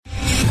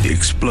The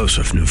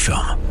explosive new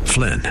film,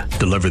 Flynn,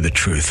 deliver the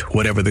truth,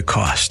 whatever the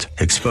cost,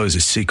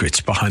 exposes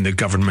secrets behind the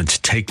government's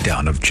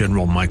takedown of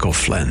General Michael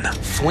Flynn.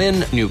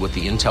 Flynn knew what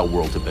the intel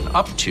world had been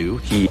up to.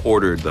 He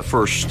ordered the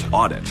first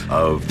audit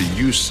of the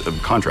use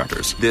of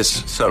contractors.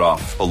 This set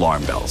off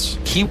alarm bells.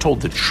 He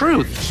told the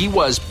truth. He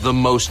was the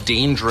most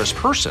dangerous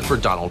person for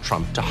Donald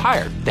Trump to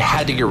hire. They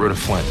had to get rid of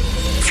Flynn.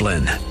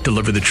 Flynn,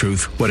 deliver the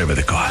truth, whatever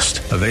the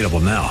cost. Available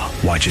now.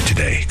 Watch it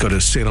today. Go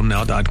to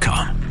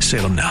salemnow.com.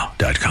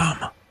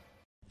 salemnow.com.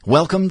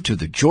 Welcome to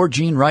the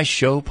Georgene Rice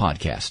Show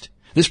podcast.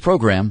 This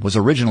program was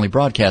originally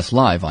broadcast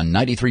live on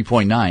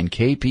 93.9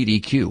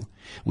 KPDQ.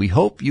 We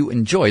hope you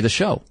enjoy the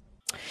show.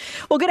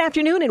 Well, good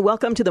afternoon and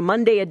welcome to the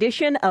Monday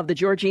edition of the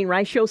Georgene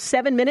Rice Show,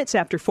 7 minutes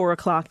after 4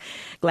 o'clock.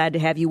 Glad to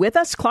have you with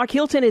us. Clark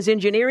Hilton is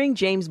engineering.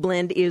 James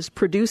Blend is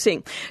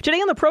producing. Today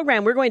on the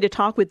program, we're going to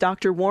talk with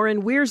Dr.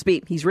 Warren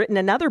Wiersbe. He's written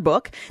another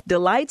book,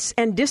 Delights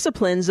and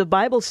Disciplines of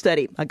Bible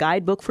Study, a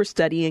guidebook for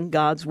studying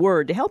God's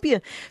Word, to help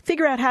you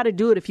figure out how to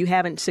do it if you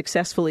haven't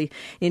successfully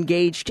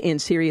engaged in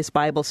serious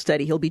Bible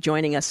study. He'll be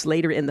joining us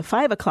later in the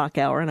 5 o'clock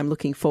hour, and I'm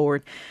looking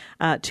forward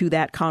to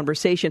that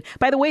conversation.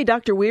 By the way,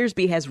 Dr.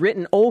 Wiersbe has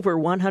written over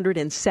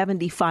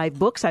 175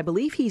 books. I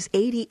believe he's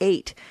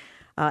 88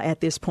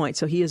 at this point.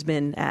 So he has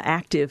been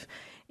active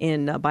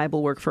in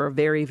Bible work for a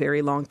very,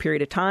 very long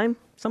period of time.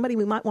 Somebody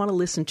we might want to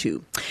listen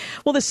to.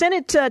 Well, the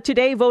Senate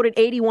today voted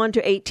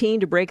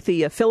 81-18 to break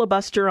the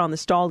filibuster on the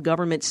stalled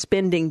government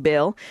spending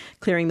bill,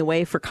 clearing the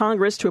way for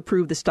Congress to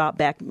approve the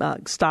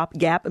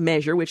stopgap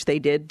measure, which they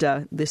did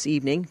this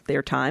evening,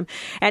 their time,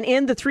 and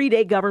end the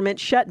 3-day government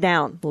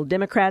shutdown. Well,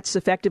 Democrats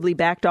effectively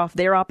backed off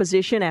their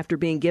opposition after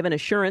being given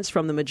assurance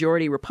from the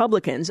majority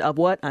Republicans of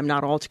what, I'm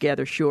not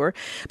altogether sure.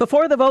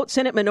 Before the vote,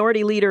 Senate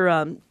Minority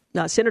Leader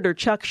Senator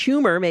Chuck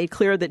Schumer made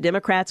clear that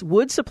Democrats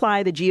would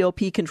supply the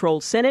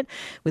GOP-controlled Senate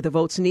with the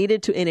votes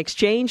needed in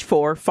exchange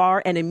for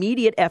far and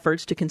immediate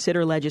efforts to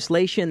consider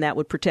legislation that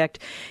would protect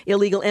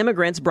illegal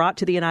immigrants brought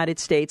to the United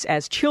States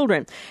as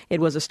children.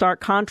 It was a stark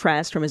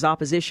contrast from his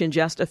opposition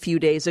just a few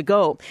days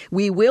ago.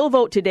 We will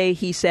vote today,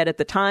 he said at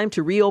the time,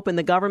 to reopen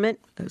the government.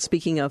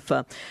 Speaking of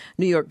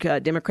New York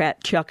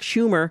Democrat Chuck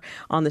Schumer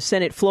on the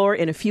Senate floor,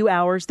 in a few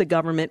hours, the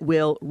government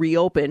will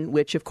reopen,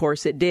 which, of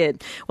course, it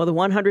did. Well, the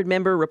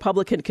 100-member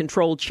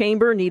Republican-controlled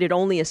chamber needed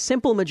only a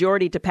simple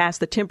majority to pass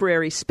the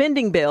temporary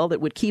spending bill that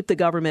would keep the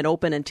government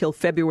open until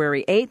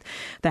February 8th.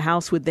 The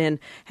House would then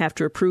have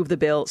to approve the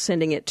bill,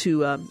 sending it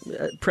to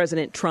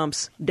President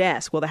Trump's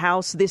desk. Well, the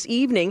House this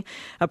evening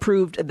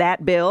approved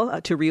that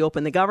bill to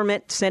reopen the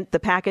government, sent the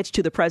package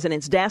to the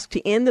president's desk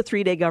to end the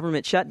 3-day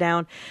government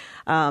shutdown.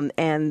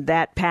 And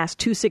that passed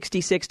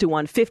 266 to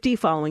 150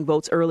 following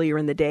votes earlier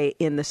in the day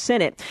in the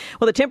Senate.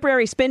 Well, the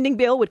temporary spending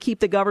bill would keep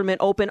the government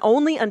open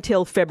only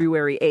until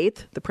February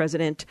 8th. The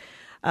president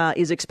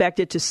is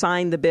expected to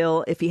sign the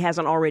bill if he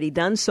hasn't already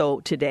done so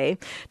today.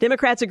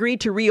 Democrats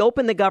agreed to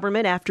reopen the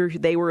government after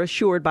they were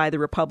assured by the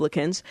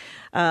Republicans.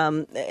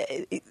 I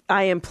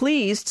am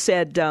pleased,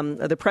 said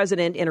the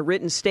president in a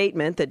written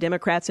statement, that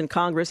Democrats in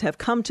Congress have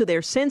come to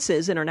their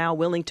senses and are now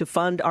willing to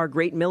fund our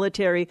great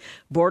military,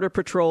 border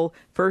patrol,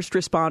 first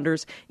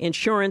responders,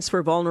 insurance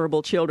for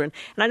vulnerable children.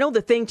 And I know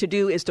the thing to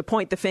do is to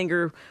point the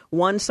finger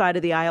one side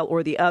of the aisle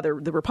or the other.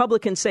 The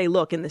Republicans say,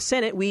 look, in the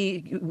Senate,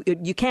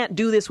 you can't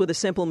do this with a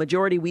simple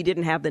majority. We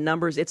didn't have the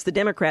numbers. It's the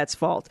Democrats'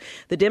 fault.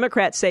 The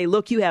Democrats say,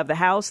 look, you have the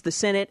House, the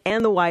Senate,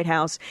 and the White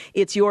House.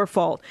 It's your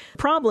fault. The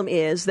problem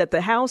is that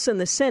the House and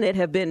the Senate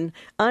have been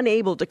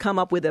unable to come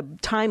up with a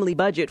timely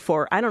budget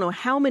for I don't know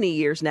how many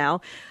years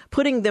now,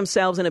 putting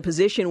themselves in a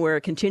position where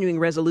a continuing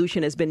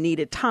resolution has been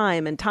needed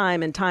time and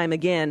time and time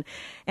again.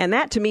 And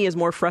that, to me, is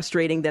more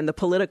frustrating than the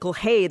political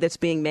hay that's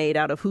being made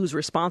out of who's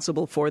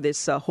responsible for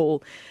this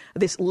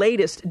this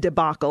latest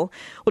debacle.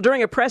 Well,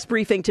 during a press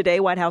briefing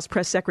today, White House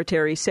Press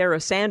Secretary Sarah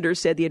Sanders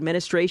said the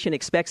administration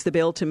expects the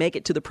bill to make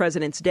it to the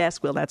president's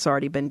desk. Well, that's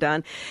already been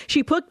done.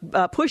 She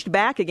pushed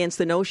back against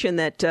the notion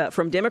that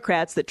from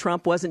Democrats that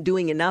Trump wasn't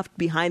doing enough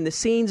behind the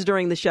scenes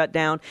during the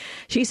shutdown.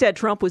 She said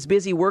Trump was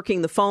busy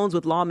working the phones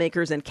with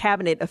lawmakers and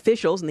cabinet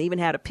officials, and they even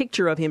had a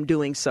picture of him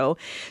doing so.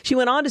 She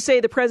went on to say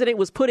the president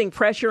was putting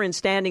pressure and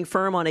standing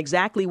firm on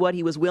exactly what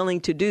he was willing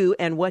to do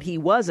and what he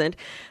wasn't.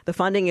 The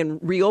funding and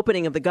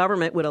reopening of the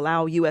government would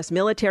allow U.S.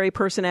 military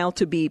personnel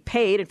to be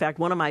paid. In fact,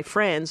 one of my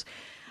friends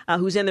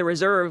who's in the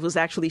reserve was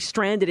actually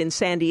stranded in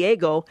San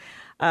Diego.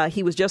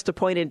 He was just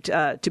appointed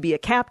to be a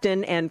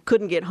captain and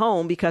couldn't get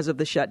home because of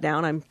the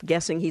shutdown. I'm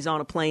guessing he's on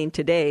a plane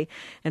today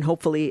and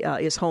hopefully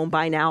is home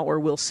by now or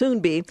will soon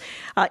be.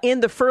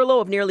 In the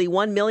furlough of nearly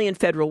 1 million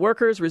federal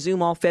workers,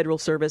 resume all federal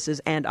services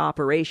and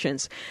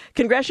operations.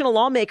 Congressional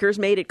lawmakers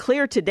made it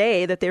clear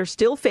today that they're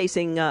still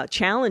facing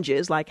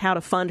challenges like how to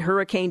fund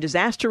hurricane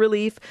disaster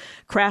relief,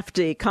 craft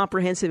a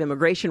comprehensive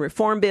immigration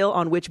reform bill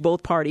on which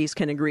both parties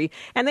can agree.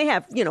 And they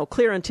have,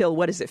 clear until,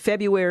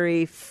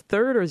 February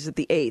 3rd or is it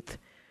the 8th?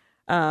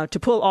 To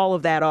pull all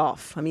of that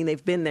off. I mean,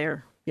 they've been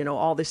there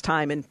all this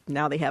time, and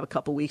now they have a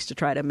couple weeks to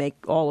try to make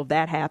all of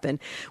that happen.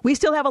 We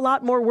still have a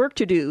lot more work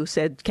to do,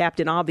 said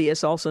Captain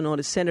Obvious, also known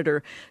as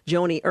Senator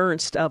Joni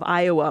Ernst of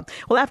Iowa.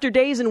 Well, after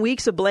days and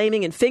weeks of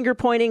blaming and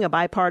finger-pointing, a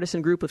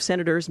bipartisan group of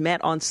senators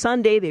met on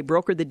Sunday. They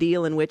brokered the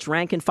deal in which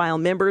rank-and-file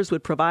members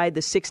would provide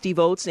the 60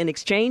 votes in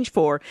exchange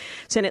for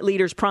Senate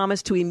leaders'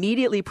 promise to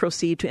immediately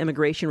proceed to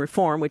immigration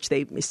reform, which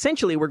they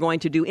essentially were going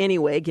to do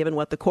anyway, given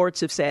what the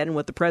courts have said and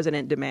what the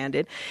president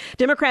demanded.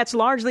 Democrats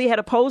largely had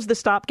opposed the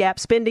stopgap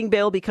spending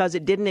bill because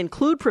it didn't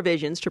include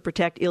provisions to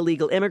protect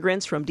illegal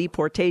immigrants from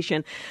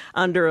deportation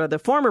under the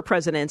former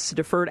president's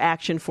Deferred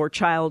Action for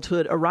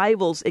Childhood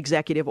Arrivals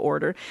executive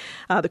order.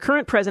 The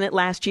current president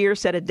last year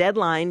set a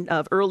deadline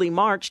of early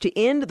March to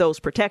end those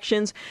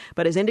protections,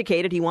 but has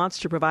indicated he wants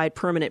to provide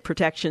permanent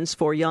protections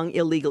for young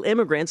illegal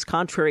immigrants,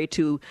 contrary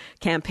to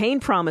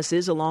campaign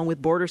promises, along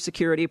with border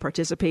security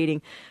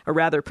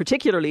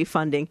particularly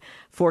funding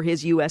for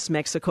his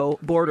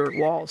U.S.-Mexico border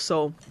wall.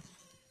 So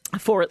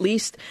for at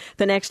least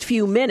the next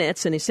few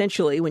minutes, and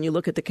essentially when you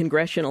look at the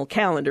congressional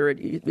calendar,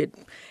 it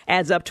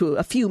adds up to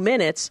a few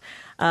minutes,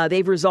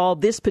 they've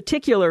resolved this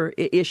particular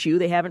issue.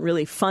 They haven't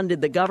really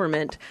funded the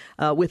government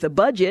with a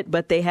budget,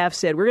 but they have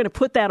said, we're going to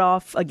put that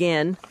off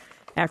again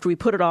after we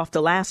put it off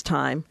the last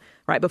time,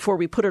 right before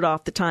we put it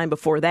off the time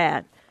before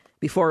that,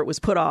 before it was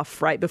put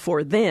off right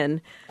before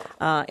then.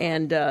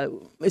 And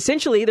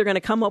essentially, they're going to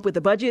come up with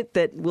a budget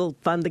that will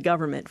fund the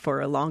government for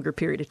a longer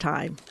period of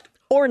time.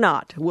 Or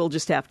not. We'll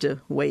just have to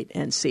wait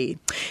and see.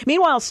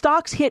 Meanwhile,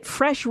 stocks hit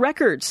fresh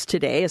records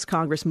today as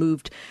Congress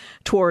moved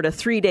toward a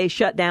 3-day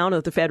shutdown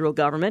of the federal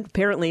government.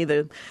 Apparently,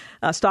 the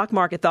stock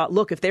market thought,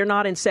 look, if they're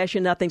not in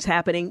session, nothing's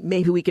happening.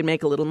 Maybe we can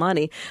make a little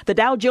money. The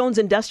Dow Jones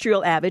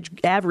Industrial average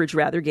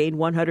gained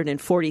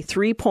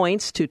 143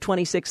 points to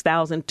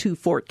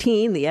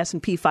 26,214. The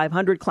S&P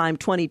 500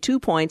 climbed 22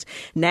 points.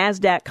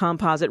 NASDAQ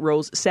Composite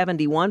rose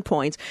 71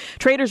 points.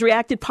 Traders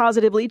reacted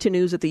positively to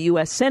news that the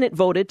U.S. Senate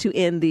voted to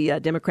end the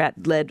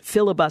Democrat-led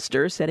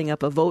filibuster, setting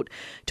up a vote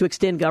to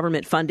extend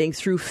government funding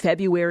through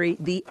February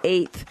the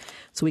 8th.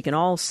 So we can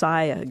all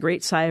sigh a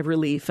great sigh of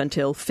relief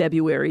until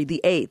February the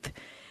 8th,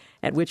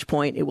 at which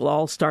point it will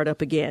all start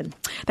up again.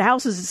 The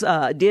House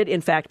did,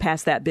 in fact,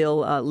 pass that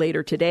bill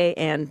later today,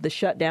 and the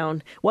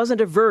shutdown wasn't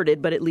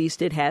averted, but at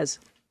least it has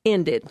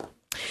ended.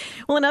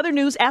 Well, in other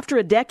news, after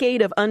a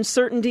decade of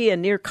uncertainty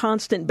and near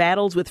constant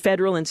battles with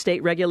federal and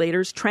state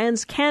regulators,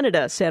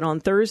 TransCanada said on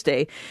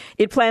Thursday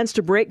it plans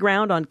to break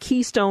ground on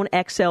Keystone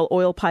XL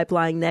oil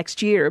pipeline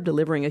next year,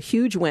 delivering a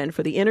huge win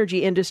for the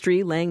energy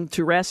industry, laying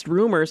to rest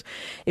rumors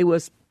it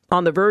was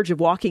on the verge of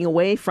walking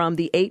away from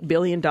the $8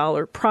 billion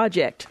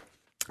project.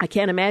 I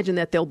can't imagine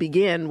that they'll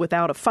begin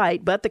without a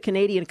fight, but the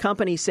Canadian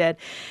company said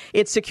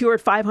it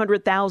secured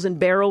 500,000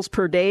 barrels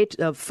per day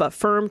of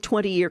firm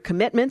 20-year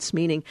commitments,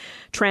 meaning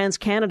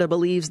TransCanada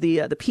believes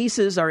the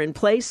pieces are in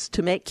place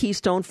to make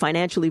Keystone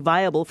financially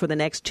viable for the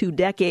next 2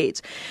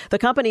 decades. The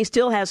company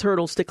still has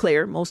hurdles to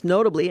clear. Most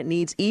notably, it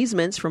needs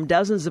easements from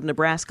dozens of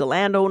Nebraska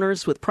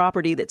landowners with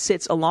property that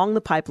sits along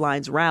the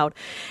pipeline's route.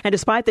 And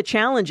despite the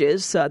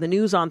challenges, the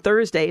news on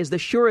Thursday is the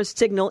surest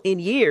signal in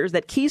years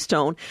that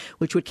Keystone,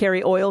 which would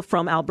carry oil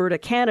from Alberta,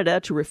 Canada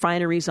to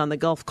refineries on the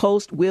Gulf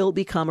Coast, will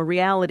become a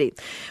reality.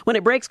 When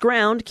it breaks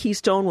ground,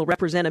 Keystone will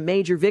represent a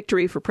major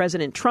victory for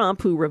President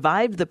Trump, who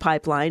revived the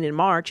pipeline in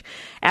March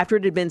after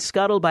it had been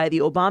scuttled by the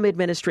Obama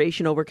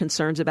administration over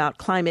concerns about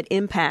climate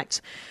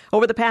impacts.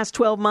 Over the past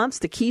 12 months,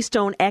 the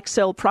Keystone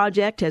XL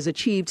project has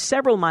achieved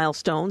several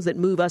milestones that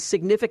move us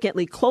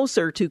significantly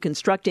closer to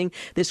constructing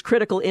this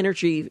critical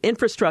energy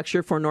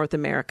infrastructure for North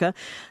America.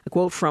 A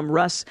quote from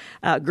Russ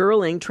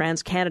Girling,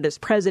 TransCanada's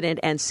president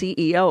and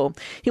CEO.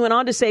 He went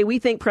on to say, we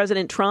think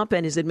President Trump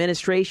and his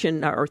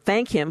administration, or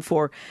thank him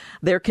for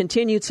their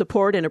continued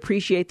support and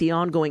appreciate the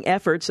ongoing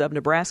efforts of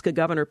Nebraska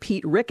Governor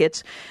Pete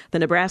Ricketts, the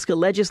Nebraska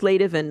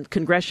Legislative and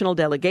Congressional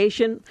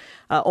Delegation,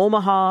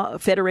 Omaha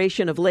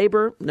Federation of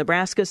Labor,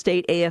 Nebraska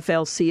State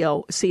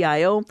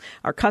AFL-CIO,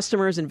 our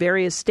customers and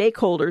various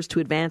stakeholders to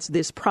advance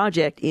this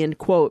project, end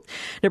quote.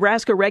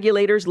 Nebraska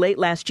regulators late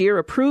last year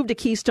approved a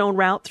Keystone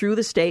route through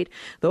the state,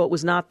 though it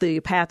was not the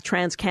path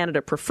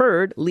TransCanada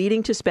preferred,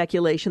 leading to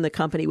speculation the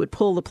company would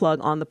pull the plug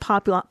on the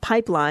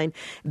pipeline.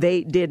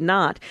 They did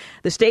not.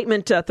 The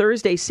statement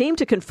Thursday seemed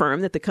to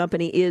confirm that the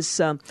company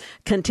is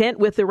content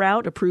with the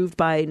route approved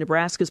by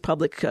Nebraska's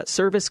Public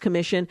Service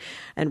Commission,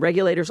 and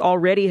regulators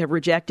already have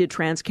rejected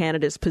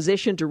TransCanada's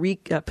petition to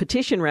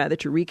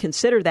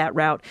reconsider that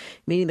route,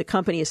 meaning the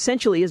company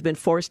essentially has been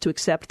forced to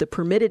accept the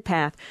permitted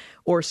path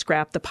or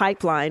scrap the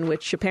pipeline,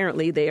 which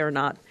apparently they are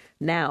not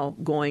now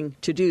going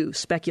to do.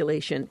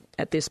 Speculation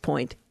at this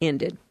point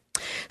ended.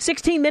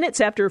 16 minutes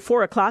after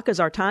 4 o'clock is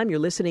our time. You're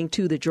listening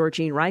to The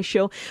Georgene Rice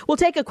Show. We'll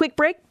take a quick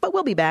break, but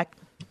we'll be back.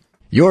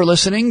 You're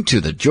listening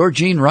to The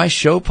Georgene Rice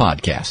Show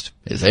podcast.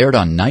 It's aired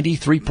on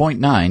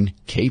 93.9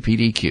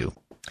 KPDQ.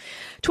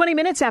 20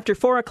 minutes after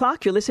 4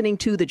 o'clock, you're listening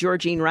to The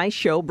Georgene Rice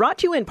Show, brought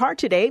to you in part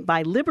today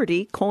by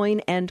Liberty Coin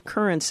and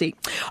Currency.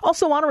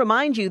 Also want to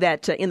remind you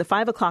that in the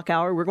 5 o'clock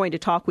hour, we're going to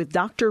talk with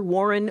Dr.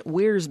 Warren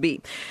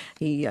Wiersbe.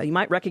 You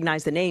might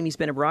recognize the name. He's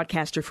been a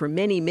broadcaster for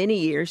many, many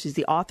years. He's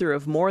the author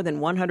of more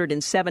than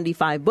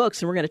 175 books,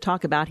 and we're going to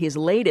talk about his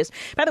latest.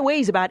 By the way,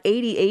 he's about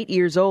 88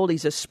 years old.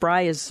 He's as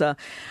spry as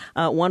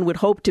one would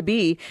hope to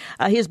be.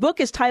 His book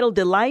is titled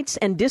Delights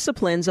and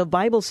Disciplines of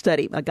Bible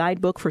Study, a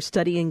guidebook for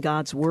studying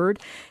God's Word,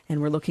 and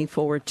we're looking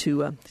forward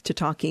to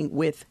talking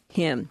with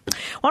him.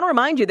 I want to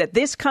remind you that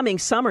this coming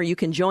summer, you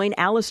can join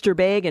Alistair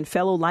Begg and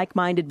fellow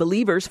like-minded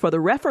believers for the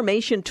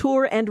Reformation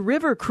Tour and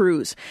River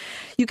Cruise.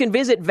 You can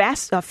visit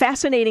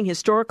fascinating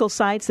historical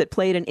sites that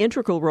played an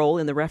integral role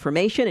in the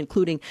Reformation,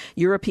 including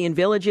European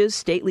villages,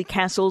 stately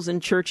castles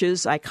and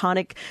churches,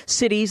 iconic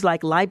cities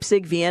like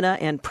Leipzig, Vienna,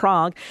 and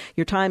Prague.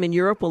 Your time in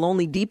Europe will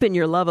only deepen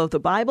your love of the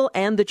Bible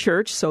and the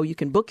church, so you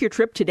can book your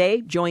trip today.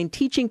 Join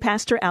teaching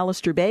pastor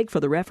Alistair Begg for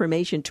the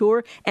Reformation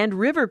Tour and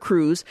River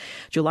Cruise,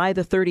 July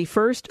the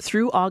 31st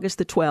through August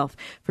the 12th.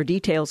 For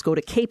details, go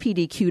to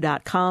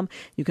kpdq.com.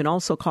 You can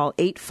also call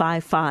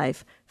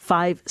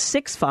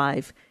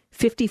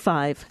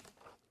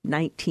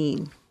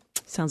 855-565-5519.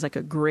 Sounds like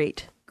a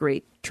great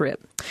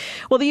trip.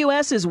 Well, the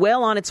U.S. is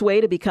well on its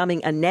way to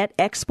becoming a net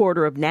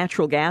exporter of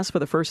natural gas for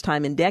the first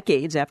time in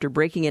decades after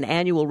breaking an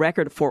annual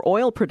record for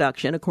oil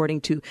production,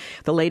 according to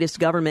the latest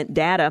government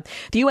data.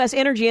 The U.S.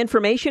 Energy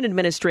Information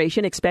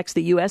Administration expects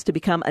the U.S. to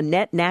become a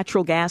net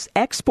natural gas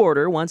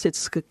exporter once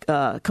it's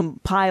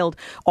compiled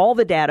all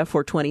the data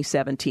for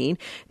 2017.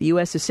 The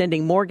U.S. is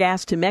sending more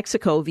gas to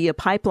Mexico via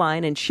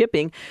pipeline and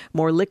shipping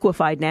more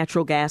liquefied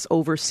natural gas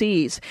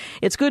overseas.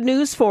 It's good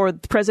news for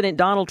President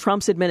Donald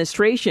Trump's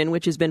administration,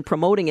 which has been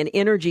promoting an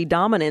energy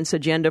dominance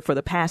agenda for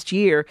the past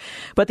year,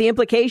 but the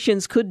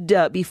implications could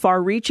be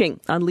far-reaching.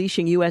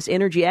 Unleashing U.S.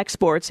 energy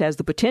exports has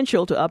the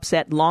potential to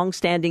upset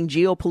long-standing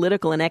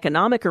geopolitical and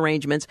economic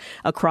arrangements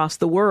across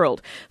the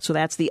world. So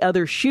that's the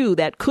other shoe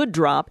that could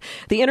drop.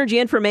 The Energy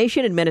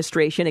Information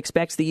Administration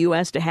expects the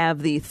U.S. to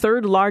have the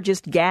third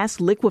largest gas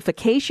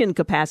liquefaction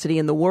capacity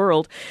in the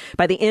world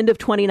by the end of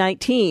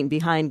 2019,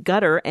 behind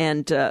Qatar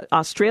and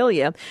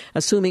Australia,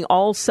 assuming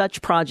all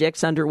such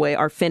projects underway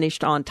are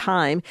finished on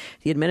time.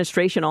 The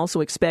administration also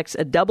expects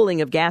a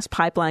doubling of gas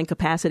pipeline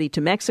capacity to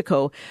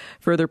Mexico,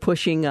 further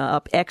pushing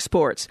up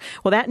exports.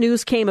 Well, that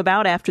news came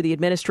about after the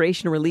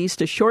administration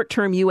released a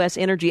short-term U.S.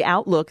 energy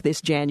outlook this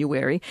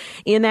January.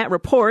 In that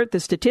report, the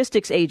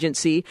Statistics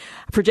Agency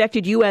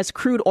projected U.S.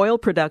 crude oil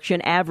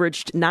production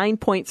averaged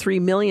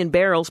 9.3 million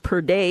barrels per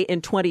day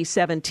in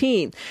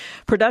 2017.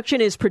 Production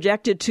is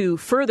projected to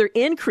further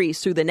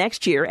increase through the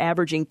next year,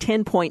 averaging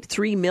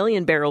 10.3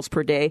 million barrels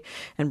per day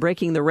and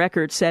breaking the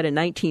record set in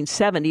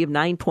 1970 of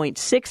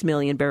 9.6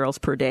 million barrels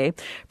per day.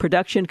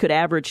 Production could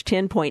average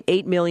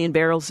 10.8 million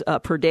barrels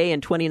per day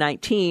in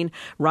 2019,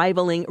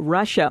 rivaling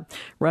Russia.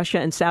 Russia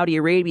and Saudi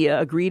Arabia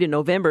agreed in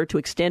November to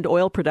extend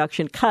oil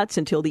production cuts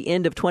until the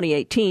end of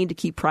 2018 to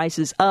keep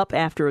prices up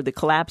after the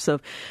collapse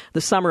of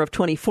the summer of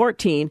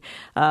 2014.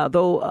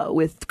 Though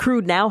with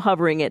crude now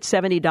hovering at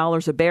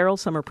 $70 a barrel,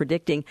 some are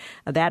predicting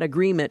that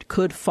agreement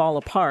could fall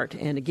apart.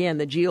 And again,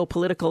 the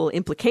geopolitical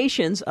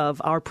implications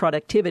of our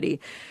productivity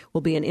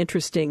will be an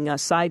interesting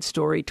side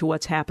story to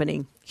what's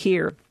happening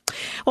here.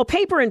 Well,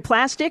 paper and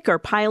plastic are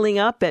piling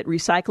up at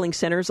recycling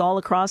centers all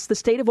across the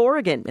state of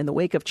Oregon in the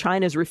wake of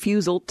China's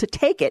refusal to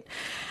take it.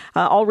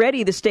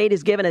 Already, the state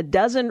has given a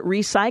dozen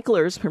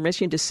recyclers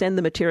permission to send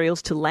the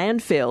materials to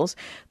landfills.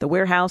 The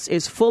warehouse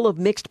is full of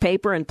mixed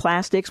paper and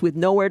plastics with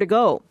nowhere to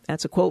go.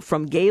 That's a quote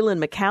from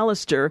Galen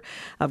McAllister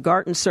of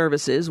Garten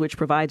Services, which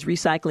provides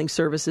recycling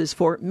services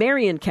for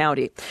Marion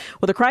County.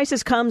 Well, the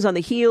crisis comes on the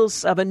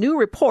heels of a new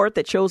report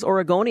that shows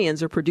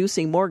Oregonians are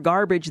producing more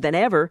garbage than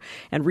ever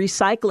and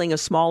recycling a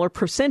smaller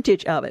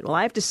percentage of it. Well,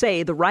 I have to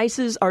say, the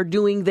Rices are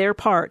doing their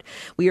part.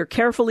 We are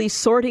carefully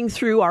sorting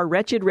through our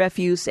wretched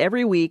refuse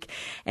every week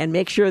and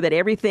make sure that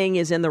everything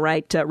is in the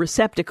right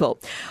receptacle.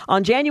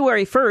 On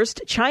January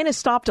 1st, China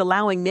stopped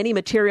allowing many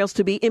materials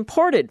to be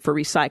imported for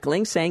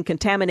recycling, saying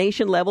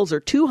contamination levels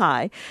are too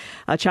high.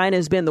 China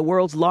has been the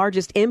world's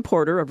largest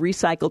importer of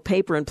recycled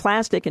paper and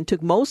plastic and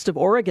took most of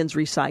Oregon's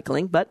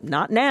recycling, but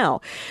not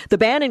now. The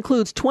ban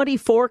includes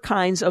 24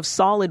 kinds of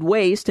solid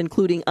waste,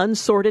 including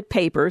unsorted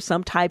paper,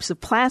 some types of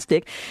plastic.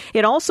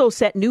 It also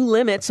set new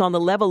limits on the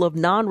level of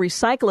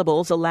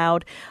non-recyclables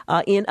allowed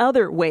in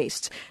other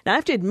wastes. Now, I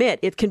have to admit,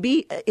 it can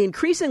be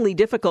increasingly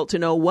difficult to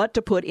know what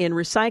to put in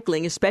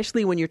recycling,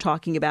 especially when you're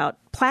talking about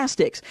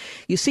plastics.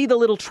 You see the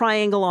little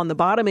triangle on the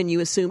bottom and you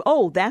assume,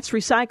 oh, that's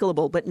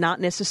recyclable, but not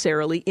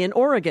necessarily in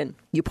Oregon.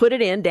 You put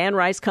it in, Dan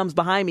Rice comes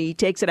behind me, he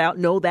takes it out.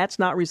 No, that's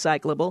not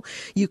recyclable.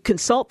 You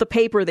consult the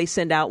paper they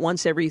send out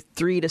once every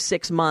 3 to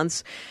 6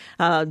 months,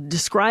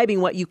 describing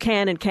what you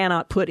can and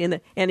cannot put in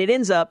and it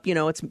ends up,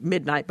 it's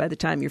midnight by the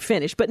time you're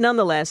finished. But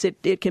nonetheless,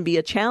 it can be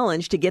a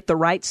challenge to get the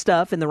right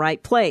stuff in the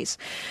right place.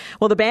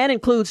 Well, the ban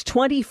includes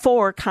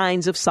 24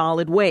 kinds of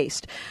solid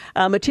waste.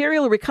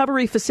 Material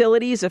recovery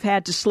facilities have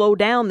had to slow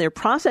down their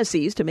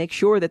processes to make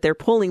sure that they're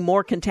pulling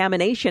more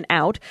contamination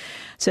out,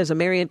 says a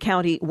Marion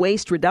County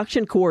waste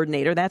reduction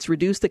coordinator. That's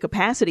reduced the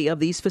capacity of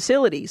these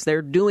facilities.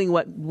 They're doing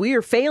what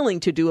we're failing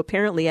to do,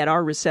 apparently, at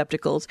our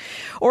receptacles.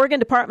 Oregon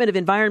Department of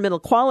Environmental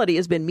Quality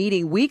has been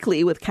meeting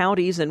weekly with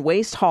counties and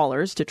waste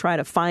haulers to try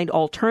to find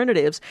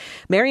alternatives.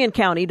 Marion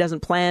County doesn't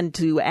plan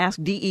to ask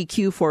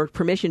DEQ for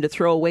permission to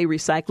throw away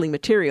recycling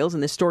materials,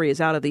 and this story is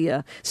out of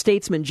the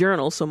Statesman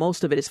Journal, so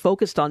most of it is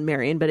focused on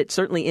Marion, but it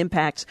certainly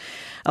impacts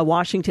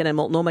Washington and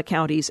Multnomah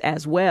counties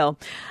as well.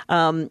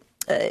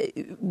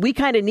 We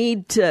kind of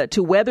need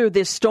to weather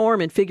this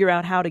storm and figure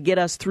out how to get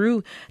us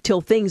through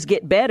till things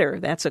get better.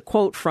 That's a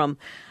quote from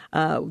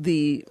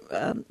the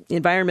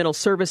Environmental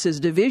Services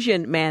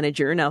Division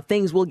manager. Now,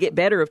 things will get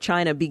better if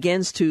China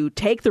begins to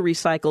take the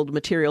recycled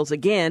materials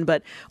again,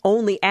 but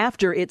only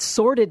after it's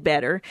sorted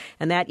better.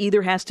 And that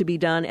either has to be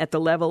done at the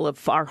level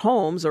of our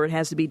homes or it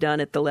has to be done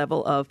at the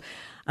level of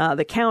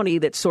the county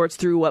that sorts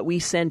through what we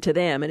send to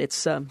them. And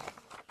it's,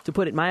 to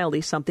put it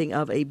mildly, something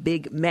of a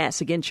big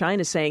mess. Again,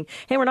 China's saying,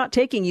 hey, we're not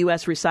taking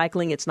U.S.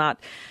 recycling. It's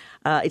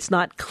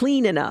not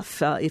clean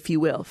enough, if you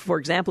will. For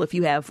example, if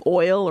you have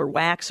oil or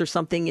wax or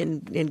something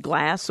in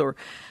glass, or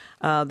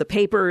the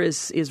paper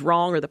is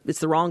wrong, or it's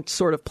the wrong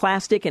sort of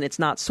plastic and it's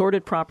not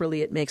sorted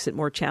properly, it makes it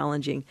more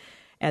challenging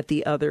at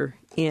the other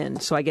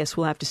end. So I guess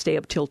we'll have to stay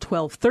up till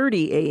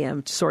 12:30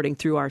 a.m. sorting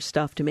through our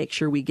stuff to make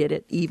sure we get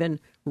it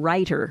even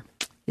righter,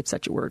 if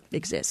such a word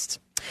exists.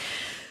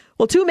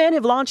 Well, two men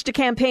have launched a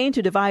campaign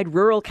to divide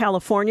rural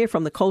California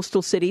from the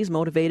coastal cities,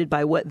 motivated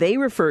by what they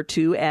refer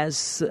to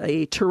as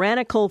a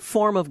tyrannical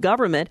form of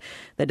government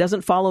that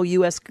doesn't follow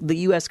the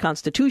U.S.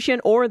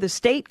 Constitution or the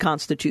state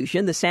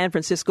constitution, the San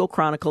Francisco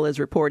Chronicle is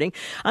reporting.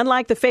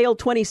 Unlike the failed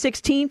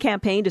 2016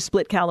 campaign to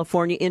split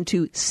California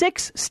into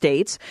 6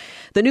 states,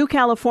 the New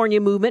California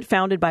movement,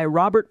 founded by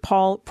Robert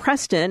Paul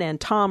Preston and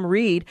Tom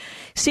Reed,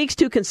 seeks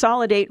to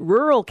consolidate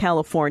rural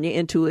California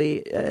into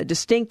a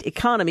distinct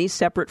economy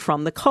separate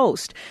from the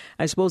coast.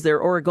 I suppose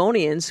there are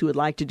Oregonians who would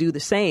like to do the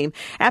same.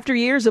 After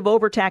years of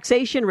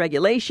overtaxation,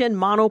 regulation,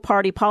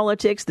 monoparty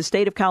politics, the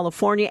state of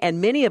California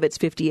and many of its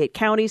 58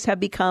 counties have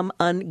become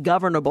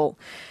ungovernable.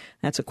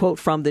 That's a quote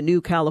from the New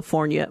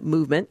California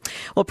movement.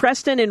 Well,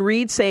 Preston and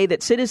Reed say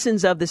that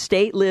citizens of the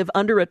state live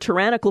under a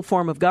tyrannical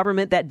form of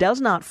government that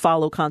does not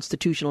follow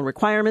constitutional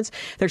requirements.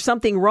 There's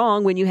something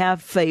wrong when you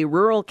have a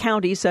rural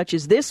county such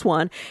as this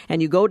one,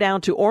 and you go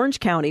down to Orange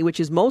County, which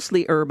is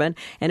mostly urban,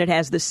 and it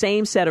has the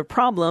same set of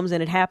problems,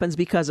 and it happens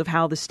because of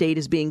how the state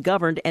is being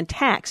governed and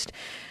taxed.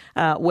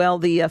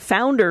 The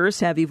founders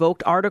have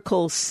evoked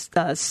Article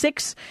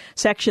 6,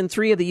 Section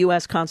 3 of the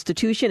U.S.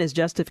 Constitution as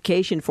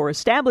justification for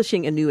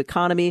establishing a new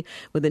economy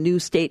with a new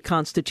state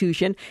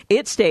constitution.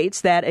 It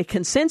states that a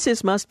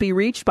consensus must be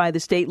reached by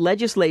the state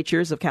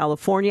legislatures of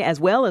California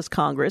as well as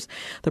Congress.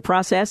 The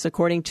process,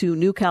 according to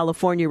New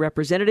California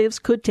representatives,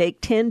 could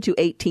take 10 to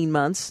 18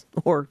 months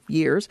or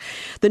years.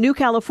 The New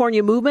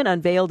California movement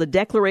unveiled a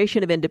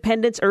Declaration of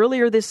Independence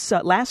earlier this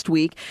last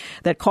week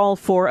that called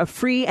for a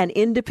free and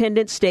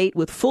independent state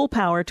with full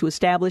power to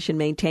establish and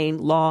maintain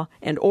law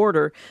and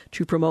order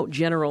to promote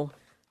general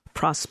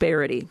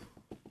prosperity.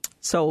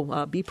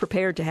 So be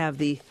prepared to have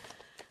the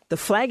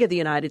flag of the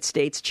United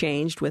States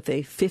changed with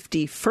a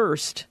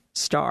 51st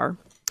star.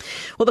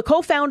 Well, the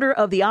co-founder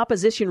of the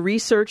opposition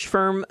research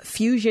firm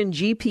Fusion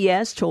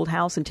GPS told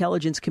House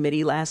Intelligence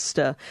Committee last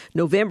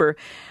November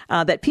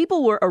that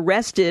people were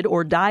arrested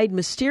or died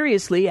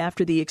mysteriously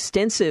after the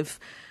existence of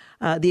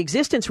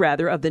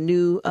the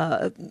new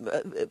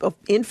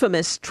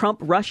infamous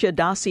Trump-Russia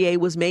dossier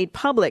was made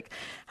public.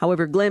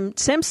 However, Glenn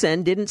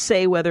Simpson didn't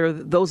say whether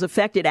those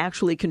affected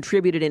actually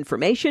contributed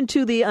information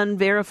to the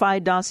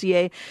unverified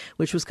dossier,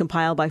 which was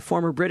compiled by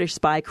former British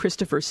spy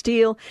Christopher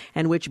Steele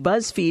and which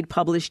BuzzFeed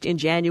published in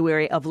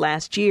January of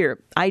last year.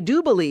 I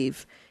do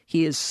believe,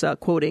 he is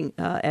quoted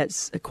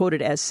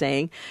as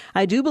saying,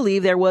 I do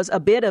believe there was a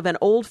bit of an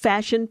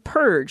old-fashioned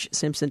purge,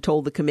 Simpson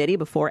told the committee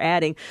before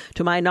adding,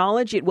 to my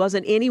knowledge, it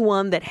wasn't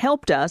anyone that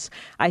helped us.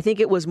 I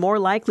think it was more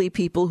likely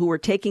people who were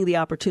taking the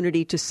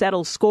opportunity to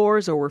settle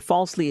scores or were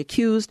falsely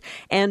accused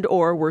and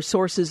or were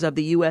sources of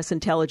the U.S.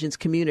 intelligence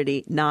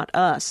community, not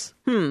us.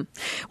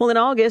 Well, in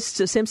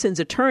August, Simpson's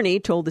attorney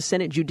told the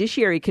Senate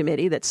Judiciary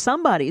Committee that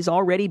somebody's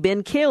already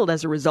been killed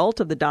as a result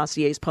of the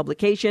dossier's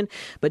publication,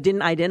 but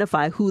didn't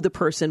identify who the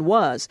person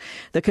was.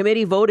 The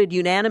committee voted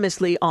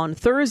unanimously on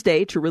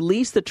Thursday to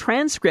release the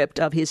transcript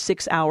of his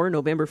 6-hour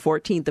November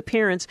 14th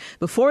appearance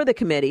before the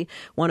committee,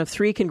 one of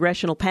 3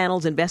 congressional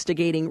panels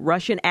investigating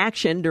Russian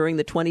action during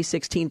the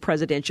 2016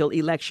 presidential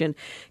election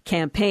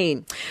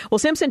campaign. Well,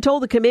 Simpson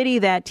told the committee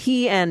that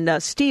he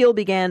and Steele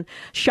began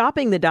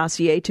shopping the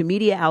dossier to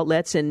media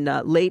outlets in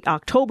late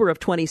October of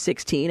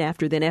 2016,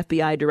 after then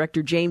FBI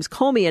Director James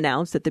Comey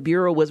announced that the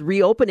Bureau was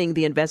reopening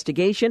the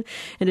investigation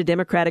into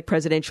Democratic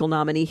presidential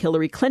nominee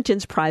Hillary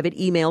Clinton's private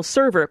email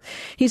server.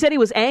 He said he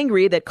was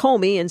angry that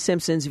Comey, in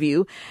Simpson's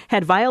view,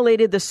 had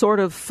violated the sort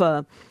of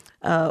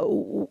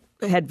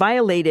had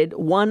violated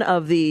one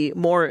of the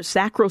more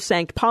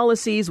sacrosanct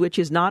policies, which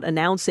is not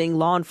announcing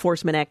law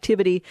enforcement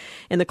activity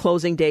in the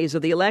closing days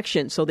of the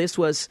election. So this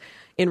was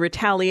in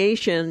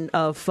retaliation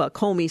of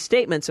Comey's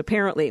statements,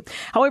 apparently.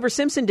 However,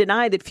 Simpson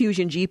denied that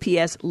Fusion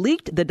GPS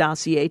leaked the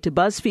dossier to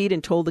BuzzFeed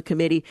and told the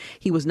committee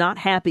he was not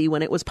happy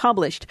when it was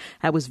published.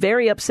 I was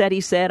very upset, he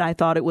said. I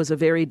thought it was a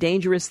very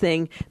dangerous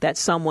thing that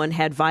someone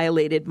had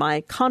violated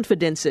my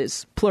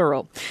confidences,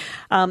 plural.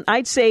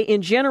 I'd say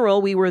in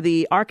general, we were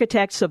the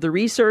architects of the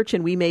research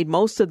and we made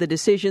most of the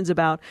decisions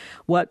about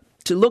what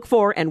to look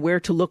for and where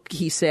to look,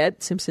 he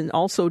said. Simpson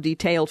also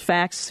detailed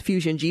facts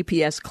Fusion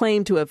GPS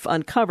claimed to have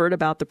uncovered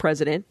about the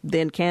president,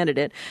 then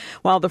candidate,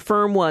 while the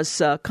firm was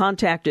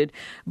contacted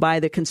by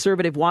the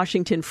conservative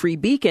Washington Free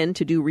Beacon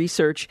to do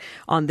research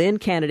on then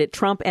candidate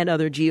Trump and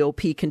other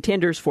GOP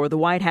contenders for the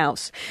White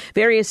House.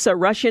 Various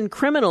Russian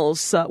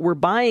criminals were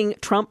buying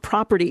Trump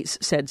properties,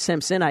 said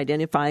Simpson,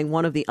 identifying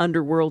one of the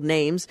underworld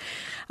names.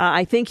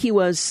 I think he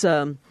was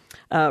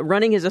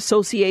running his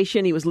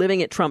association. He was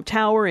living at Trump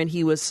Tower, and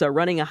he was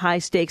running a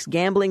high-stakes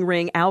gambling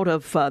ring out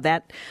of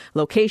that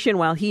location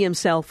while he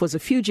himself was a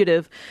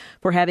fugitive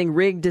for having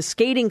rigged a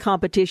skating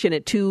competition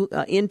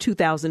in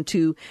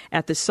 2002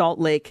 at the Salt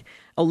Lake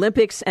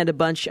Olympics and a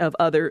bunch of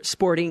other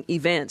sporting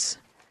events.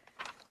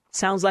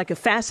 Sounds like a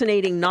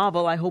fascinating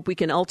novel. I hope we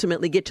can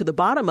ultimately get to the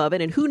bottom of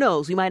it, and who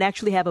knows, we might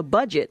actually have a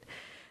budget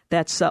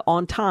that's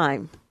on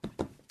time.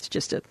 It's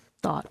just a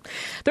thought.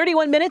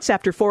 31 minutes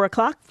after 4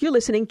 o'clock, you're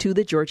listening to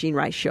The Georgene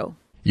Rice Show.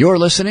 You're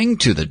listening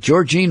to The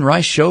Georgene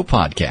Rice Show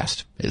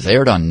podcast. It's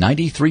aired on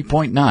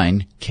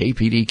 93.9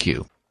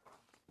 KPDQ.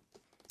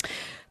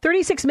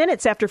 36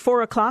 minutes after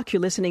 4 o'clock,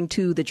 you're listening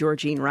to The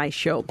Georgene Rice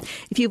Show.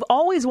 If you've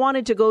always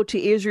wanted to go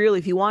to Israel,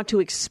 if you want to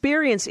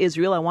experience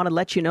Israel, I want to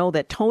let you know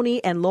that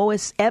Tony and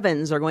Lois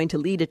Evans are going to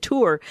lead a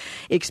tour,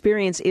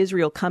 Experience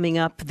Israel, coming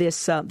up this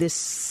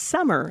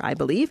summer, I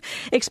believe.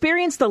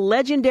 Experience the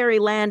legendary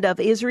land of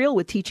Israel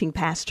with teaching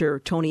pastor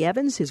Tony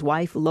Evans, his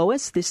wife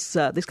Lois, this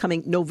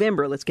coming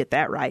November. Let's get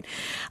that right.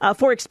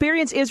 For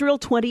Experience Israel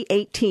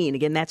 2018.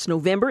 Again, that's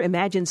November.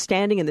 Imagine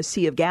standing in the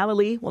Sea of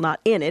Galilee. Well, not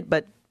in it,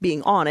 but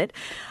being on it,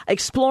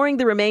 exploring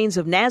the remains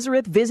of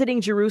Nazareth,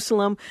 visiting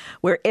Jerusalem,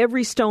 where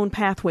every stone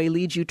pathway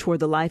leads you toward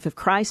the life of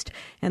Christ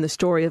and the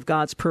story of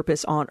God's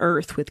purpose on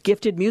earth. With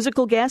gifted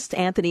musical guests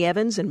Anthony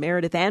Evans and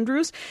Meredith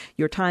Andrews,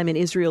 your time in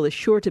Israel is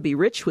sure to be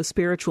rich with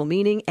spiritual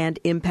meaning and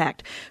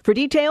impact. For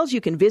details,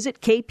 you can visit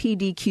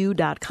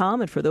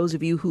kpdq.com, and for those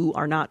of you who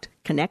are not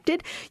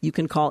connected, you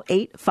can call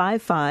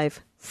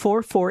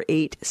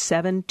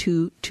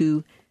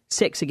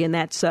 855-448-7226. Again,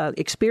 that's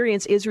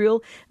Experience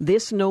Israel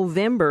this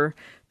November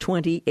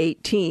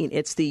 2018.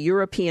 It's the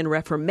European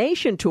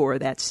Reformation Tour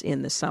that's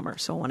in the summer,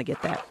 so I want to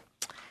get that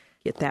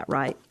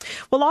right.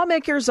 Well,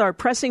 lawmakers are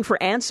pressing for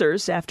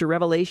answers after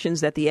revelations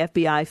that the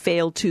FBI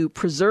failed to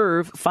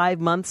preserve 5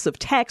 months of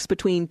text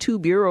between two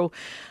bureau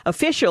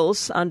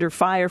officials under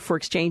fire for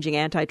exchanging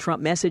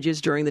anti-Trump messages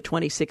during the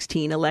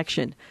 2016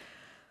 election.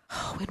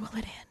 Oh, when will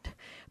it end?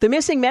 The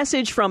missing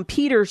message from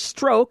Peter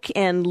Strzok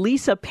and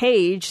Lisa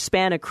Page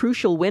span a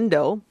crucial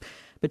window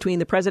between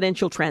the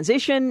presidential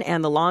transition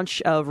and the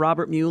launch of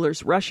Robert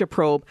Mueller's Russia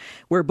probe,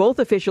 where both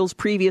officials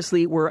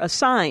previously were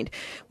assigned.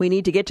 We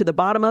need to get to the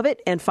bottom of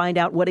it and find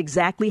out what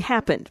exactly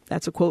happened.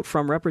 That's a quote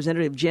from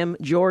Representative Jim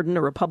Jordan,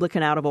 a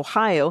Republican out of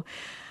Ohio.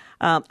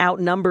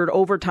 Outnumbered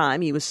over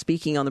time, he was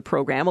speaking on the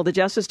program. Well, the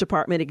Justice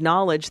Department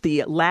acknowledged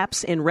the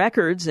lapse in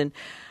records and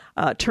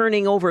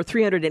turning over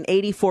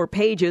 384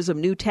 pages of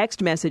new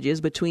text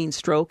messages between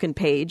Strzok and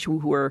Page, who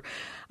were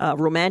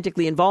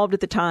romantically involved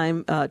at the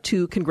time,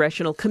 to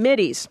congressional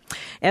committees.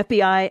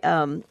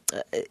 FBI,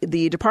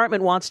 the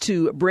department wants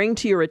to bring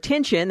to your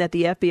attention that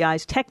the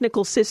FBI's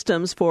technical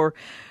systems for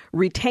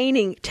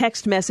retaining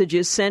text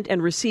messages sent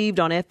and received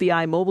on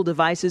FBI mobile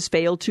devices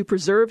failed to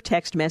preserve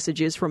text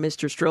messages from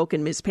Mr. Strzok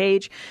and Ms.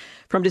 Page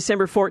from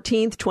December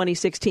 14th,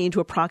 2016 to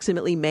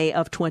approximately May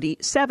of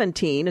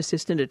 2017.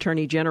 Assistant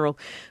Attorney General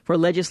for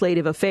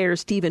Legislative Affairs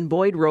Stephen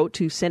Boyd wrote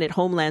to Senate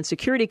Homeland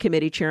Security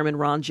Committee Chairman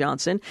Ron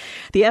Johnson.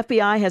 The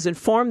FBI has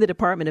informed the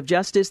Department of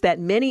Justice that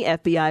many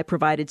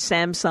FBI-provided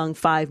Samsung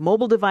 5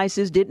 mobile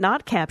devices did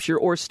not capture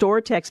or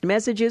store text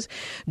messages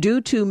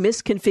due to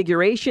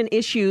misconfiguration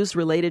issues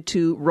related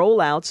to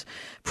rollouts,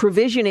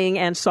 provisioning,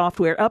 and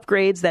software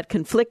upgrades that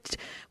conflict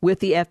with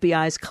the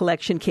FBI's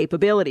collection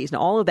capabilities. Now,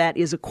 all of that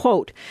is a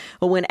quote.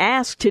 But when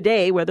asked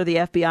today whether the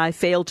FBI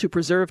failed to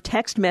preserve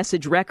text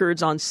message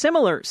records on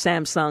similar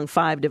Samsung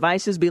 5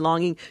 devices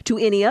belonging to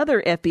any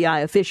other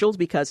FBI officials,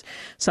 because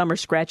some are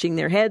scratching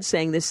their heads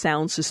saying this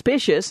sounds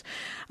suspicious,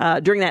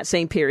 during that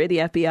same period, the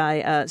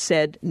FBI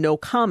said no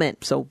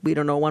comment. So we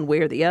don't know one way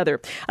or the other.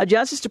 A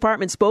Justice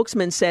Department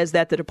spokesman says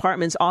that the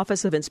department's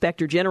Office of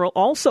Inspector General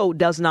also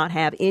does not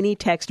have any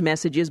text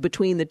messages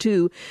between the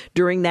two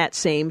during that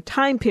same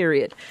time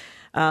period.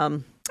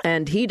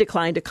 And he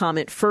declined to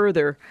comment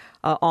further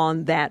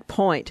on that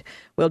point.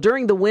 Well,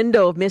 during the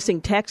window of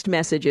missing text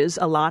messages,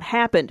 a lot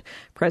happened.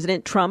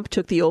 President Trump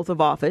took the oath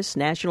of office.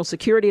 National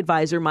Security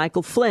Advisor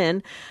Michael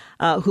Flynn,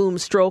 whom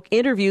Strzok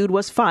interviewed,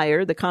 was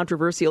fired. The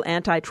controversial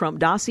anti-Trump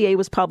dossier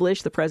was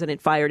published. The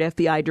president fired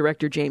FBI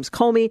Director James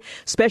Comey.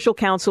 Special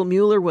counsel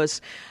Mueller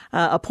was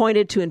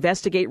appointed to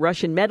investigate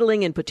Russian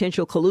meddling and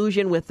potential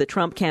collusion with the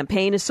Trump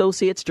campaign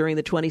associates during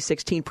the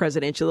 2016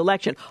 presidential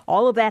election.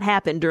 All of that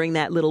happened during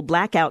that little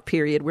blackout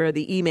period where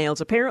the emails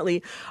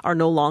apparently are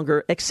no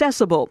longer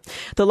accessible.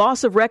 The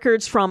loss of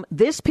records from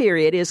this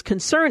period is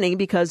concerning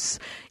because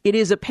it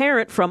is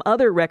apparent from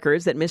other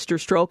records that Mr.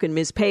 Strzok and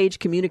Ms. Page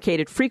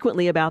communicated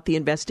frequently about the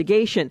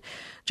investigation.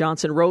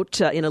 Johnson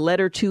wrote in a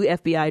letter to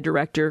FBI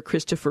Director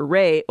Christopher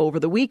Wray over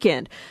the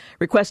weekend,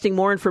 requesting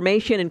more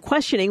information and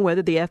questioning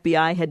whether the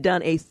FBI had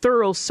done a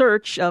thorough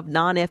search of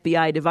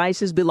non-FBI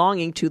devices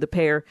belonging to the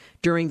pair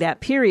during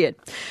that period.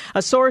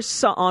 A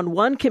source on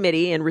one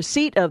committee in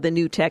receipt of the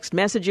new text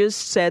messages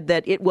said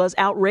that it was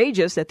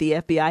outrageous that the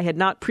FBI had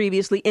not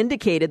previously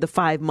indicated the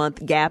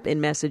 5-month gap in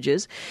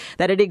messages,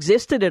 that it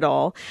existed at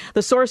all.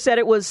 The source said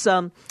it was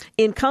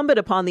incumbent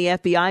upon the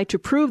FBI to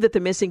prove that the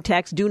missing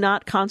texts do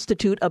not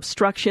constitute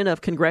obstruction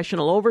of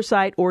congressional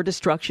oversight or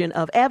destruction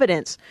of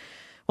evidence.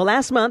 Well,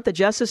 last month, the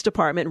Justice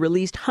Department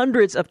released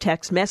hundreds of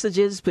text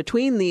messages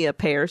between the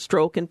pair,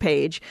 Strzok and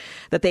Page,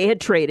 that they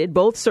had traded.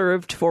 Both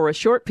served for a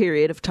short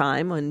period of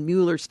time on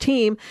Mueller's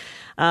team,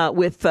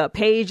 with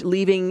Page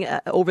leaving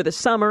over the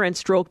summer and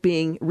Strzok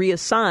being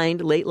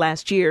reassigned late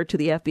last year to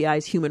the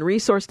FBI's Human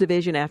Resource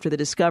Division after the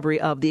discovery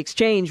of the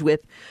exchange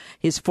with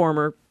his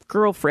former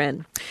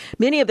girlfriend.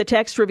 Many of the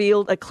texts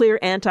revealed a clear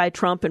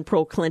anti-Trump and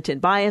pro-Clinton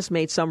bias,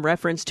 made some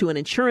reference to an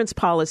insurance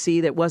policy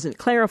that wasn't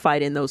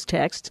clarified in those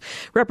texts.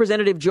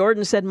 Representative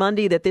Jordan said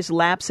Monday that this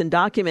lapse in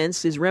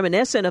documents is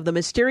reminiscent of the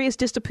mysterious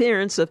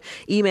disappearance of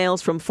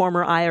emails from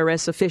former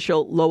IRS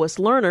official Lois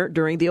Lerner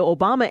during the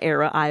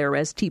Obama-era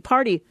IRS Tea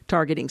Party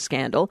targeting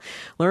scandal.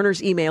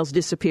 Lerner's emails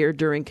disappeared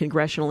during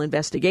congressional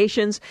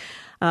investigations.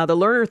 The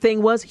Lerner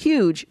thing was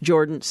huge,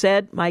 Jordan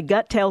said. My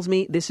gut tells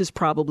me this is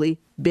probably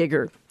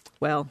bigger.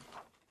 Well,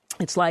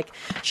 it's like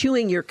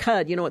chewing your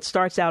cud. You know, it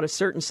starts out a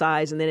certain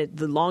size, and then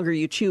the longer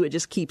you chew, it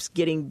just keeps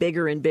getting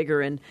bigger and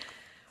bigger, and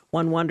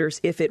one wonders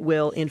if it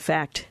will, in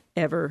fact,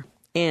 ever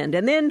end.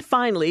 And then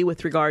finally,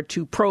 with regard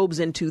to probes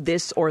into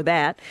this or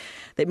that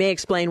may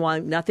explain why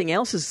nothing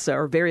else is,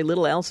 or very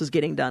little else is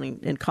getting done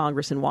in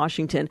Congress in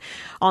Washington.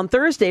 On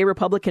Thursday,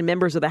 Republican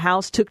members of the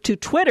House took to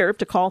Twitter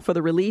to call for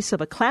the release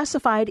of a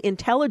classified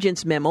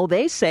intelligence memo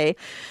they say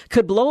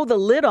could blow the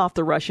lid off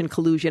the Russian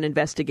collusion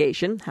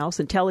investigation. House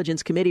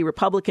Intelligence Committee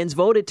Republicans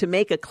voted to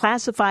make a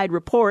classified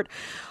report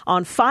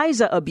on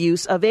FISA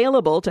abuse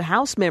available to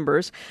House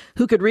members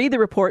who could read the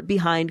report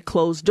behind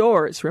closed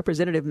doors.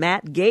 Representative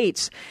Matt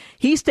Gaetz,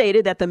 he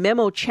stated that the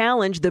memo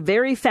challenged the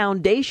very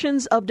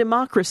foundations of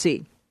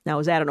democracy. Now,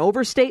 is that an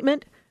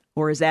overstatement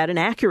or is that an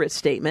accurate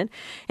statement?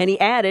 And he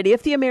added,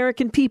 if the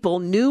American people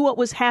knew what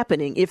was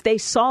happening, if they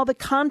saw the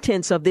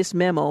contents of this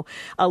memo,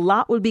 a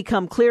lot would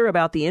become clear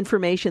about the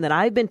information that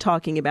I've been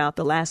talking about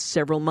the last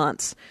several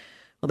months.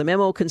 Well, the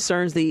memo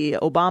concerns the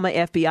Obama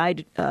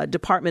FBI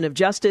Department of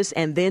Justice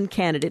and then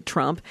candidate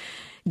Trump.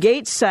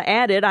 Gaetz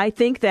added, I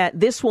think that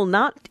this will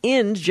not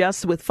end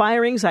just with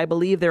firings. I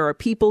believe there are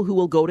people who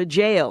will go to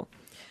jail.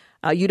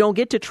 You don't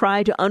get to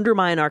try to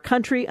undermine our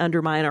country,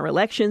 undermine our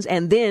elections,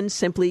 and then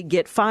simply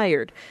get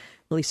fired.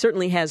 Well, he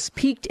certainly has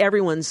piqued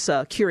everyone's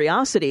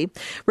curiosity.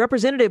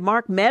 Representative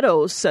Mark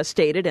Meadows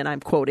stated, and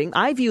I'm quoting,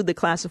 I viewed the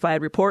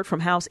classified report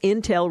from House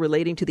Intel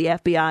relating to the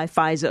FBI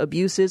FISA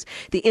abuses,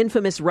 the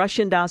infamous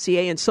Russian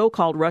dossier, and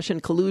so-called Russian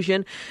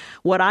collusion.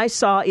 What I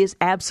saw is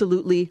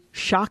absolutely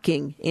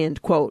shocking,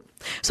 end quote.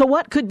 So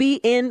what could be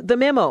in the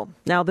memo?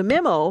 Now, the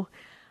memo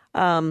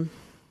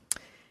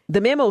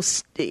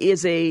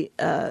is a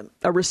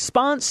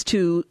response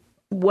to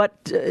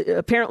what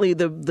apparently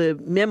the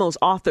memo's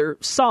author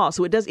saw.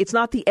 So it's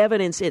not the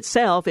evidence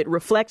itself. It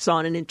reflects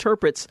on and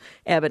interprets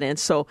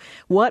evidence. So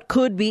what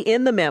could be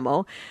in the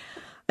memo?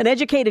 An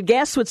educated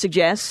guess would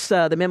suggest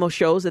the memo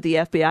shows that the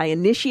FBI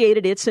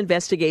initiated its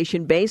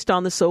investigation based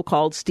on the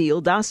so-called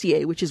Steele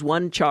dossier, which is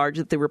one charge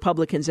that the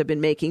Republicans have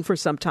been making for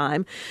some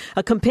time,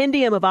 a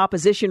compendium of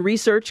opposition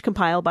research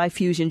compiled by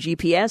Fusion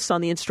GPS on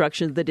the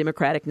instructions of the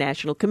Democratic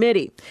National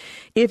Committee.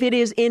 If it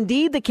is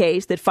indeed the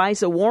case that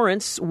FISA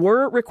warrants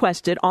were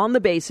requested on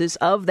the basis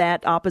of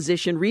that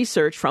opposition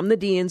research from the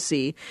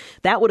DNC,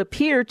 that would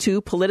appear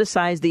to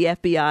politicize the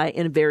FBI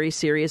in very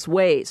serious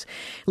ways.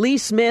 Lee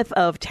Smith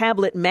of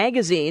Tablet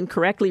Magazine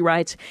correctly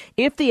writes,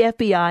 if the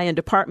FBI and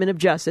Department of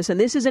Justice, and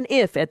this is an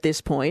if at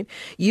this point,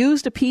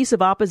 used a piece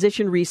of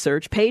opposition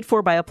research paid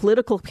for by a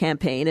political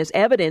campaign as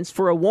evidence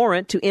for a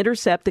warrant to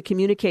intercept the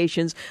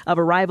communications of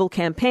a rival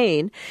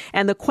campaign,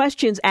 and the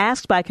questions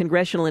asked by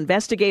congressional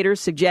investigators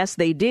suggest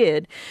they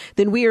did,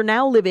 then we are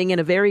now living in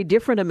a very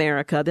different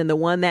America than the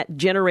one that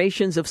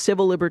generations of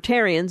civil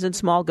libertarians and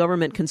small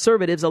government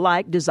conservatives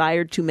alike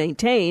desired to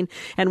maintain,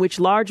 and which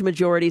large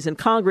majorities in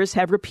Congress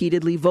have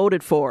repeatedly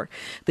voted for.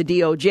 The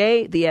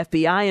DOJ, the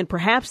FBI, and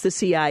perhaps the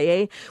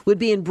CIA would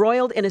be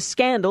embroiled in a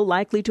scandal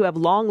likely to have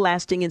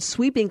long-lasting and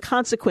sweeping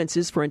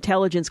consequences for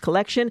intelligence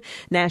collection,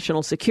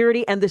 national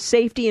security, and the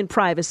safety and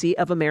privacy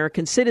of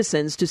American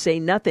citizens, to say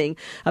nothing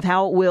of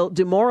how it will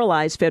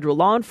demoralize federal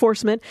law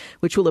enforcement,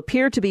 which will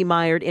appear to be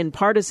mired in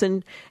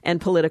partisanship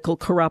and political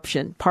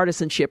corruption.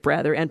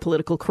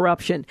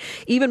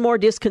 Even more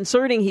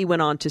disconcerting, he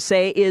went on to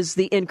say, is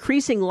the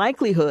increasing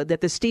likelihood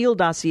that the Steele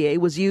dossier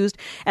was used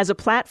as a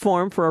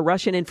platform for a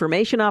Russian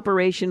information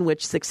operation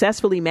which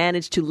successfully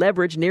managed to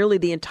leverage nearly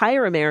the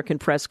entire American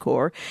press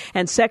corps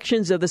and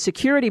sections of the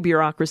security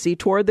bureaucracy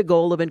toward the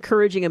goal of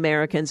encouraging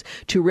Americans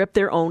to rip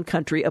their own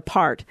country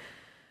apart.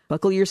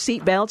 Buckle your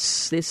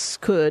seatbelts.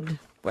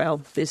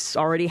 This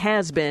already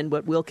has been,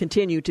 but will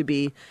continue to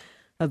be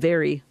a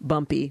very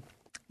bumpy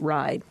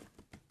ride.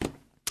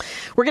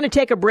 We're going to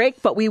take a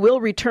break, but we will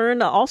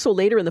return also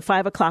later in the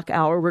 5 o'clock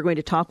hour. We're going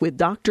to talk with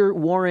Dr.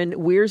 Warren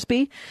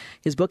Wiersbe.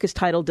 His book is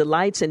titled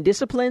Delights and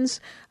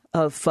Disciplines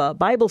of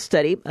Bible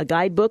Study, a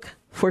guidebook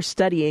for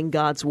studying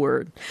God's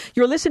Word.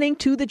 You're listening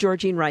to The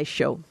Georgene Rice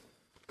Show.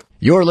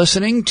 You're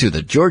listening to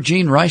The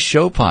Georgene Rice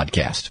Show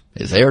podcast.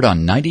 It's aired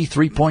on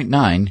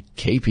 93.9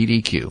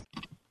 KPDQ.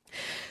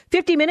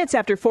 50 minutes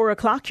after 4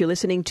 o'clock, you're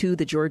listening to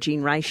The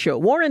Georgene Rice Show.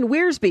 Warren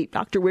Wiersbe,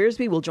 Dr.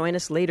 Wiersbe, will join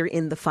us later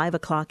in the 5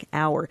 o'clock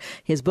hour.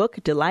 His book,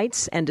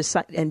 Delights and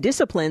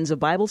Disciplines of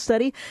Bible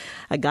Study,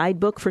 a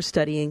guidebook for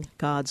studying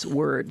God's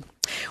Word.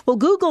 Well,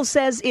 Google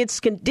says it's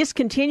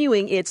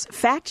discontinuing its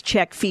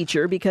fact-check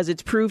feature because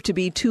it's proved to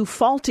be too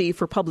faulty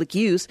for public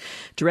use,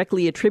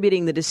 directly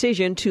attributing the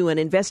decision to an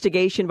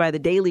investigation by the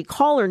Daily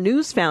Caller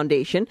News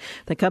Foundation.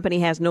 The company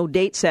has no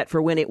date set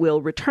for when it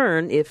will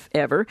return, if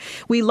ever.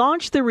 We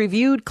launched the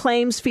reviewed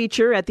claims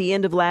feature at the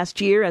end of last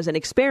year as an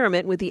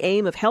experiment with the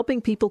aim of helping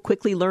people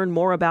quickly learn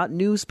more about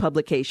news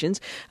publications,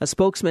 a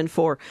spokesman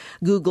for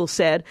Google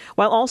said,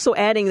 while also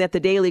adding that the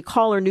Daily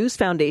Caller News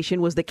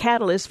Foundation was the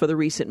catalyst for the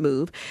recent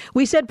move.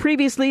 We said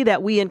previously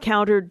that we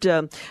encountered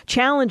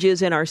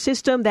challenges in our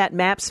system that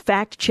maps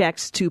fact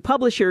checks to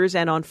publishers,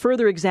 and on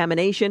further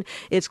examination,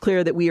 it's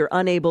clear that we are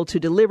unable to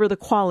deliver the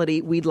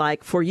quality we'd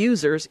like for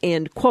users,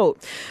 end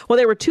quote. Well,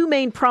 there were two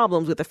main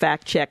problems with the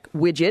fact check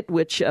widget,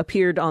 which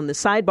appeared on the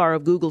sidebar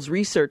of Google's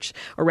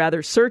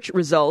search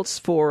results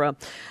for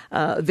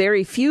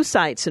very few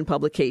sites and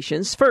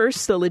publications.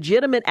 First, the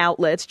legitimate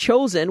outlets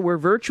chosen were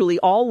virtually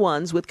all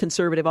ones with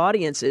conservative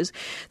audiences.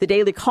 The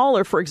Daily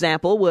Caller, for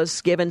example,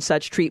 was given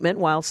such treatment,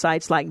 while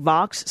sites like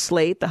Vox,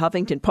 Slate, The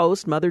Huffington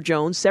Post, Mother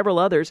Jones, several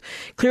others,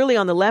 clearly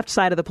on the left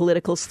side of the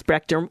political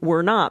spectrum,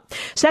 were not.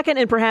 Second,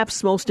 and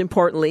perhaps most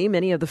importantly,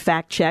 many of the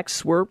fact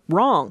checks were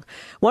wrong.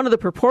 One of the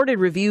purported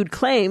reviewed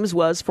claims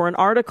was for an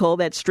article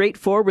that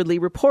straightforwardly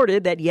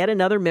reported that yet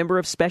another member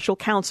of special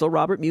counsel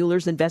Robert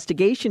Mueller's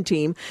investigation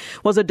team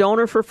was a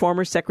donor for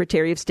former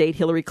Secretary of State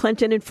Hillary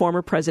Clinton and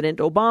former President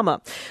Obama.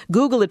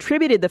 Google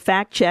attributed the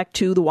fact check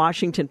to the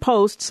Washington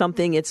Post,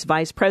 something its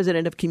vice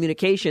president of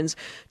communications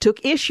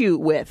took issue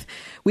with.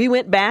 We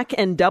went back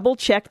and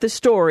double-checked the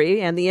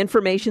story, and the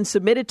information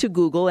submitted to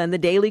Google and the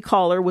Daily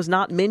Caller was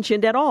not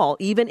mentioned at all,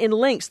 even in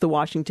links, the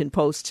Washington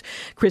Post's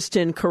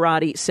Kristen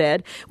Karate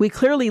said. We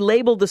clearly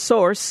labeled the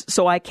source,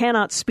 so I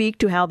cannot speak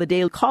to how the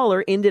Daily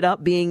Caller ended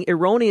up being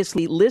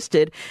erroneously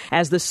listed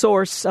as the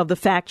source of the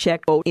fact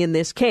check in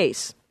this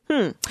case.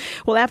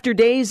 Well, after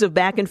days of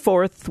back and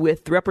forth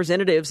with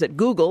representatives at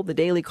Google, the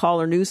Daily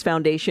Caller News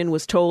Foundation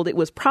was told it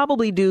was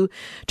probably due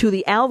to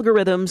the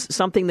algorithms,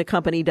 something the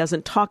company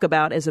doesn't talk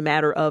about as a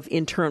matter of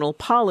internal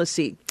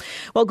policy.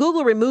 Well,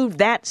 Google removed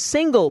that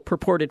single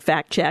purported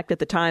fact check at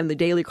the time the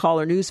Daily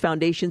Caller News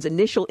Foundation's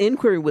initial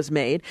inquiry was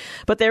made,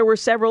 but there were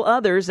several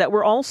others that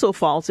were also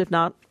false, if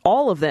not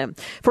all of them.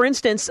 For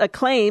instance, a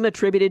claim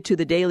attributed to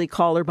the Daily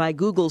Caller by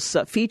Google's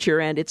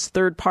feature and its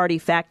third-party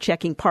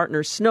fact-checking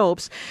partner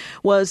Snopes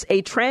was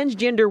a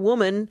transgender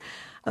woman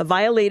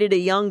violated a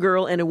young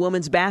girl in a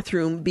woman's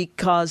bathroom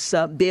because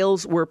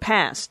bills were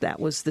passed.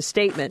 That was the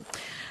statement.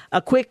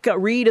 A quick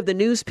read of the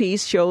news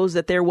piece shows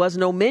that there was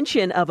no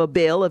mention of a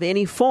bill of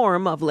any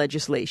form of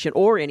legislation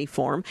or any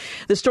form.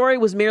 The story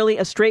was merely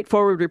a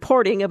straightforward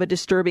reporting of a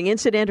disturbing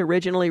incident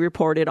originally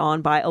reported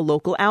on by a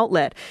local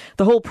outlet.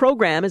 The whole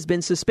program has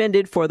been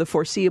suspended for the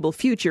foreseeable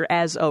future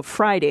as of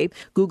Friday.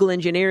 Google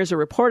engineers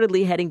are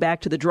reportedly heading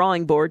back to the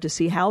drawing board to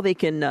see how they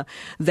can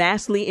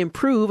vastly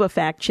improve a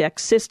fact-check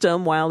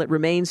system, while it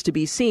remains to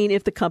be seen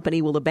if the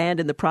company will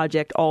abandon the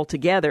project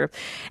altogether.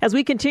 As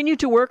we continue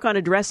to work on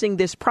addressing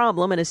this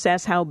problem and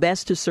assess how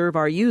best to serve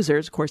our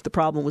users. Of course, the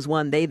problem was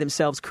one they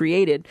themselves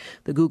created.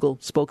 The Google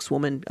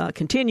spokeswoman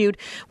continued.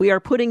 We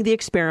are putting the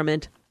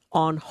experiment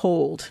on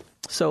hold.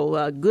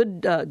 So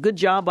good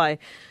job by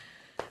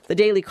the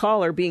Daily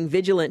Caller being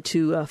vigilant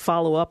to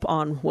follow up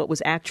on what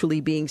was actually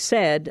being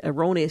said,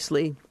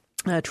 erroneously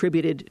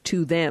attributed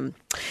to them.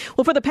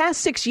 Well, for the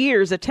past 6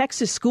 years, a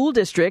Texas school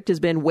district has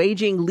been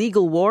waging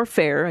legal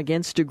warfare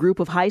against a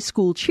group of high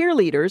school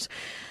cheerleaders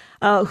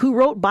who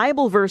wrote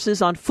Bible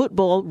verses on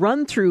football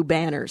run-through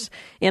banners.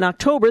 In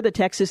October, the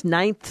Texas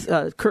Ninth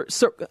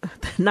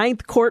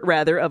Court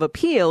of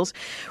Appeals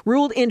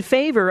ruled in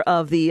favor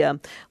of the,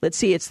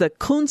 it's the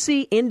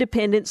Quincy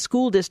Independent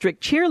School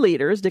District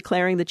cheerleaders,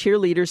 declaring the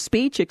cheerleaders'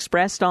 speech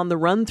expressed on the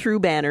run-through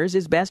banners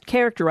is best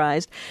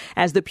characterized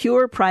as the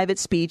pure private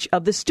speech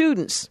of the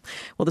students.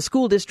 Well, the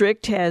school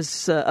district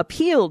has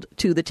appealed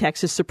to the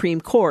Texas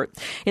Supreme Court.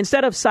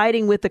 Instead of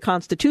siding with the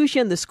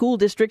Constitution, the school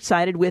district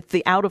sided with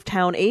the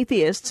out-of-town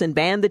atheists and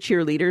banned the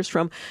cheerleaders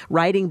from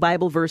writing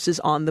Bible verses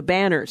on the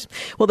banners.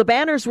 Well, the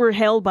banners were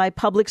held by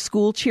public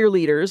school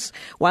cheerleaders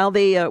while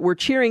they were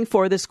cheering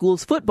for the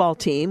school's football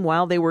team,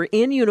 while they were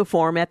in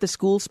uniform at the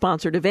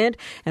school-sponsored event,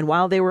 and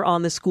while they were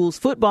on the school's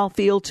football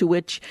field, to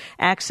which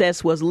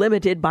access was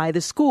limited by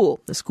the school.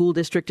 The school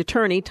district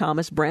attorney,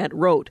 Thomas Brandt,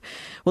 wrote.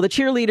 Well, the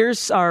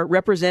cheerleaders are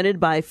represented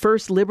by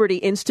First Liberty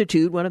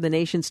Institute, one of the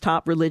nation's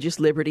top religious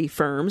liberty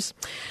firms.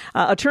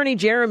 Attorney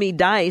Jeremy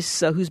Dice,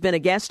 who's been a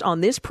guest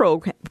on this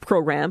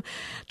program,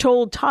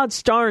 told Todd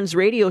Starnes'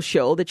 radio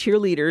show the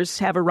cheerleaders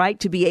have a right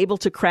to be able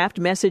to craft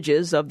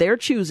messages of their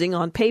choosing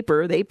on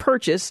paper they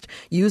purchased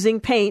using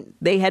paint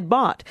they had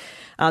bought.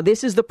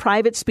 This is the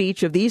private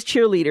speech of these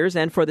cheerleaders,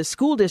 and for the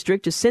school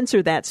district to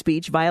censor that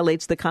speech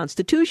violates the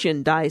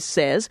Constitution, Dice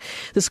says.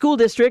 The school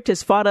district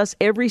has fought us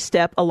every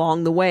step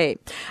along the way.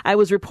 I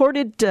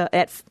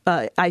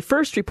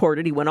first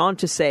reported, he went on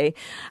to say,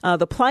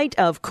 the plight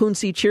of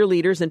Quincy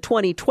cheerleaders in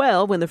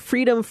 2012 when the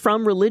Freedom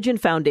from Religion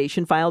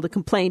Foundation filed a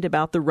complaint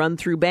about the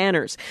run-through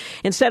banners.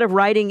 Instead of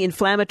writing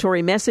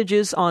inflammatory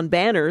messages on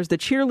banners, the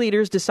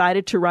cheerleaders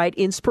decided to write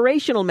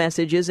inspirational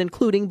messages,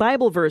 including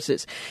Bible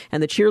verses.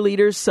 And the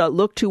cheerleaders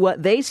looked to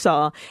what they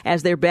saw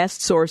as their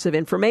best source of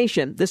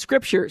information, the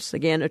scriptures,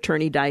 again,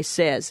 Attorney Dice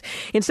says.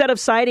 Instead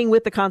of siding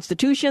with the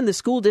Constitution, the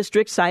school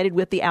district sided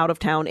with the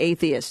out-of-town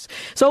atheists.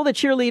 So the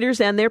cheerleaders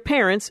and their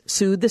parents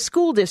sued the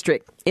school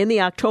district. In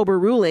the October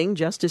ruling,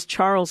 Justice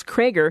Charles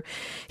Krager,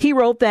 he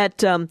wrote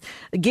that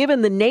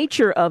given the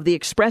nature of the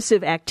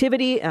expressive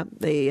activity,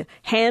 the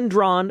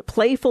hand-drawn,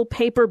 playful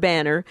paper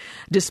banner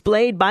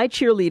displayed by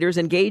cheerleaders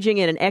engaging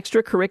in an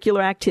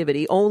extracurricular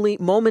activity only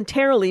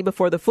momentarily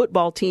before the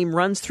football team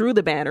runs through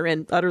the banner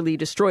and utterly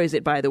destroys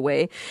it, by the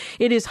way,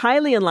 it is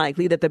highly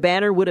unlikely that the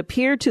banner would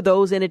appear to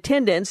those in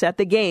attendance at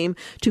the game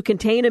to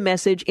contain a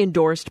message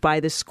endorsed by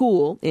the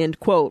school, end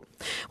quote.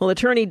 Well,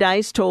 Attorney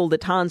Dice told the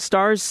Todd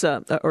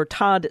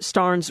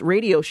Starnes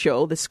radio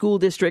show the school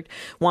district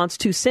wants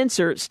to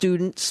censor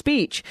student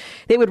speech.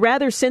 They would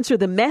rather censor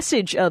the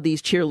message of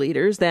these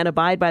cheerleaders than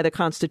abide by the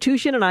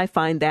Constitution, and I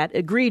find that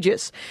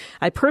egregious.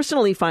 I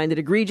personally find it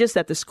egregious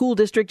that the school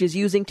district is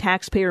using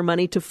taxpayer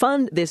money to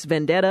fund this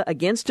vendetta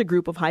against a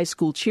group of high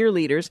school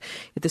cheerleaders.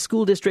 If the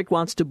school district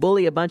wants to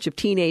bully a bunch of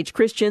teenage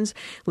Christians,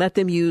 let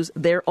them use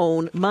their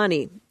own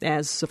money,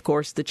 as, of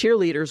course, the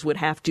cheerleaders would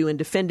have to in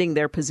defending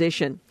their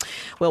position.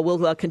 Well,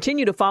 we'll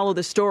continue to follow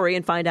the story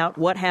and find out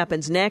what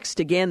happens next.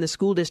 Again, the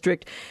school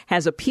district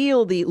has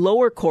appealed the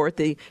lower court,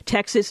 the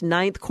Texas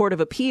Ninth Court of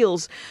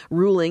Appeals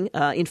ruling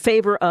in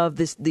favor of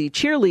the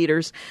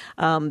cheerleaders.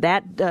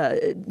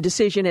 That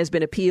decision has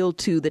been appealed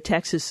to the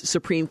Texas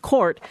Supreme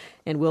Court,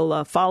 and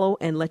we'll follow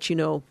and let you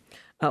know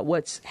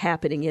what's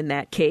happening in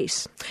that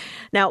case.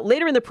 Now,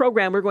 later in the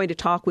program, we're going to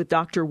talk with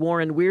Dr.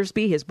 Warren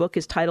Wiersbe. His book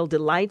is titled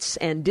Delights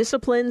and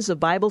Disciplines of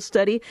Bible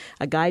Study,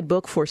 a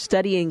guidebook for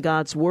studying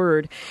God's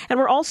Word. And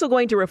we're also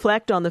going to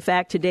reflect on the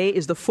fact today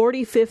is the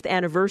 45th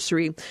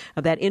anniversary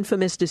of that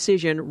infamous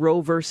decision,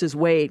 Roe versus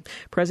Wade.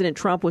 President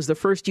Trump was the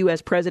first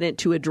U.S. president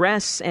to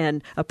address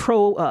a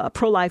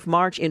pro-life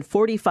march in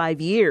 45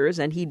 years,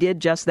 and he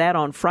did just that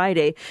on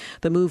Friday.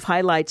 The move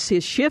highlights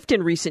his shift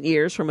in recent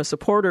years from a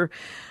supporter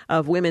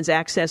of women's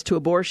access to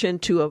abortion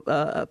to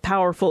a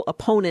powerful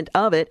opponent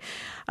of it.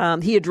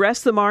 He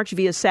addressed the march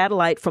via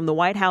satellite from the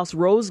White House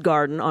Rose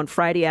Garden on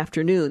Friday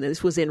afternoon.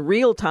 This was in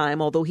real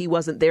time, although he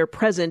wasn't there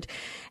present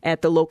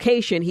at the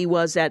location. He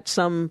was at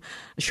some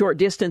short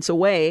distance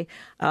away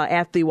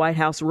at the White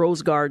House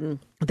Rose Garden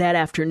that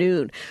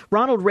afternoon.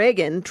 Ronald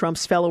Reagan,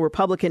 Trump's fellow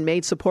Republican,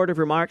 made supportive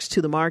remarks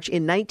to the march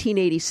in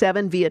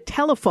 1987 via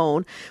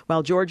telephone,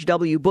 while George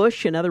W.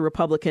 Bush, another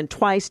Republican,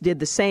 twice did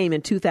the same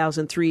in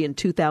 2003 and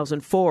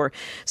 2004.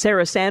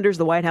 Sarah Sanders,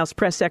 the White House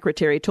press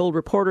secretary, told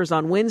reporters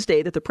on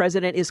Wednesday that the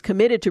president is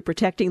committed to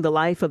protecting the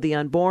life of the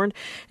unborn,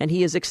 and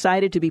he is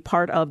excited to be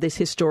part of this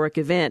historic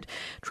event.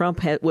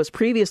 Trump was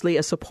previously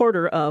a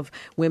supporter of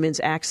women's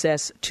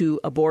access to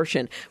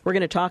abortion. We're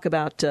going to talk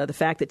about the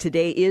fact that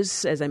today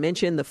is, as I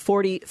mentioned, the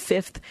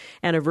 45th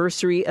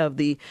anniversary of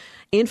the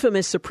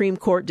infamous Supreme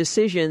Court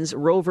decisions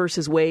Roe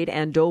versus Wade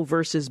and Doe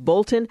versus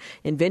Bolton,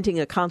 inventing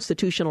a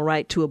constitutional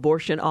right to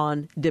abortion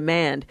on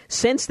demand.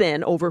 Since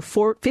then, over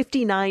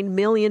 59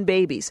 million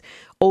babies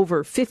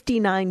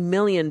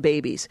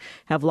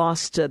have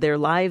lost their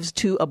lives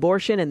to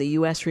abortion, and the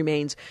U.S.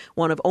 remains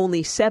one of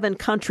only 7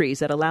 countries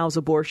that allows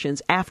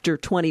abortions after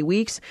 20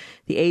 weeks,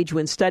 the age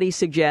when studies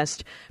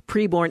suggest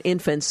preborn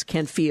infants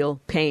can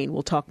feel pain.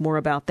 We'll talk more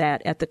about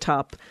that at the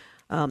top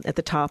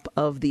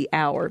of the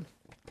hour.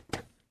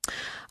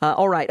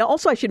 All right.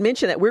 Also, I should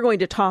mention that we're going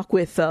to talk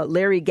with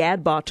Larry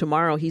Gadbaugh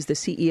tomorrow. He's the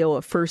CEO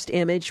of First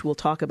Image. We'll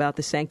talk about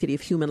the Sanctity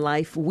of Human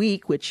Life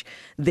Week, which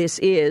this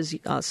is.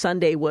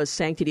 Sunday was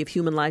Sanctity of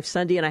Human Life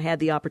Sunday, and I had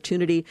the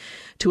opportunity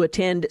to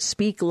attend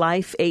Speak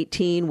Life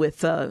 18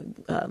 with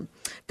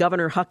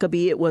Governor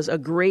Huckabee. It was a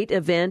great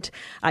event.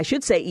 I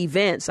should say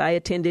events. I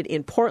attended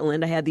in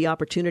Portland. I had the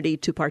opportunity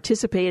to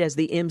participate as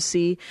the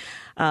MC.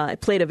 I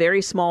played a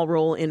very small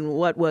role in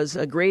what was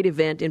a great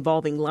event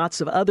involving lots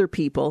of other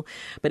people,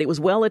 but it was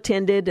well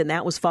attended, and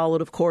that was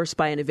followed, of course,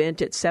 by an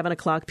event at 7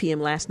 o'clock p.m.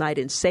 last night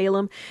in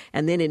Salem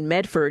and then in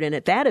Medford. And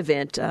at that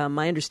event,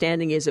 my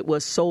understanding is it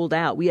was sold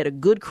out. We had a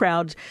good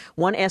crowd.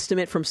 One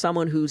estimate from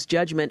someone whose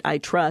judgment I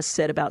trust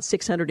said about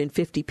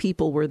 650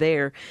 people were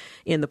there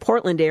in the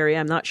Portland area.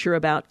 I'm not sure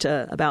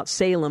about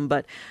Salem,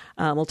 but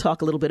we'll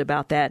talk a little bit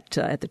about that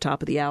at the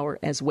top of the hour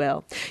as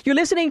well. You're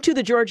listening to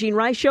The Georgene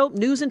Rice Show.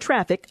 News and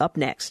traffic up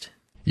next.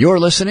 You're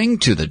listening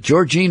to The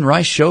Georgene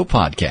Rice Show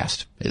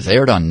podcast. It's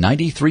aired on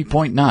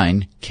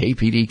 93.9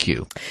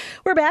 KPDQ.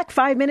 We're back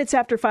 5 minutes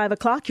after 5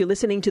 o'clock. You're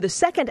listening to the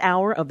second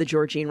hour of The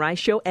Georgene Rice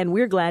Show, and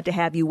we're glad to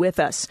have you with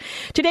us.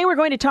 Today we're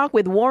going to talk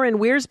with Warren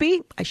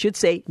Wiersbe. I should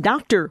say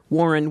Dr.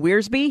 Warren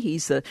Wiersbe.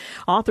 He's the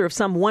author of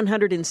some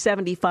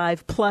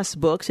 175 plus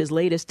books. His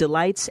latest,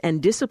 Delights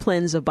and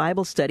Disciplines of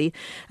Bible Study,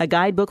 a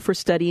guidebook for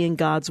studying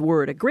God's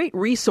Word. A great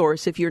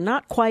resource if you're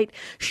not quite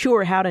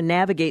sure how to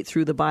navigate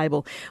through the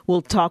Bible.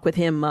 We'll talk with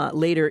him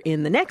later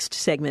in the next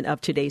segment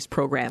of today's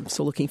program.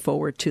 So looking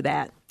forward to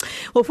that.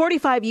 Well,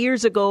 45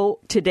 years ago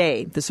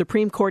today, the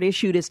Supreme Court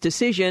issued its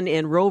decision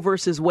in Roe v.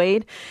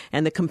 Wade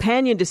and the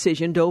companion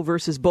decision, Doe v.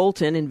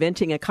 Bolton,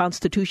 inventing a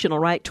constitutional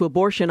right to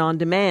abortion on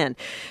demand.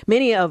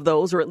 Many of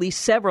those, or at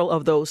least several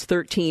of those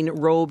 13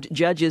 robed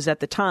judges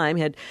at the time,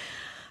 had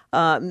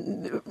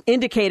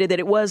indicated that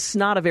it was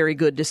not a very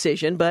good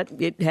decision, but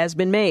it has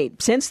been made.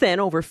 Since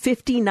then, over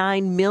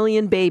 59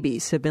 million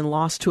babies have been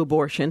lost to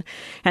abortion,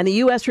 and the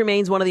U.S.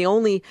 remains one of the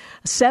only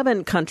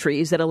 7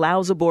 countries that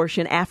allows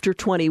abortion after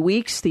 20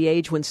 weeks, the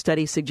age when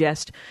studies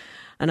suggest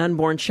an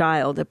unborn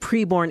child, a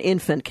preborn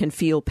infant, can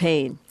feel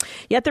pain.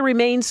 Yet there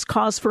remains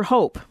cause for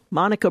hope.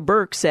 Monica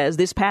Burke says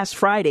this past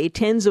Friday,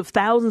 tens of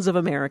thousands of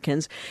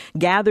Americans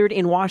gathered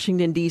in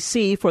Washington,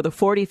 D.C. for the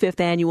 45th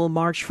annual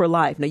March for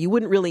Life. Now, you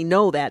wouldn't really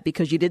know that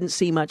because you didn't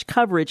see much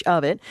coverage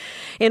of it,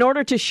 in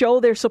order to show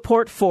their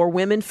support for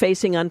women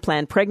facing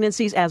unplanned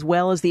pregnancies as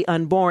well as the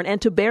unborn,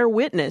 and to bear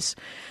witness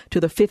to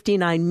the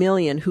 59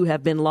 million who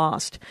have been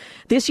lost.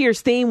 This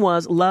year's theme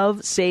was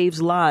Love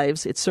Saves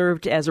Lives. It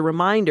served as a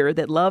reminder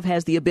that love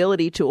has the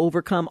ability to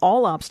overcome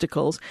all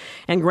obstacles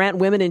and grant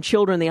women and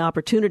children the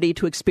opportunity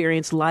to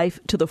experience life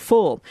to the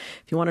full.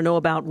 If you want to know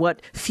about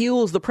what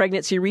fuels the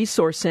Pregnancy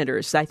Resource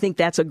Centers, I think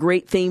that's a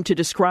great theme to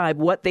describe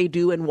what they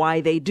do and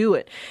why they do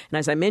it. And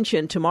as I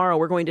mentioned, tomorrow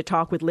we're going to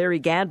talk with Larry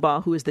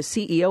Gadbaugh, who is the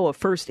CEO of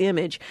First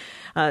Image,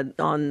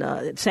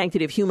 on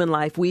Sanctity of Human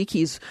Life Week.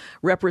 He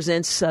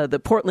represents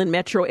the Portland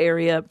metro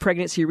area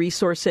Pregnancy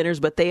Resource Centers,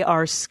 but they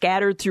are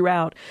scattered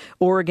throughout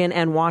Oregon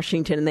and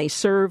Washington, and they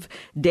serve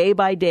day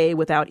by day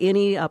without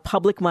any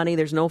public money.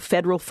 There's no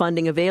federal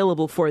funding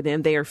available for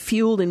them. They are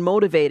fueled and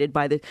motivated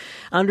by the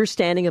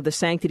understanding of the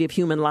sanctity of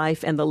human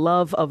life and the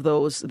love of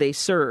those they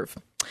serve.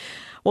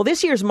 Well,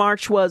 this year's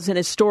march was an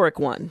historic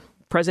one.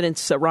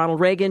 Presidents Ronald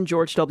Reagan,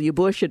 George W.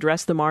 Bush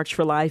addressed the March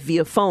for Life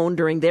via phone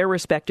during their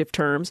respective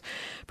terms.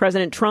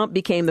 President Trump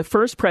became the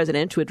first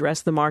president to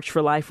address the March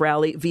for Life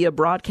rally via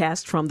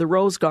broadcast from the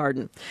Rose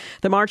Garden.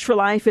 The March for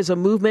Life is a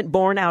movement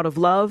born out of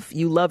love.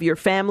 You love your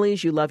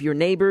families, you love your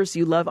neighbors,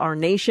 you love our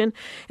nation,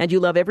 and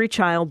you love every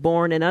child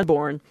born and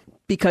unborn,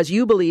 because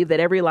you believe that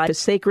every life is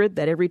sacred,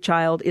 that every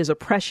child is a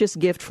precious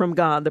gift from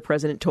God, the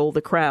president told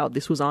the crowd.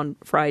 This was on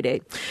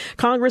Friday.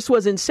 Congress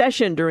was in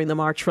session during the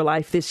March for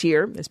Life this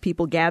year. As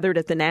people gathered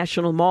at the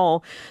National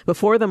Mall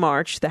before the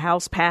march, the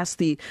House passed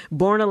the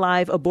Born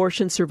Alive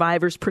Abortion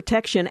Survivors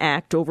Protection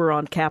Act over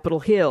on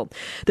Capitol Hill.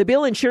 The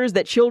bill ensures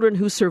that children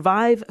who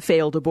survive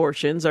failed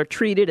abortions are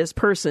treated as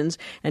persons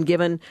and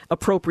given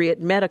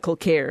appropriate medical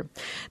care.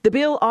 The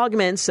bill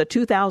augments a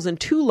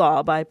 2002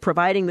 law by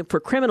providing for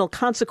criminal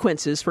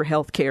consequences for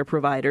health care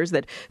providers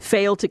that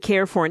fail to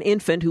care for an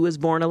infant who is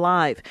born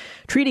alive.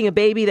 Treating a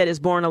baby that is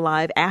born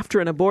alive after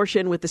an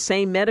abortion with the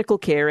same medical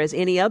care as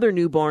any other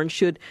newborn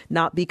should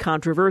not be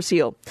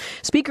controversial.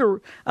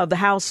 Speaker of the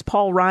House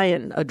Paul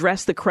Ryan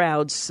addressed the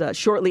crowds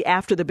shortly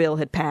after the bill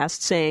had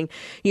passed, saying,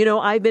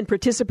 I've been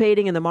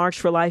participating in the March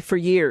for Life for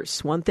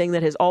years. One thing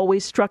that has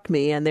always struck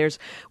me, and there's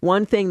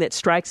one thing that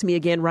strikes me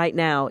again right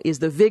now, is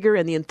the vigor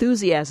and the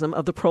enthusiasm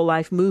of the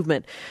pro-life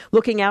movement.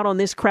 Looking out on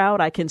this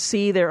crowd, I can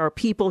see there are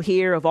people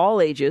here of all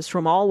ages,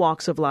 from all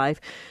walks of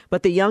life,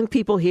 but the young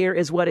people here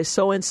is what is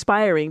so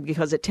inspiring,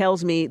 because it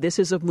tells me this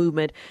is a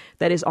movement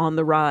that is on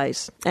the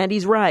rise. And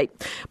he's right.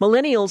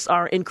 Millennials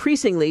are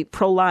increasingly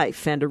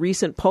pro-life, and a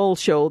recent poll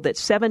showed that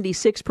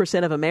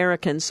 76% of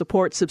Americans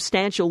support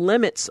substantial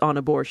limits on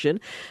abortion.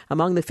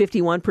 Among the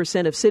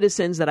 51% of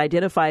citizens that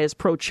identify as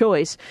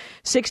pro-choice,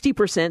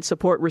 60%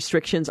 support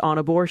restrictions on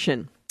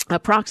abortion.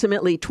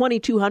 Approximately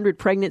 2,200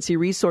 pregnancy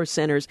resource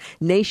centers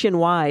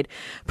nationwide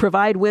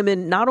provide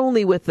women not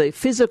only with the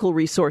physical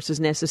resources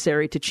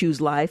necessary to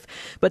choose life,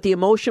 but the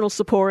emotional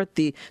support,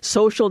 the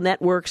social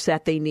networks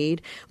that they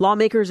need.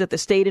 Lawmakers at the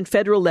state and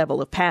federal level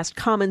have passed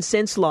common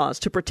sense laws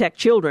to protect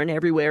children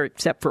everywhere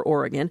except for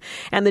Oregon.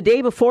 And the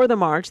day before the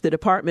march, the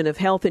Department of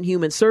Health and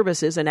Human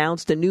Services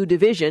announced a new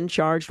division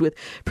charged with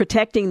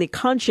protecting the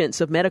conscience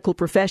of medical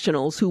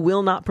professionals who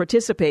will not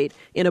participate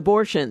in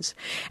abortions.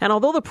 And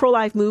although the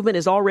pro-life movement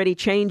is already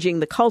changing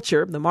the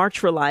culture, the March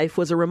for Life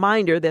was a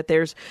reminder that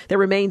there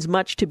remains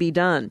much to be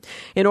done.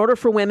 In order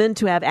for women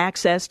to have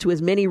access to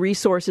as many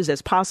resources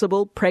as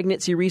possible,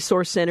 pregnancy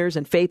resource centers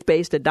and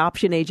faith-based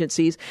adoption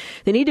agencies,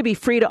 they need to be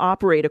free to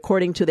operate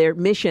according to their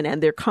mission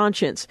and their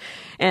conscience.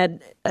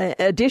 And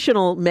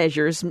additional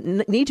measures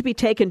need to be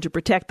taken to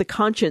protect the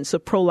conscience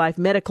of pro-life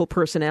medical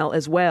personnel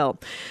as well.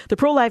 The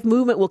pro-life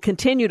movement will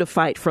continue to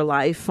fight for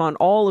life on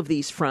all of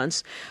these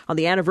fronts. On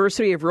the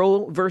anniversary of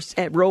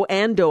Roe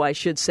and Doe, I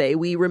should say,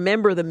 we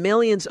remember the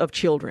millions of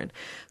children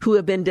who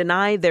have been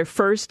denied their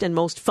first and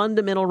most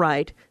fundamental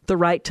right, the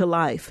right to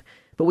life.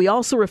 But we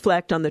also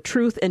reflect on the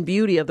truth and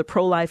beauty of the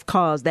pro-life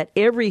cause, that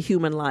every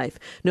human life,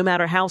 no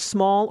matter how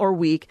small or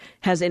weak,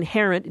 has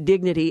inherent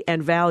dignity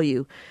and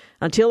value.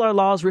 Until our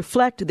laws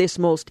reflect this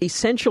most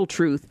essential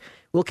truth,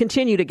 we'll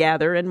continue to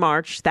gather and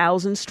march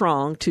thousands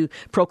strong to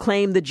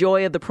proclaim the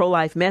joy of the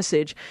pro-life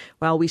message.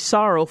 While we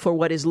sorrow for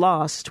what is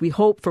lost, we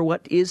hope for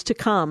what is to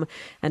come,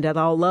 and that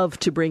I'll love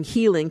to bring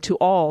healing to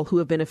all who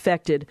have been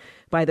affected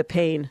by the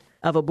pain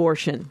of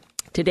abortion.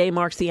 Today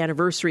marks the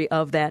anniversary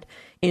of that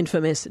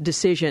infamous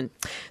decision.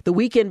 The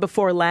weekend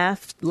before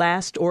last,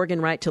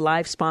 Oregon Right to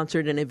Life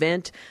sponsored an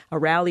event, a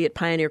rally at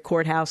Pioneer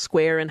Courthouse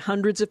Square, and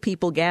hundreds of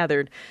people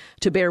gathered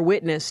to bear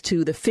witness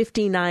to the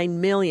 59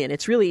 million.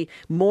 It's really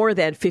more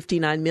than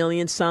 59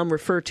 million. Some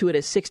refer to it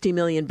as 60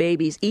 million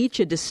babies, each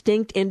a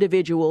distinct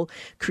individual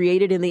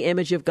created in the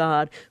image of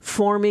God,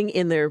 forming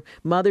in their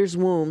mother's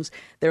wombs,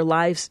 their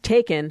lives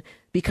taken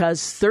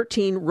because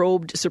 13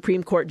 robed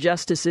Supreme Court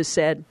justices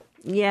said,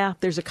 yeah,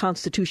 there's a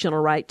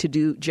constitutional right to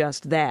do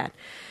just that.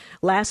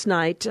 Last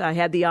night, I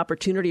had the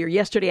opportunity, or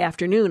yesterday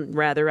afternoon,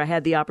 rather, I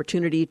had the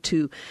opportunity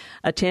to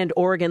attend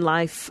Oregon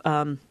Life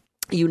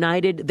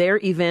United,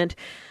 their event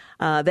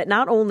that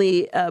not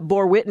only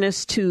bore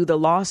witness to the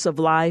loss of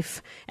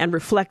life and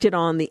reflected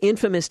on the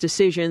infamous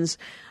decisions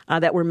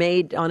that were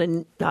made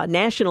on a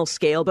national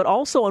scale, but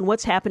also on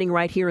what's happening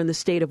right here in the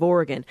state of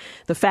Oregon.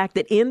 The fact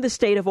that in the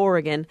state of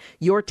Oregon,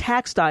 your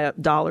tax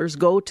dollars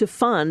go to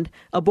fund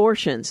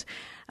abortions.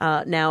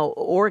 Now,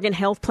 Oregon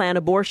Health Plan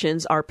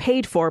abortions are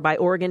paid for by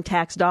Oregon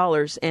tax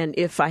dollars, and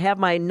if I have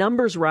my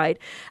numbers right,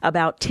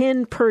 about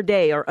 10 per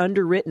day are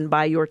underwritten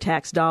by your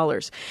tax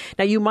dollars.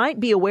 Now, you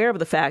might be aware of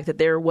the fact that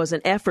there was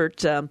an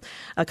effort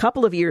a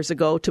couple of years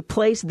ago to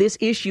place this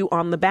issue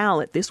on the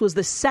ballot. This was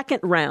the second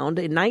round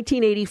in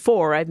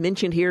 1984. I've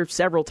mentioned here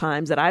several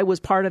times that I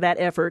was part of that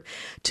effort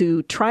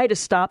to try to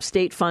stop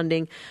state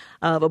funding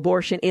of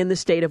abortion in the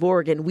state of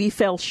Oregon. We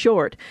fell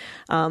short.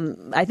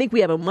 I think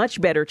we have a much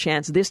better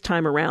chance this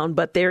time around,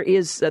 but there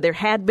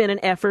had been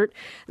an effort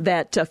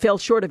that fell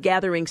short of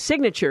gathering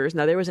signatures.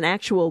 Now, there was an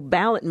actual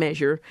ballot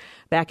measure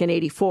back in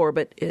 84,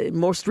 but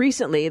most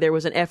recently there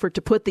was an effort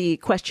to put the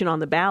question on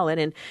the ballot,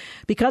 and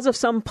because of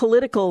some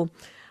political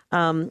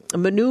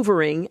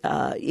maneuvering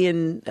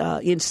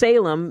in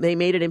Salem, they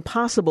made it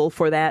impossible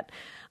for that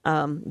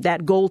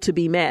goal to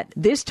be met.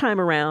 This time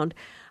around,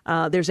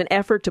 there's an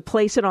effort to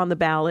place it on the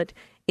ballot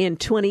in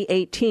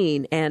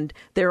 2018, and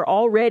there are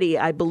already,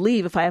 I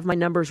believe, if I have my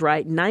numbers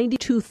right,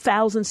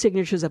 92,000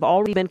 signatures have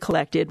already been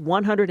collected.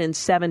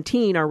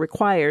 117 are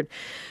required.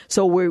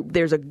 So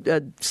there's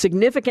a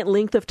significant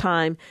length of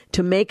time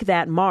to make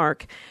that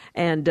mark.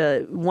 And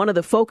one of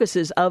the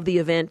focuses of the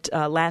event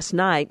last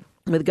night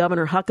with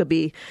Governor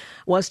Huckabee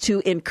was to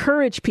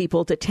encourage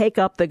people to take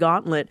up the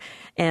gauntlet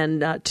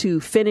and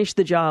to finish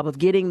the job of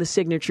getting the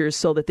signatures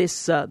so that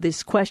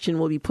this question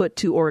will be put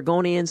to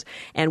Oregonians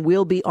and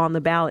will be on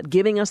the ballot,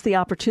 giving us the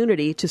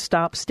opportunity to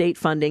stop state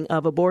funding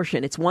of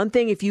abortion. It's one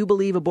thing if you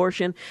believe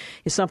abortion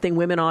is something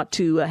women ought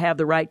to have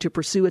the right to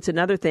pursue. It's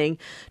another thing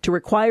to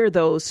require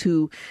those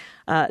who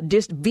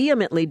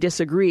vehemently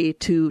disagree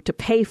to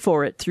pay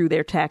for it through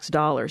their tax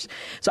dollars.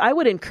 So I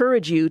would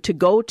encourage you to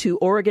go to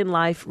Oregon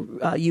Life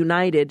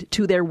United,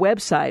 to their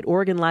website,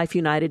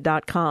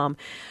 OregonLifeUnited.com.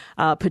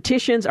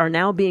 Petitions are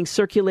now being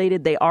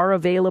circulated. They are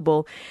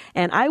available.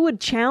 And I would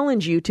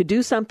challenge you to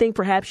do something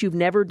perhaps you've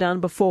never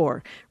done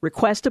before.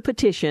 Request a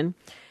petition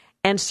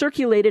and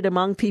circulate it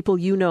among people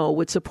you know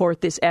would support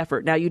this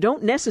effort. Now, you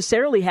don't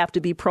necessarily have to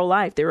be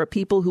pro-life. There are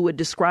people who would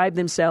describe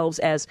themselves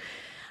as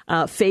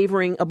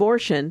favoring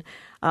abortion,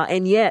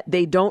 and yet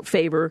they don't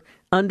favor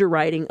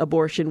underwriting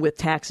abortion with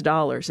tax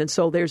dollars. And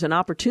so there's an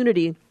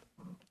opportunity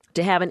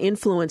to have an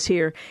influence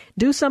here.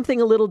 Do something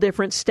a little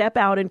different. Step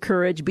out in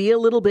courage. Be a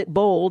little bit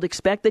bold.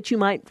 Expect that you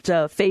might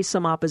face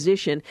some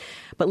opposition.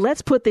 But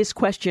let's put this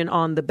question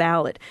on the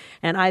ballot.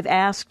 And I've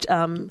asked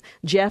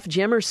Jeff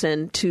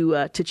Jimerson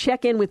to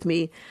check in with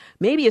me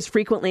maybe as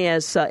frequently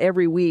as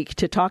every week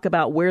to talk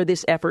about where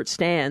this effort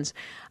stands.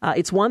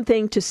 It's one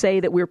thing to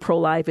say that we're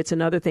pro-life. It's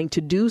another thing to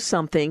do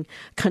something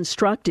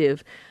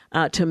constructive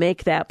to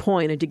make that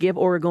point and to give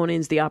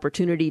Oregonians the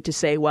opportunity to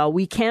say, well,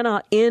 we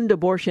cannot end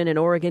abortion in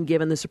Oregon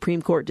given the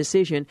Supreme Court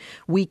decision.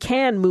 We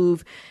can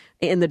move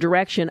in the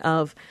direction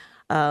of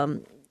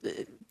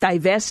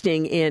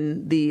divesting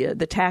in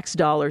the tax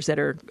dollars that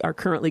are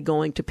currently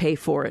going to pay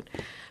for it.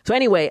 So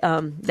anyway,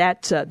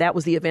 that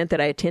was the event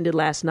that I attended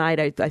last night.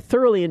 I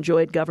thoroughly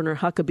enjoyed Governor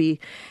Huckabee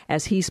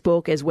as he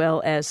spoke, as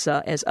well as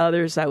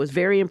others. I was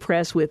very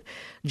impressed with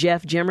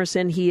Jeff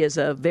Jimerson. He is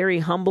a very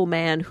humble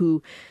man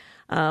who,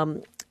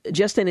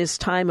 just in his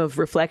time of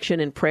reflection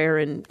and prayer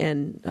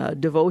and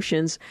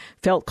devotions,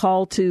 felt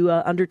called to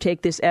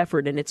undertake this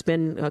effort, and it's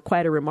been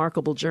quite a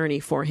remarkable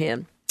journey for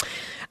him.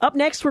 Up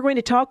next, we're going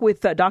to talk with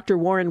Dr.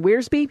 Warren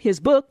Wiersbe. His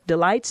book,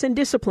 Delights and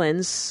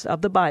Disciplines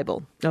of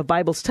Bible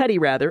Study,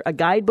 a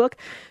guidebook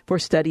for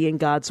studying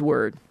God's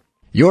Word.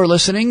 You're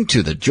listening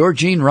to the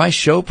Georgene Rice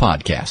Show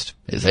podcast.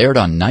 It's aired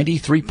on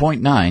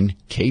 93.9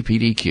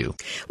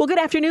 KPDQ. Well, good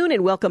afternoon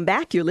and welcome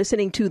back. You're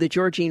listening to the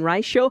Georgene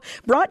Rice Show,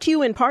 brought to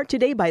you in part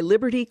today by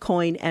Liberty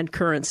Coin and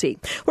Currency,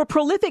 where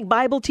prolific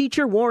Bible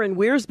teacher Warren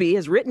Wiersbe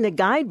has written a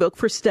guidebook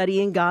for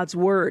studying God's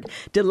Word,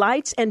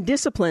 Delights and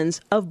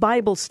Disciplines of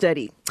Bible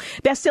Study.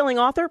 Best-selling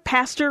author,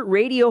 pastor,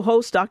 radio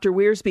host Dr.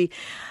 Wiersbe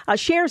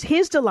shares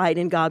his delight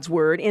in God's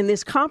Word in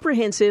this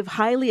comprehensive,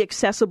 highly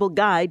accessible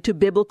guide to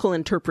biblical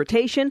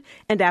interpretation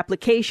and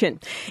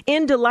application.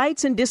 In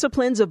Delights and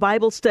Disciplines of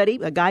Bible Study,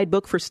 a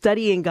guidebook for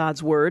studying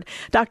God's Word,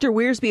 Dr.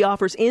 Wiersbe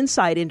offers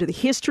insight into the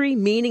history,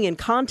 meaning, and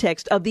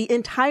context of the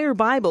entire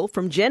Bible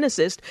from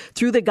Genesis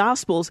through the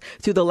Gospels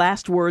through the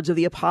last words of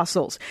the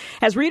apostles.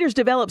 As readers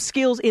develop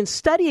skills in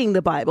studying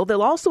the Bible,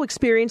 they'll also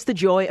experience the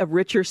joy of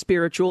richer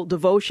spiritual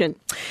devotion.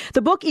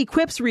 The book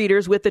equips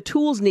readers with the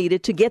tools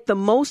needed to get the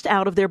most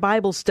out of their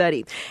Bible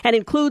study and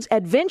includes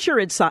adventure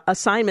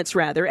assignments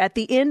at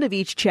the end of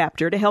each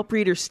chapter to help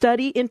readers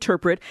study,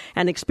 interpret,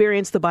 and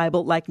experience the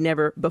Bible like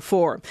never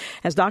before.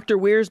 As Dr.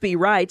 Wiersbe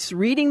writes,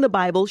 reading the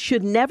Bible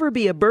should never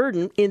be a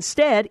burden.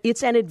 Instead,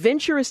 it's an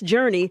adventurous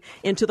journey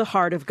into the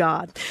heart of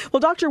God. Well,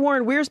 Dr.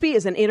 Warren Wiersbe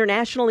is an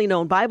internationally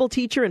known Bible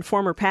teacher and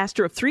former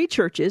pastor of 3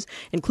 churches,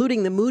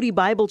 including the Moody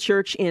Bible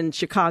Church in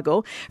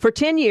Chicago. For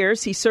 10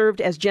 years, he served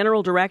as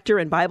general director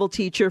and Bible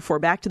teacher for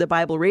Back to the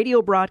Bible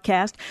radio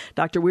broadcast.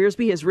 Dr.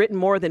 Wiersbe has written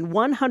more than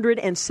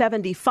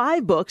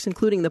 175 books,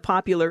 including the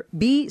popular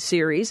B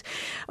series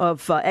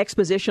of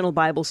expositional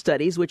Bible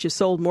studies, which has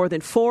sold more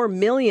than 4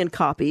 million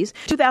copies.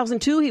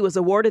 2002, he was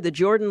awarded the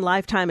Jordan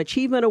Lifetime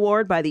Achievement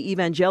Award by the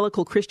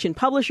Evangelical Christian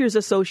Publishers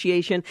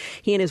Association.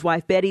 He and his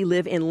wife Betty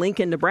live in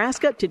Lincoln,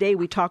 Nebraska. Today,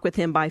 we talk with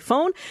him by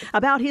phone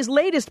about his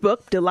latest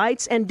book,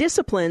 Delights and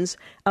Disciplines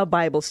of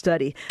Bible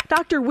Study.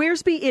 Dr.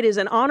 Wiersbe, it is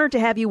an honor to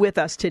have you with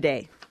us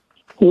today.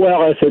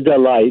 Well, it's a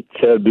delight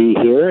to be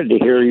here and to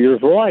hear your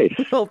voice.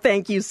 Well,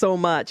 thank you so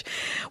much.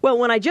 Well,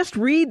 when I just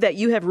read that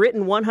you have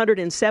written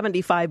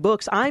 175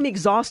 books, I'm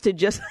exhausted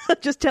just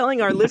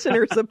telling our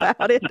listeners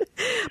about it.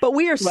 But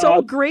we are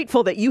so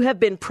grateful that you have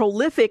been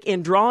prolific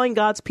in drawing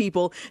God's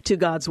people to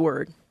God's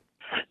Word.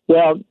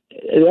 Well,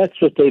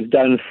 that's what they've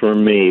done for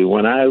me.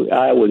 When I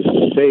was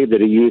saved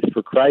at a Youth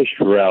for Christ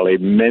rally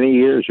many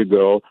years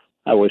ago,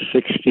 I was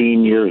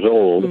 16 years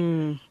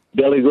old.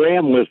 Billy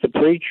Graham was the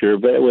preacher,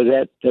 but it was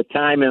at the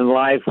time in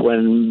life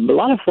when a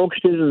lot of folks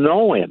didn't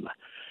know him.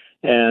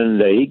 And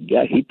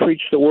he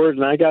preached the Word,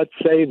 and I got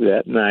saved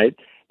that night.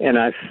 And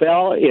I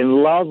fell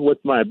in love with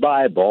my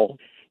Bible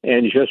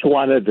and just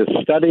wanted to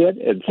study it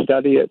and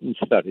study it and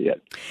study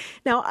it.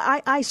 Now,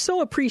 I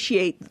so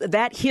appreciate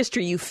that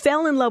history. You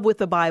fell in love with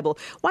the Bible.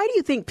 Why do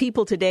you think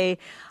people today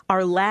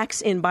are lax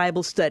in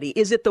Bible study?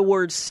 Is it the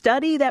word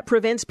study that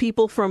prevents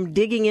people from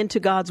digging into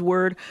God's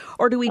Word?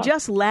 Or do we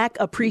just lack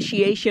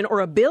appreciation or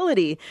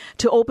ability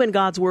to open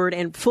God's Word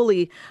and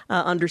fully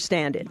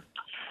understand it?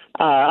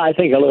 I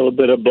think a little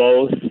bit of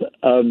both.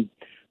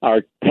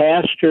 Our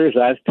pastors,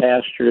 I've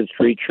pastored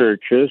 3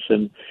 churches,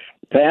 and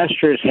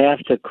pastors have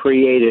to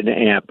create an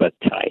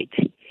appetite.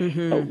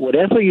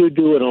 Whatever you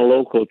do in a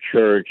local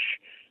church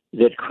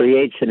that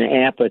creates an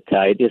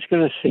appetite is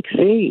going to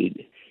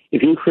succeed.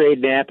 If you create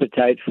an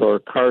appetite for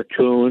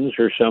cartoons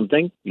or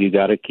something, you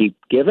got to keep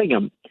giving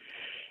them.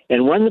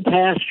 And when the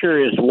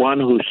pastor is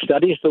one who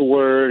studies the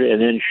Word and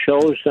then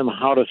shows them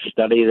how to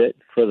study it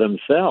for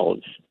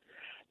themselves,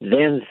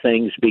 then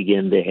things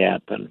begin to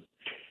happen.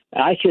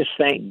 I just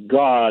thank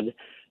God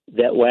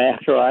that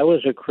after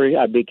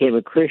I became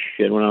a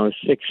Christian when I was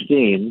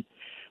 16,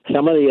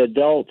 some of the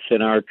adults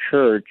in our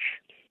church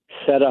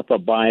set up a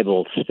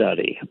Bible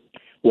study.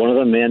 One of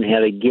the men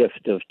had a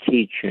gift of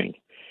teaching,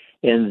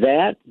 and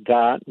that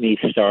got me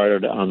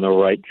started on the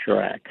right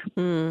track.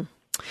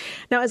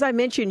 Now, as I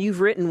mentioned,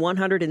 you've written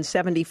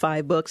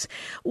 175 books.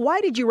 Why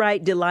did you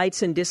write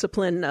Delights and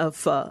Disciplines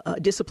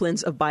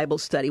of Bible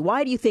Study?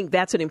 Why do you think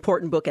that's an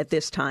important book at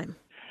this time?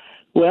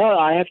 Well,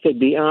 I have to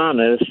be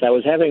honest. I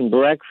was having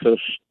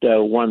breakfast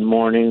one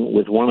morning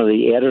with one of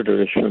the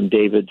editors from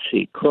David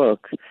C.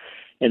 Cook,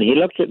 and he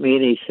looked at me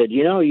and he said,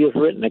 "You know, you've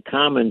written a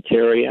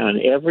commentary on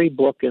every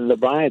book in the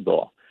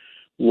Bible.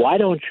 Why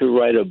don't you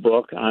write a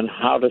book on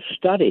how to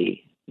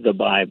study the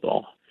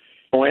Bible?"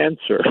 No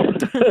answer.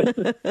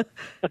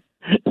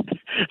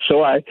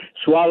 So I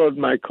swallowed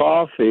my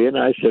coffee and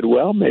I said,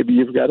 "Well, maybe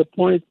you've got a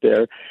point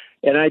there."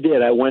 And I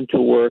did. I went to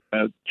work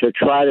to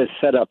try to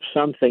set up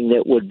something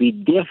that would be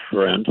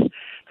different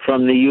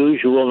from the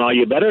usual, now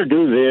you better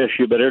do this,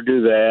 you better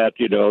do that,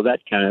 that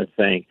kind of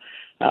thing.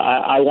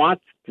 I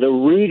want the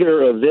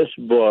reader of this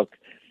book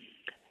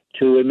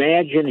to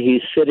imagine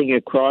he's sitting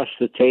across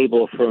the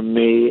table from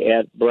me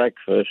at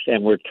breakfast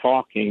and we're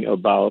talking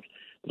about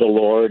the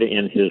Lord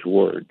and His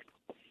Word.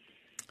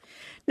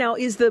 Now,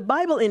 is the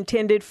Bible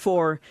intended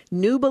for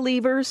new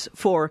believers,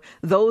 for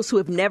those who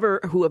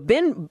have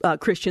been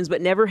Christians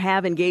but never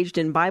have engaged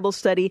in Bible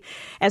study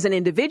as an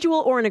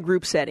individual or in a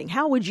group setting?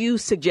 How would you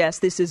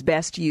suggest this is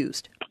best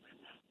used?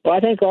 Well, I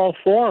think all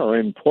four are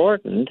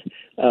important.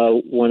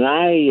 When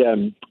I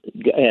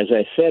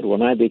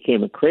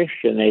became a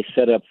Christian, they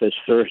set up this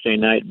Thursday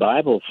night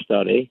Bible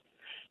study,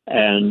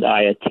 and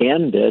I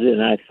attended,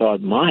 and I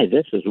thought, my,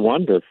 this is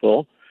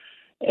wonderful.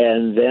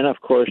 And then,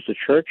 of course, the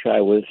church I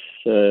was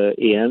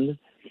in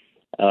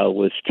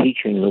was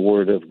teaching the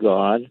Word of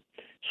God.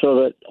 So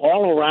that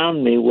all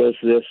around me was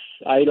this,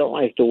 I don't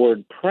like the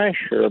word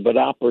pressure, but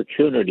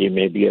opportunity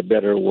may be a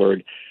better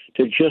word,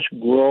 to just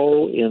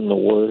grow in the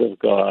Word of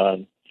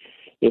God.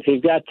 If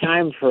you've got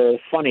time for a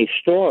funny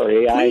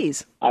story,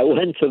 please. I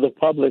went to the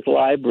public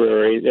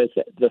library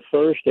the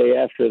Thursday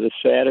after the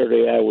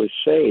Saturday I was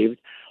saved,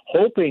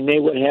 hoping they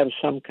would have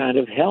some kind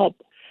of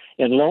help.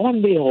 And lo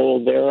and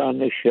behold, there on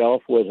the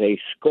shelf was a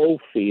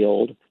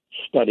Scofield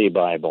study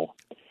Bible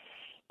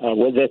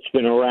that's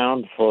been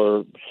around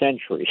for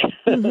centuries.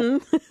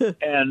 Mm-hmm.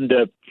 And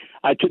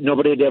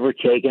nobody had ever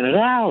taken it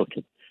out.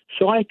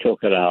 So I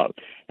took it out.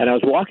 And I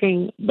was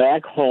walking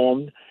back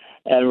home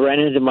and ran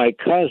into my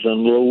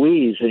cousin,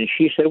 Louise, and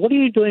she said, "What are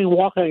you doing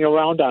walking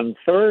around on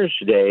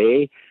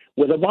Thursday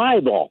with a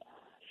Bible?"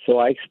 So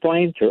I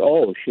explained to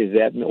her,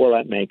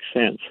 that makes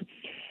sense.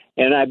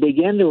 And I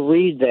began to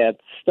read that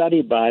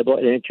study Bible,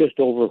 and it just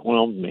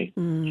overwhelmed me.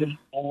 Just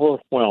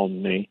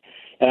overwhelmed me.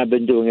 And I've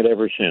been doing it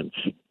ever since.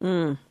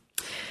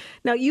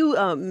 Now, you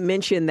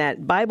mentioned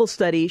that Bible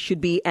study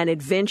should be an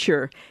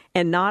adventure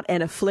and not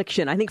an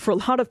affliction. I think for a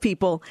lot of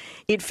people,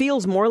 it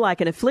feels more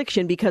like an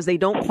affliction because they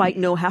don't quite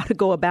know how to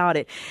go about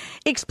it.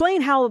 Explain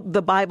how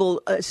the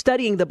Bible,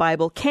 studying the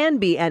Bible, can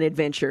be an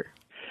adventure.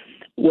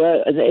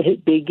 Well,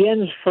 it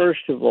begins,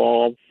 first of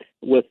all,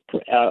 with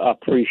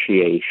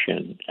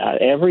appreciation.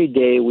 Every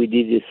day we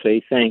need to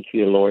say, "Thank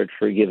you, Lord,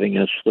 for giving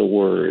us the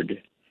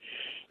Word."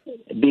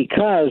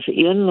 Because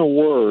in the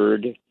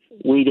Word,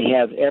 we'd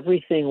have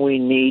everything we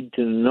need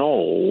to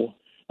know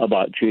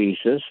about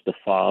Jesus, the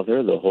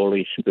Father, the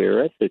Holy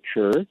Spirit, the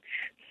Church,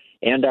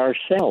 and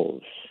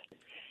ourselves.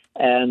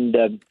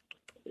 And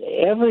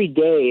every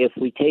day, if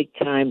we take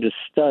time to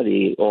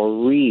study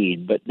or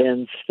read, but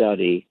then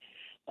study,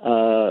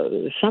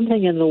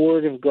 something in the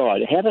Word of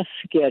God, have a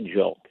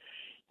schedule.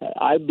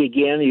 I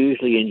begin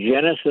usually in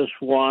Genesis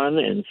 1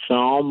 and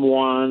Psalm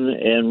 1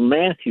 and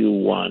Matthew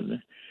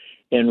 1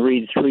 and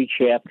read 3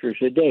 chapters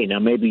a day. Now,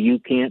 maybe you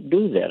can't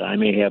do that. I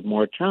may have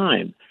more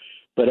time.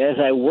 But as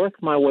I work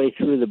my way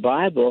through the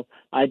Bible,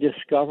 I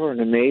discover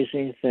an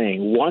amazing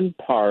thing. One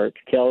part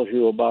tells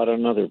you about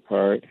another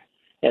part.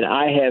 And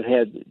I have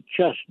had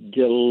just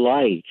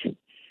delight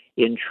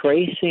in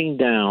tracing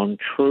down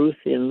truth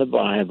in the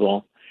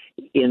Bible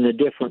in the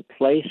different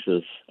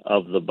places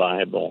of the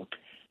Bible.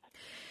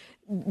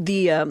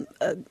 The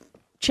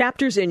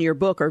chapters in your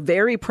book are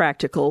very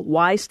practical.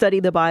 Why study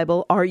the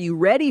Bible? Are you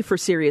ready for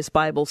serious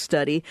Bible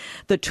study?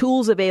 The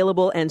tools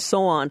available, and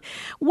so on.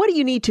 What do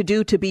you need to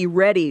do to be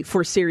ready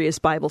for serious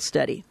Bible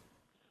study?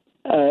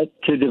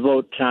 To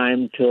devote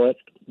time to it.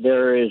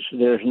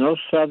 There's no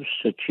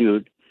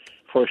substitute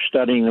for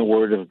studying the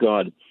Word of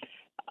God.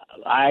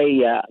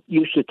 I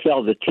used to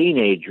tell the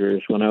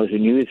teenagers when I was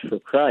in Youth for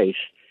Christ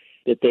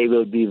that they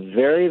would be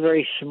very,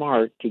 very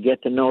smart to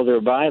get to know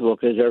their Bible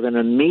because they're going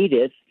to meet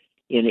it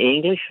in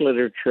English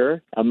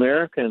literature,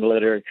 American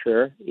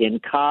literature, in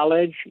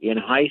college, in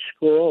high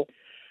school.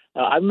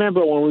 I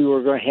remember when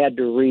we had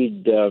to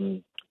read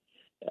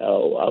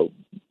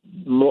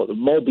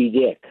Moby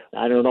Dick.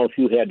 I don't know if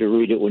you had to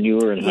read it when you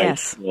were in high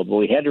school, but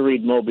we had to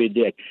read Moby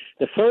Dick.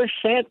 The first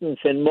sentence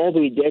in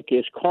Moby Dick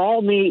is,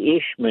 "Call me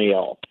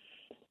Ishmael."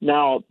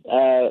 Now,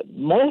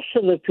 most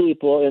of the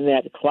people in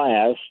that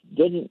class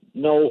didn't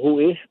know who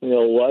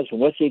Ishmael was and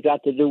what's he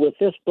got to do with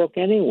this book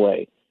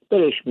anyway.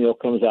 But Ishmael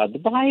comes out of the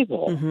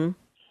Bible. Mm-hmm.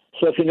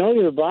 So if you know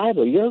your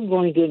Bible, you're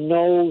going to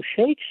know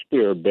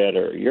Shakespeare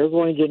better. You're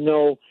going to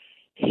know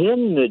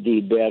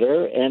hymnody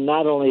better, and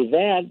not only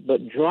that,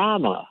 but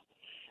drama.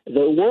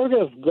 The Word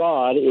of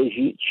God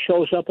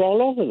shows up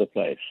all over the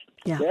place.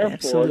 Yeah,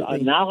 therefore, a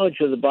knowledge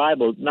of the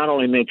Bible not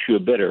only makes you a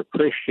better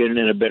Christian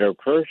and a better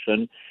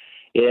person,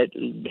 it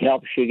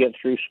helps you get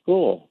through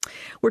school.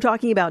 We're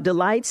talking about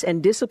Delights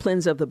and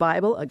Disciplines of the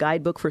Bible, a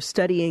guidebook for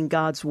studying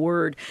God's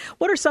Word.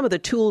 What are some of the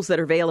tools that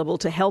are available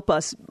to help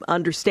us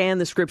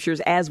understand the Scriptures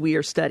as we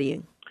are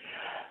studying?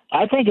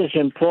 I think it's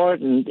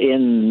important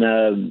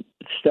in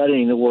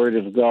studying the Word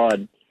of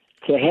God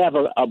to have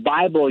a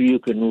Bible you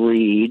can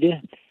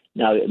read.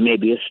 Now, it may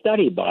be a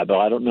study Bible.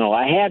 I don't know.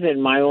 I have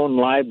in my own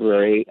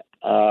library,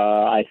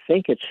 I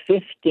think it's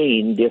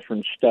 15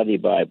 different study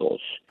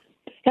Bibles.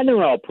 And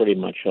they're all pretty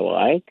much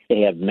alike.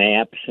 They have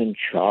maps and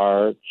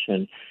charts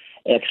and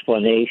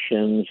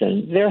explanations,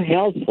 and they're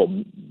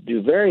helpful.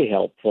 They're very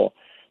helpful.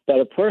 But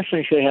a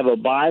person should have a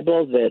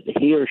Bible that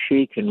he or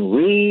she can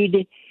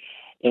read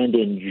and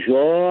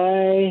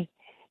enjoy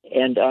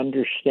and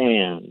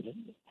understand.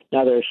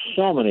 Now, there's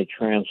so many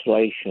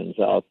translations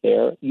out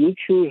there. You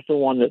choose the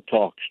one that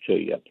talks to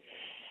you.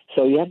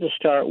 So you have to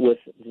start with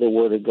the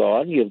Word of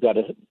God. You've got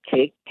to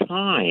take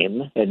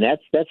time, and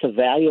that's a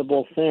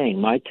valuable thing.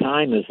 My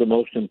time is the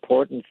most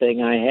important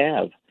thing I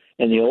have.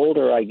 And the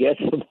older I get,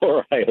 the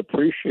more I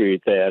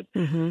appreciate that.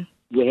 Mm-hmm.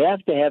 We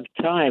have to have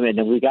time, and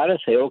then we got to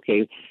say,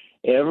 okay,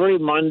 every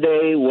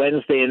Monday,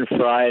 Wednesday, and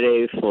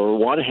Friday for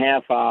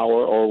 1/2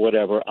 hour or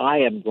whatever, I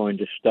am going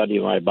to study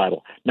my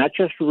Bible. Not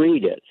just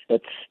read it,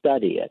 but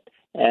study it.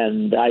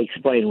 And I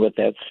explain what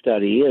that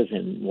study is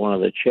in one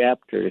of the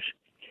chapters.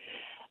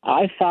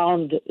 I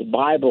found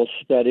Bible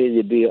study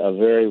to be a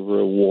very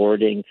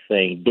rewarding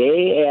thing.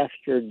 Day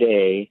after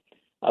day,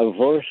 a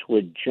verse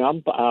would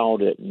jump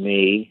out at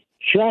me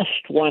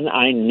just when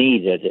I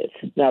needed it.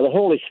 Now, the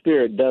Holy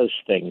Spirit does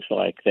things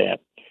like that.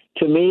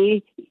 To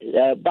me,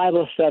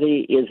 Bible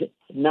study is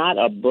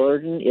not a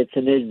burden, it's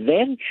an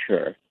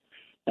adventure.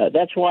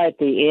 That's why at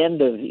the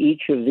end of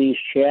each of these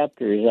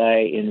chapters, I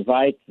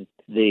invite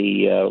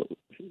the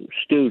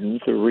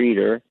student, the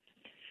reader,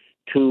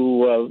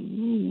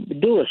 to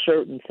do a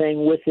certain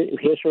thing with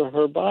his or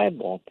her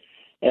Bible.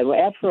 And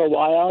after a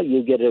while,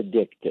 you get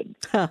addicted.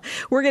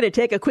 We're going to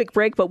take a quick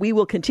break, but we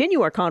will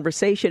continue our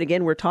conversation.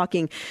 Again, we're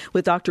talking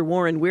with Dr.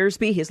 Warren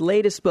Wiersbe, his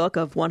latest book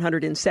of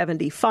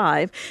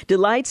 175,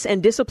 Delights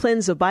and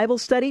Disciplines of Bible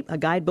Study, a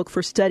guidebook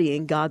for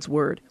studying God's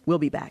Word. We'll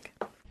be back.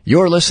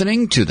 You're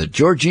listening to the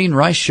Georgene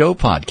Rice Show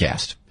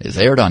podcast. It's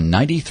aired on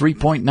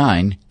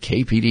 93.9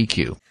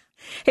 KPDQ.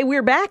 Hey,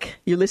 we're back.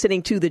 You're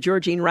listening to the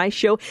Georgene Rice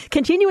Show.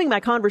 Continuing my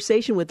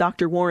conversation with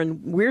Dr. Warren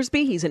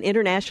Wiersbe. He's an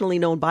internationally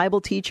known Bible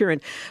teacher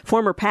and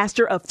former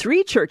pastor of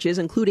 3 churches,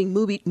 including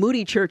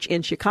Moody Church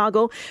in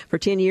Chicago. For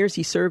 10 years,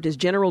 he served as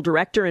general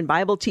director and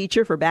Bible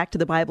teacher for Back to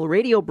the Bible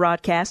radio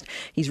broadcast.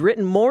 He's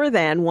written more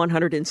than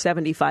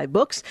 175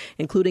 books,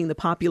 including the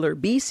popular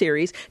B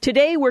series.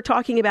 Today, we're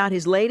talking about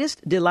his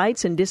latest,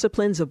 Delights and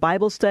Disciplines of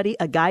Bible Study,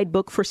 a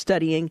guidebook for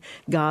studying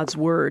God's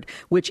Word,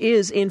 which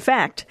is, in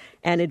fact,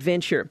 an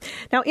adventure.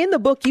 Now, in the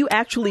book, you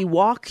actually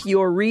walk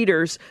your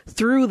readers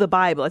through the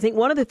Bible. I think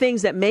one of the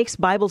things that makes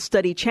Bible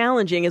study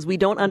challenging is we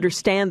don't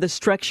understand the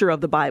structure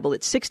of the Bible.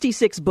 It's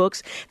 66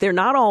 books. They're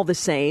not all the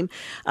same.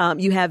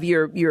 You have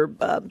your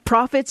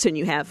prophets and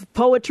you have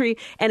poetry,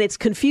 and it's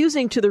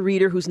confusing to the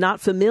reader who's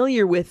not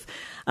familiar with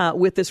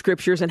the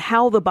Scriptures and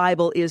how the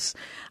Bible is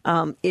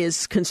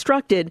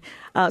constructed.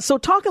 So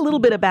talk a little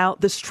bit about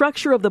the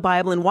structure of the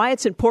Bible and why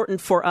it's important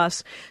for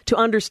us to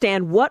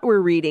understand what we're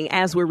reading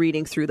as we're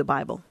reading through the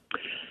Bible.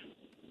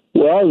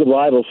 Well, the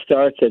Bible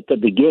starts at the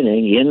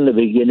beginning, in the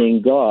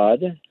beginning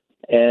God,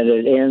 and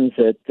it ends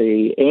at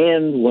the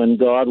end when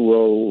God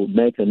will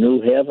make a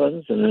new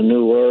heavens and a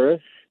new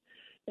earth,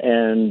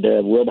 and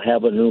we'll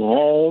have a new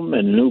home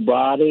and new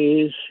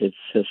bodies. It's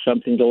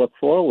something to look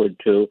forward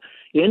to.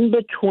 In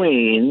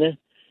between,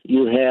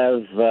 you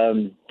have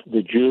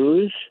the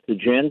Jews, the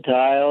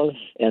Gentiles,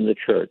 and the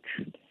church.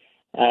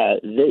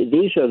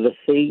 These are the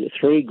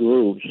three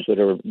groups that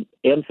are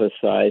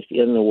emphasized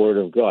in the Word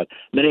of God.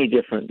 Many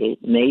different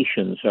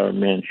nations are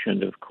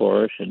mentioned, of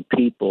course, and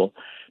people,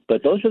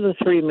 but those are the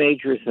 3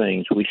 major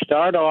things. We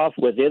start off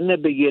with, in the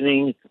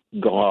beginning,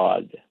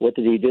 God. What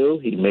did He do?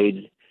 He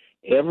made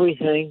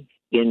everything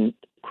in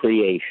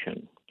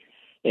creation.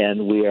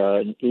 And we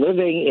are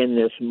living in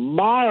this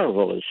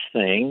marvelous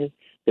thing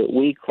that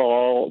we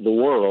call the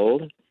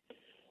world,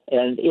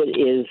 and it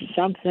is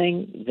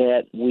something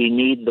that we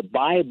need the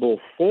Bible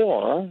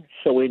for,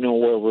 so we know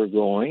where we're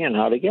going and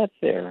how to get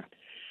there.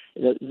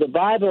 The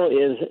Bible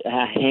is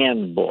a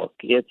handbook.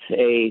 It's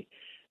a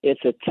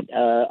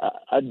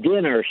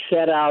dinner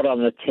set out on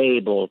the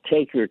table.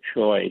 Take your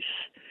choice.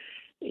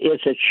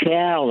 It's a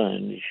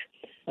challenge.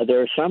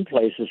 There are some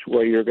places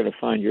where you're going to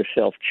find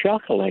yourself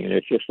chuckling, and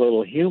it's just a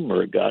little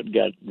humor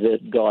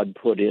that God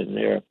put in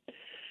there.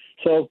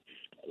 So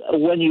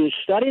when you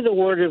study the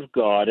Word of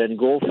God and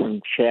go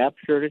from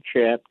chapter to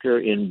chapter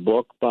in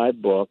book by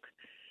book,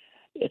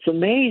 it's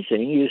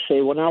amazing. You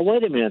say, well, now,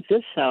 wait a minute,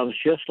 this sounds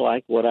just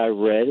like what I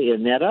read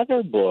in that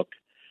other book.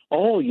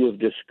 Oh, you've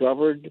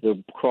discovered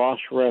the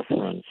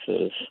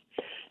cross-references.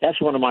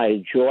 That's one of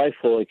my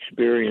joyful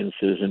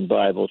experiences in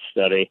Bible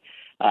study.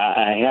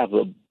 I have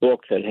a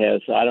book that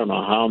has, I don't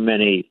know how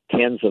many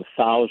tens of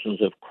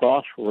thousands of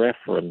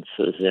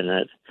cross-references in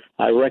it.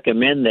 I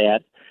recommend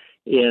that.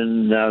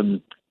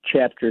 in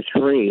chapter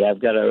 3.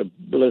 I've got a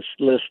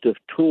list of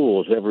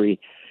tools every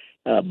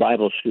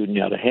Bible student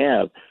ought to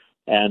have,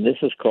 and this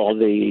is called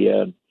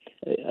the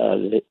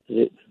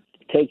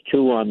Take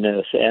Two on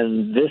this.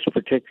 And this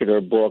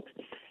particular book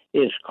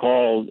is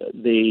called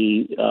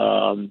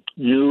the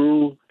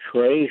New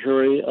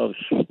Treasury of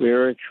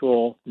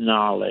Spiritual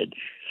Knowledge,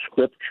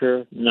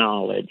 Scripture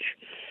Knowledge.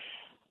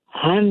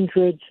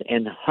 Hundreds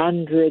and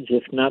hundreds,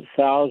 if not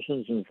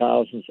thousands and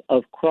thousands,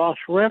 of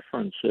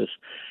cross-references.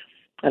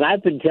 And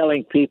I've been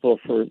telling people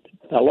for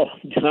a long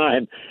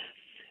time,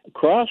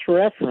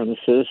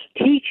 cross-references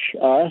teach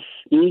us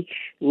each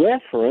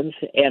reference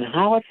and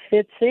how it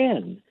fits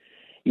in.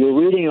 You're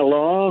reading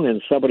along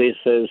and somebody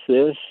says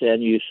this,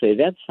 and you say,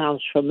 that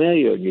sounds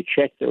familiar. And you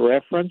check the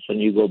reference and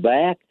you go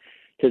back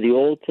to the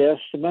Old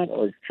Testament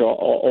or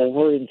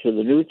over into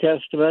the New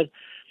Testament.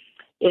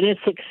 And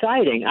it's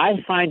exciting.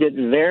 I find it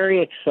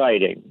very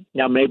exciting.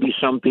 Now, maybe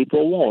some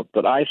people won't,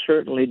 but I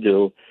certainly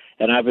do,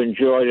 and I've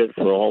enjoyed it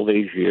for all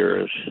these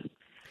years.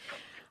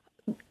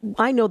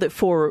 I know that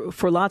for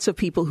lots of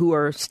people who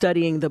are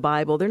studying the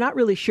Bible, they're not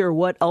really sure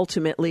what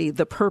ultimately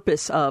the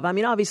purpose of. I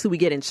mean, obviously we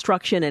get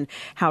instruction in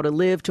how to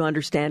live, to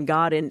understand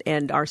God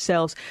and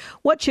ourselves.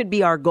 What should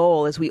be our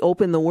goal as we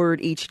open the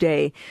Word each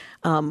day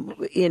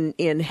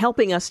in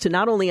helping us to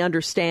not only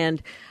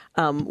understand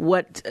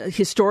what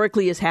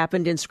historically has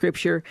happened in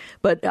Scripture,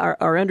 but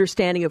our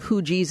understanding of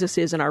who Jesus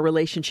is and our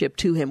relationship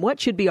to Him?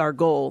 What should be our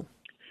goal?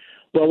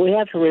 Well, we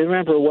have to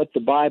remember what the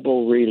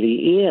Bible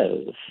really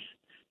is.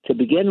 To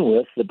begin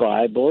with, the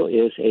Bible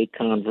is a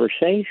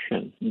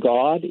conversation.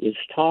 God is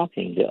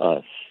talking to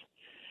us.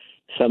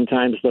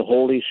 Sometimes the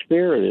Holy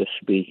Spirit is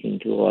speaking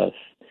to us.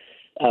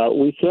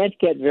 We can't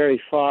get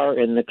very far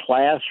in the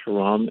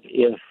classroom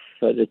if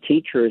the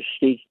teacher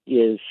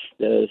is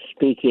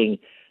speaking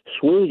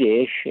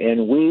Swedish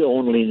and we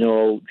only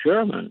know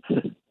German.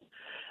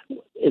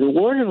 The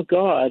Word of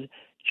God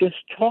just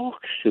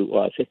talks to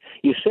us.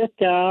 You sit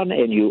down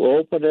and you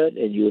open it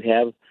and you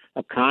have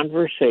a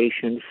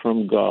conversation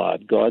from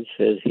God. God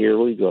says, here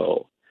we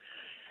go.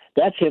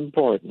 That's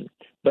important.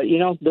 But,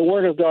 the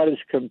Word of God is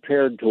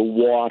compared to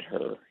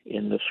water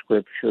in the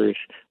Scriptures,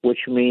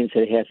 which means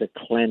it has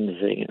a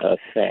cleansing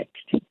effect.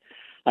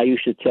 I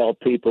used to tell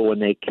people when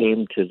they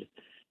came to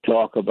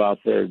talk about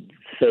their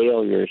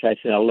failures, I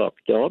said, now look,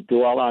 don't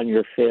dwell on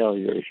your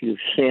failures. You've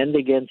sinned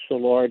against the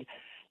Lord.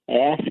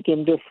 Ask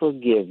Him to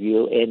forgive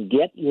you and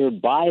get your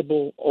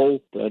Bible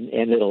open,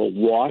 and it'll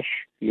wash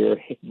your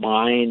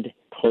mind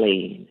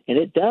clean. And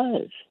it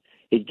does.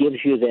 It gives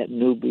you that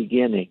new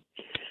beginning.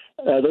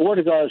 The Word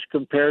of God is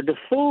compared to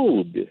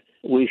food.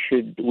 We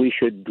should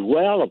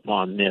dwell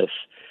upon this.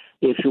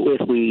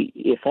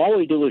 If all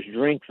we do is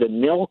drink the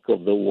milk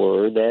of the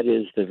Word, that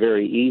is the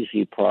very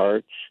easy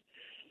parts,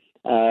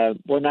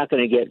 we're not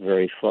going to get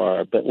very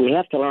far. But we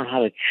have to learn how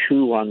to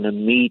chew on the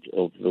meat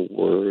of the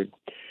Word.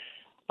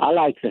 I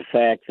like the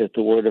fact that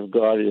the Word of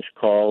God is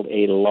called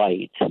a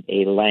light,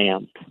 a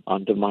lamp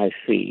unto my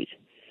feet.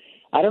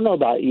 I don't know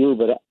about you,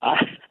 but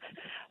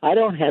I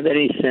don't have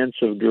any sense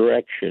of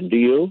direction. Do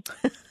you?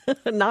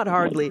 Not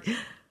hardly.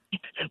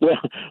 Well,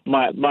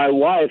 my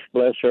wife,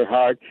 bless her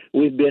heart,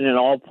 we've been in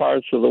all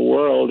parts of the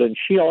world, and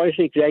she always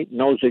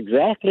knows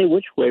exactly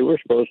which way we're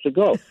supposed to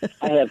go.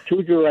 I have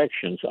two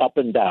directions, up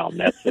and down,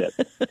 that's it.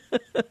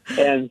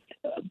 And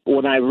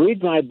when I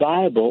read my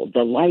Bible,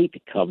 the light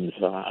comes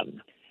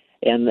on,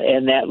 and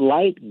that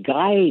light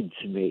guides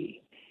me.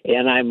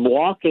 And I'm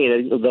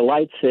walking, the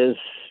light says,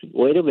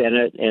 wait a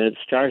minute, and it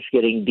starts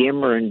getting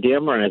dimmer and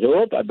dimmer, and I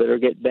go, I better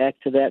get back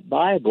to that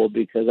Bible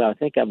because I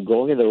think I'm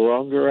going in the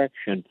wrong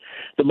direction.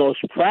 The most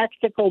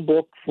practical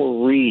book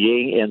for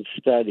reading and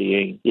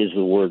studying is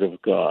the Word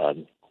of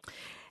God.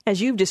 As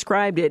you've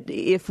described it,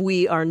 if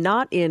we are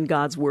not in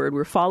God's Word,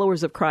 we're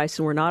followers of Christ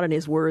and we're not in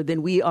His Word,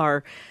 then we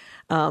are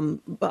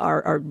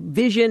our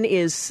vision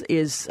is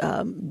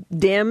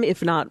dim,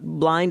 if not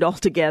blind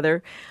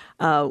altogether.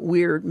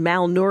 We're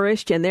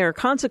malnourished, and there are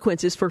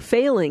consequences for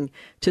failing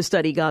to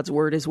study God's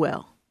Word as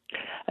well.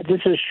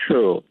 This is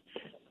true.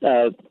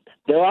 There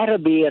ought to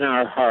be in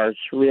our hearts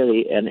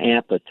really an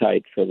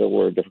appetite for the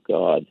Word of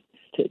God,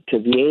 to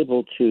be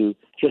able to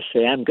just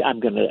say, I'm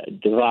going to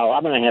devour,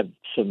 I'm going to have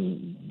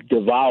some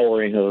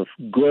devouring of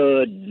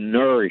good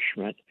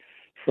nourishment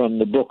from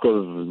the book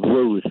of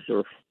Ruth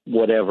or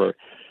whatever.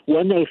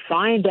 When they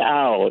find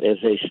out as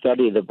they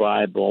study the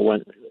Bible,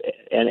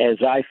 and as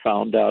I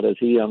found out as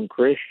a young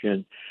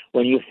Christian,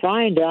 when you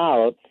find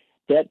out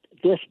that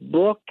this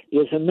book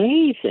is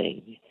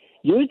amazing,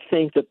 you'd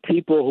think the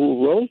people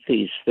who wrote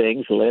these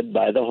things, led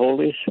by the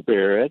Holy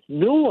Spirit,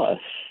 knew us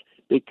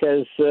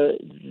because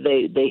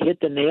they hit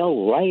the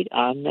nail right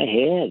on the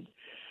head.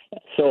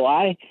 So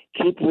I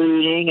keep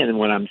reading, and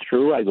when I'm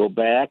through, I go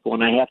back.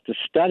 When I have to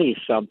study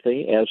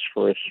something, as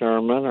for a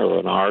sermon or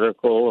an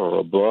article or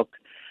a book,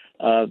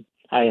 I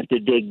have to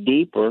dig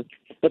deeper,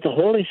 but the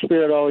Holy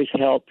Spirit always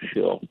helps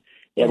you.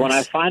 And when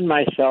I find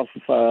myself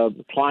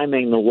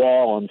climbing the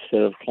wall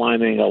instead of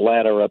climbing a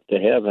ladder up to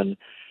heaven,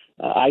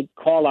 I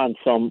call on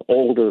some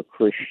older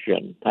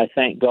Christian. I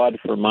thank God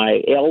for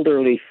my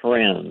elderly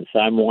friends.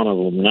 I'm one of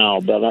them now,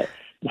 but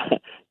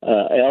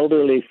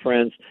elderly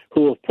friends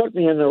who have put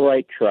me in the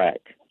right track.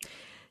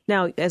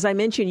 Now, as I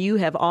mentioned, you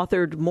have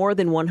authored more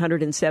than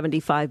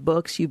 175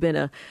 books. You've been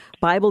a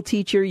Bible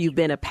teacher. You've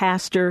been a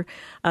pastor.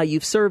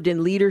 You've served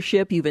in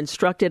leadership. You've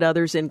instructed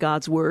others in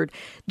God's Word.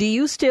 Do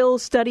you still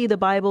study the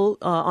Bible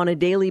on a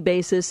daily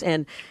basis,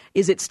 and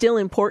is it still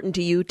important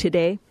to you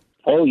today?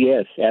 Oh,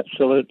 yes,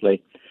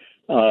 absolutely.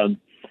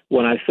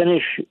 When I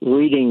finish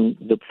reading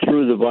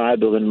through the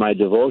Bible in my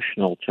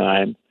devotional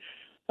time,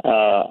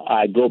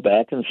 I go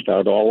back and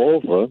start all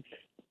over.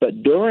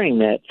 But during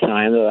that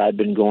time that I've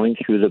been going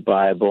through the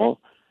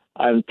Bible,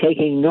 I'm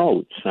taking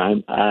notes.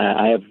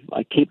 I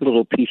keep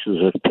little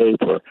pieces of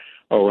paper.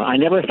 I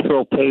never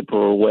throw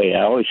paper away.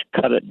 I always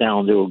cut it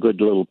down to a good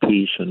little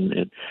piece,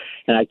 and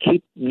I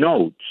keep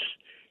notes.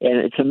 And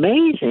it's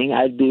amazing.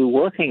 I'd be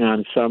working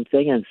on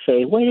something and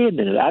say, "Wait a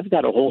minute, I've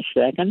got a whole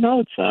stack of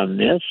notes on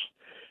this."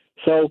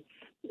 So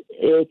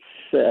it's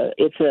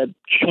a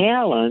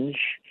challenge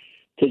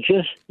to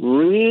just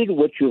read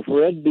what you've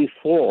read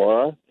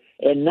before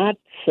and not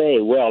say,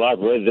 "Well, I've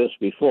read this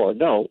before."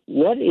 No,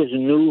 what is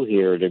new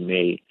here to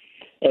me?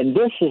 And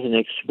this is an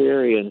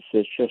experience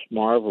that's just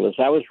marvelous.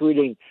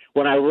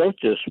 When I wrote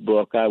this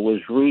book, I was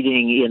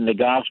reading in the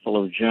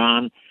Gospel of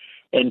John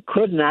and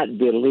could not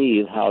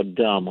believe how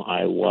dumb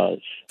I was.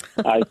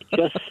 I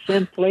just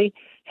simply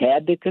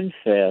had to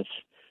confess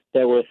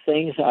there were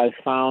things I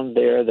found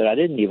there that I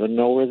didn't even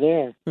know were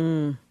there.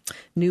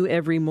 New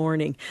every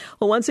morning.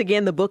 Well, once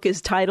again, the book is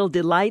titled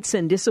Delights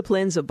and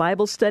Disciplines of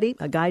Bible Study,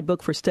 a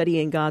guidebook for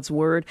studying God's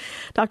Word.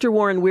 Dr.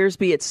 Warren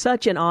Wiersbe, it's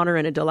such an honor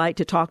and a delight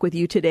to talk with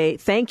you today.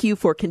 Thank you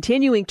for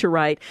continuing to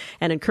write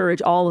and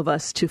encourage all of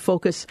us to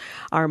focus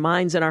our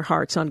minds and our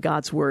hearts on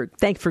God's Word.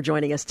 Thanks for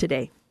joining us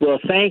today. Well,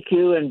 thank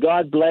you, and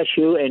God bless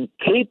you, and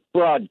keep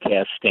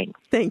broadcasting.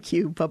 Thank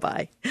you.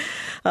 Bye-bye.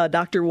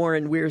 Dr.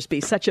 Warren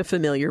Wiersbe, such a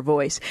familiar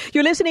voice.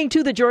 You're listening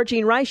to The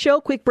Georgene Rice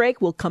Show. Quick break.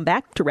 We'll come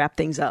back to wrap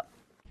things up.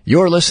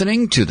 You're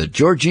listening to the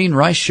Georgene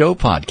Rice Show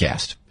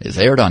podcast. It's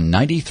aired on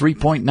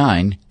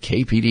 93.9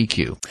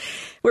 KPDQ.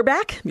 We're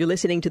back. You're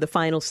listening to the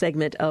final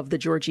segment of the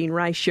Georgene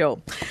Rice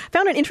Show. I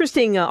found an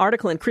interesting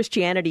article in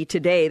Christianity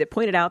Today that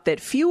pointed out that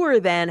fewer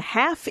than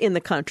half in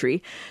the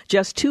country,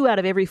 just 2 out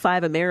of every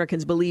 5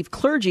 Americans, believe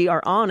clergy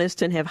are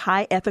honest and have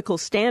high ethical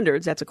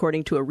standards. That's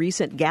according to a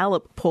recent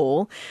Gallup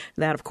poll.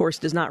 That, of course,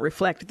 does not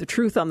reflect the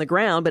truth on the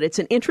ground, but it's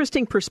an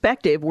interesting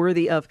perspective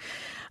worthy of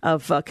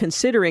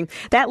considering.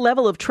 That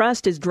level of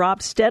trust has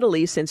dropped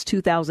steadily since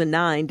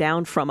 2009,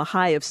 down from a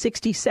high of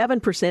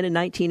 67% in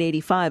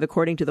 1985,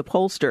 according to the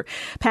pollster.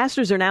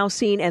 Pastors are now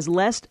seen as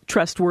less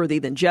trustworthy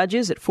than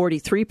judges at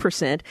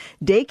 43%,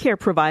 daycare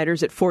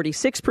providers at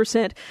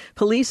 46%,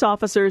 police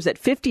officers at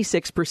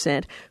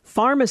 56%,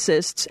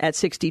 pharmacists at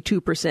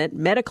 62%,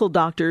 medical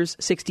doctors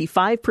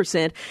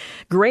 65%,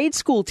 grade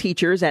school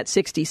teachers at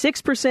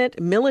 66%,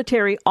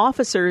 military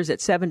officers at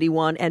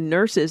 71%, and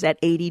nurses at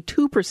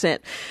 82%.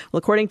 Well,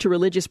 according to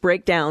religious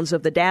breakdowns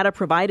of the data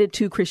provided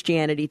to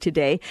Christianity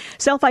Today,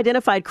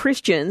 self-identified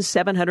Christians,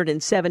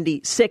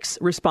 776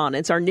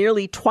 respondents, are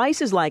nearly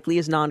twice as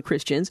likely as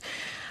non-Christians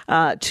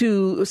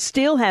to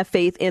still have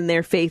faith in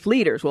their faith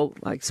leaders. Well,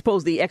 I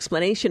suppose the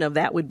explanation of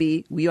that would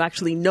be you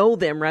actually know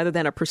them rather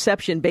than a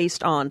perception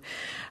based on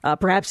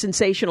perhaps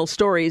sensational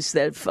stories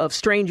of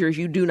strangers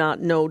you do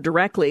not know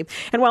directly.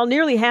 And while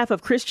nearly half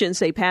of Christians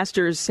say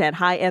pastors had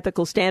high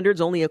ethical standards,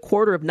 only a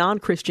quarter of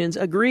non-Christians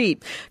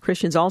agreed.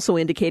 Christians also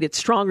indicated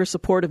stronger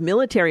support of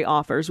military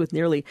officers, with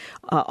nearly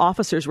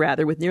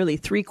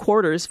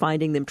 3/4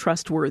 finding them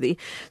trustworthy.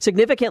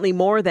 Significantly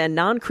more than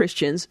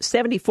non-Christians,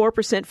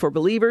 74% for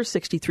believers,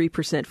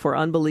 63% for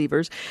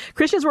unbelievers.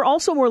 Christians were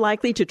also more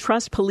likely to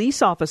trust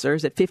police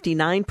officers at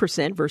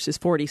 59% versus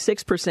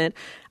 46%.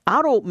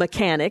 Auto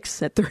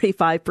mechanics at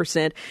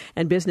 35%,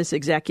 and business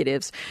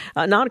executives.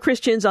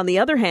 Non-Christians, on the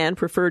other hand,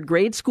 preferred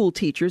grade school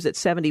teachers at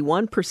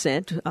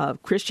 71%,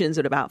 Christians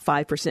at about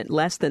 5%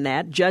 less than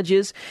that,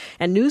 judges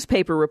and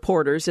newspaper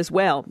reporters as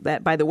well.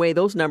 That, by the way,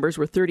 those numbers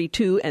were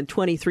 32% and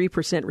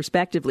 23%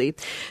 respectively.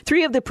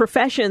 3 of the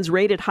professions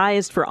rated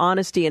highest for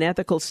honesty and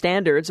ethical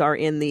standards are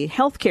in the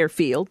healthcare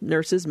field: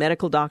 nurses,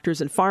 medical doctors,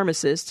 and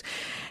pharmacists,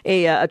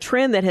 a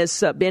trend that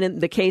has been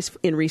the case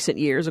in recent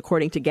years,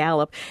 according to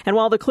Gallup. And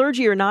while the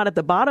clergy are not at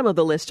the bottom of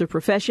the list of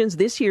professions,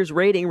 this year's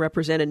rating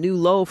represent a new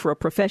low for a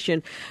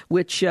profession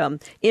which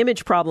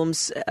image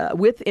problems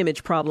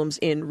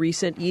in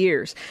recent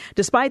years.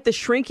 Despite the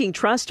shrinking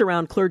trust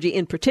around clergy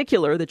in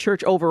particular, the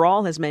church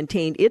overall has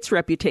maintained its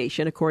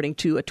reputation, according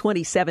to a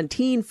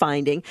 2017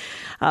 finding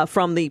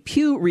from the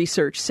Pew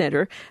Research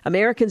Center.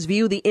 Americans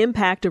view the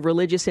impact of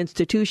religious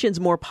institutions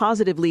more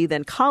positively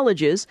than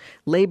colleges,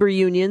 labor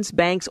unions,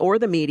 banks, or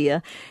the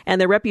media,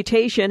 and their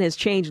reputation has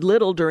changed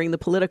little during the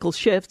political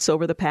shifts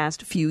over the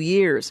past few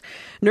years.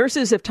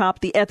 Nurses have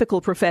topped the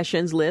ethical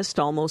professions list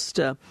almost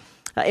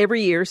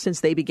every year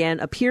since they began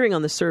appearing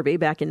on the survey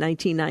back in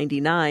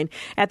 1999.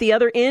 At the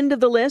other end of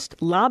the list,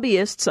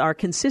 lobbyists are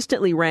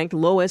consistently ranked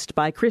lowest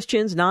by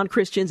Christians,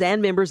 non-Christians,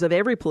 and members of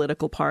every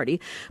political party.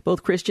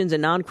 Both Christians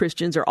and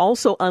non-Christians are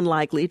also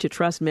unlikely to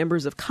trust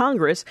members of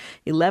Congress,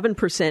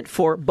 11%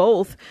 for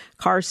both,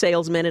 car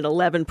salesmen at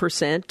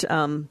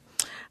 11%,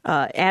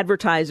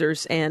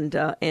 advertisers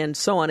and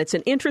so on. It's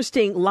an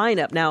interesting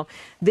lineup. Now,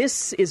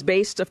 this is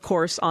based, of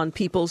course, on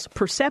people's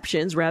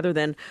perceptions rather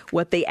than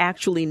what they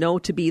actually know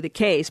to be the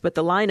case. But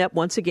the lineup,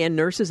 once again,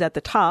 nurses at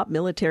the top,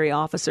 military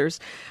officers,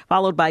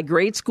 followed by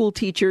grade school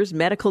teachers,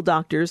 medical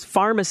doctors,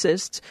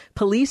 pharmacists,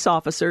 police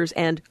officers,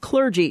 and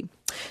clergy.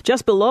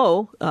 Just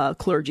below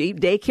clergy,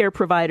 daycare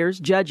providers,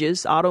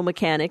 judges, auto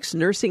mechanics,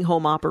 nursing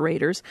home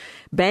operators,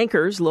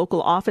 bankers,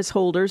 local office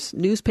holders,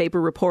 newspaper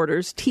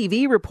reporters,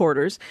 TV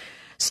reporters,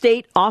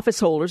 state office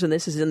holders, and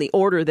this is in the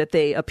order that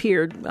they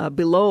appeared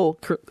below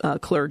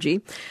clergy,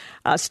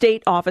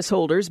 state office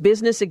holders,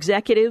 business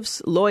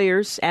executives,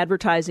 lawyers,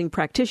 advertising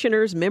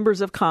practitioners, members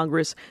of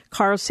Congress,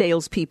 car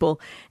salespeople,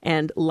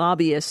 and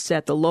lobbyists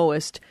at the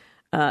lowest,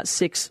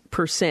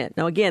 6%.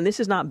 Now, again, this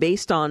is not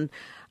based on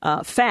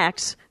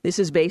facts. This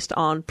is based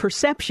on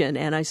perception,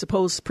 and I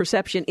suppose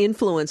perception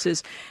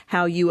influences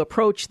how you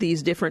approach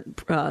these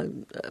different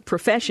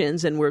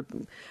professions, and we're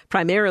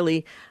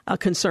primarily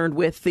concerned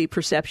with the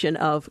perception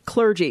of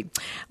clergy.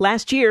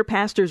 Last year,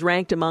 pastors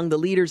ranked among the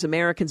leaders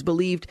Americans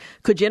believed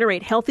could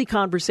generate healthy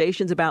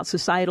conversations about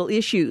societal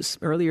issues.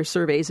 Earlier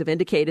surveys have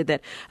indicated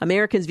that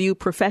Americans view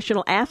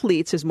professional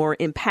athletes as more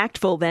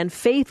impactful than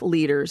faith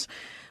leaders,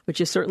 which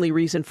is certainly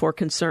reason for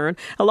concern.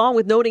 Along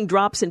with noting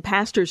drops in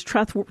pastors'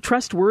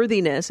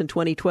 trustworthiness in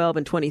 2012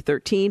 and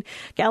 2013,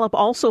 Gallup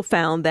also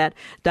found that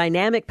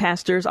dynamic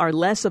pastors are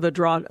less of a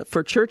draw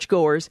for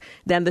churchgoers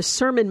than the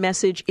sermon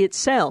message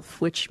itself,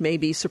 which may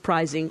be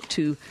surprising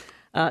to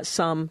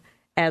some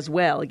as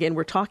well. Again,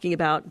 we're talking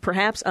about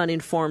perhaps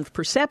uninformed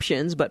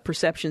perceptions, but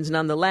perceptions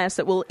nonetheless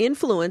that will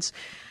influence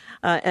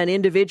an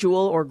individual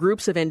or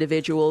groups of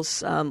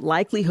individuals'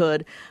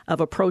 likelihood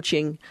of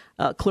approaching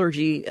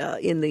clergy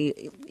in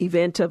the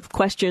event of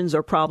questions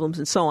or problems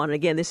and so on. And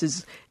again, this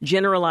is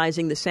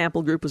generalizing. The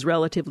sample group was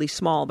relatively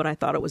small, but I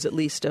thought it was at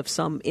least of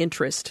some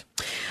interest.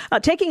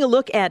 Taking a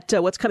look at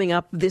what's coming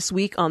up this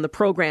week on the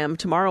program,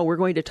 tomorrow we're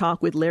going to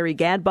talk with Larry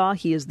Gadbaugh.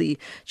 He is the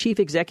Chief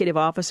Executive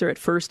Officer at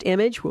First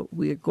Image.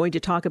 We're going to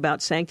talk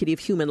about Sanctity of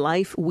Human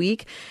Life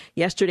Week.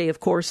 Yesterday,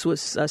 of course,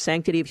 was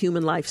Sanctity of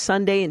Human Life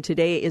Sunday, and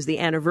today is the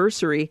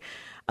anniversary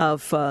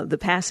of the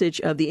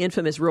passage of the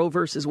infamous Roe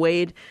versus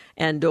Wade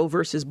and Doe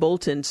versus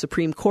Bolton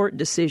Supreme Court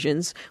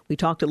decisions. We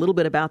talked a little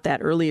bit about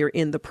that earlier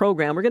in the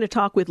program. We're going to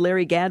talk with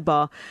Larry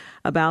Gadbaugh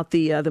about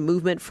the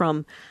movement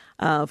from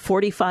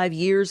 45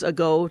 years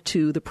ago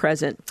to the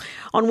present.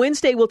 On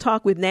Wednesday, we'll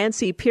talk with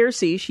Nancy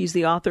Pearcey. She's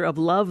the author of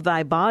Love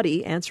Thy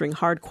Body, answering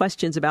hard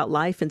questions about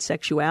life and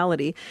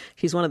sexuality.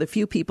 She's one of the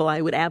few people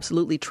I would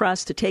absolutely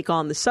trust to take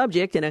on the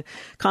subject in a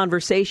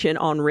conversation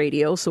on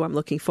radio, so I'm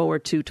looking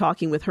forward to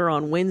talking with her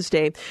on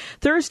Wednesday.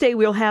 Thursday,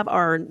 we'll have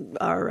our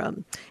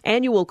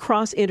annual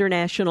Cross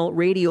International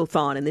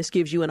Radiothon, and this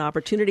gives you an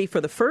opportunity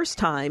for the first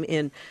time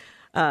in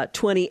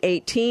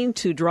 2018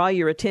 to draw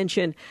your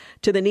attention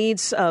to the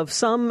needs of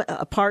some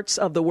parts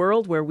of the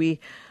world where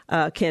we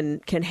can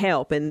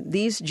help. And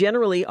these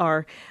generally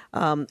are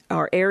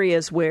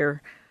areas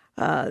where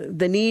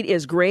the need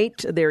is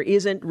great. There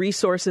isn't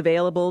resource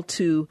available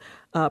to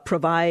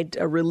provide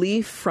a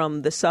relief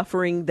from the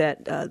suffering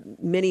that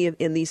many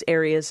in these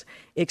areas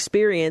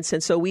experience.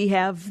 And so we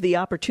have the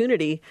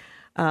opportunity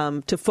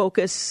to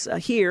focus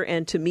here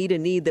and to meet a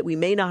need that we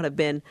may not have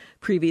been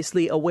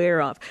previously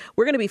aware of.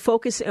 We're going to be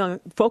focusing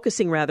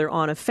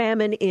on a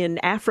famine in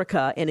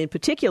Africa, and in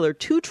particular,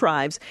 two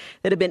tribes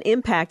that have been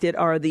impacted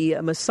are the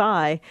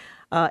Maasai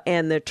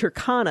and the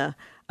Turkana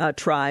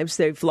tribes.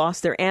 They've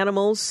lost their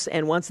animals,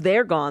 and once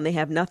they're gone, they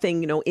have nothing,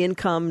 no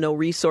income, no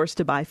resource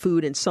to buy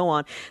food, and so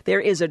on.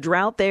 There is a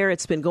drought there.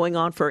 It's been going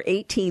on for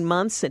 18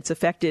 months. It's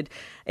affected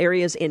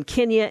areas in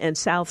Kenya and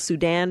South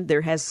Sudan.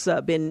 There has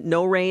been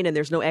no rain, and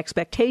there's no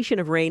expectation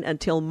of rain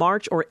until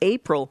March or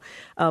April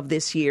of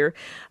this year.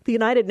 The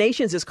United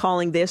Nations is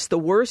calling this the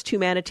worst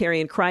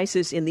humanitarian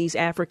crisis in these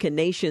African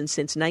nations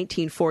since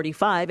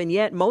 1945, and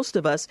yet most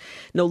of us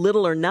know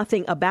little or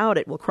nothing about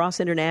it. Well, Cross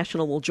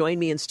International will join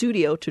me in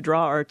studio to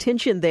draw our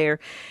attention there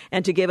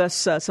and to give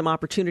us some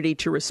opportunity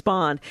to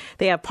respond.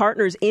 They have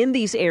partners in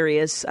these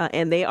areas,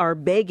 and they are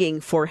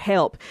begging for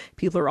help.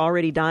 People are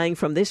already dying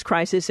from this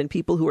crisis, and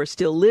people who are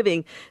still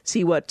living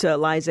see what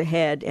lies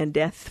ahead, and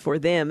death for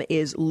them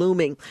is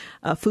looming.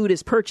 Food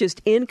is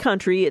purchased in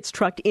country. It's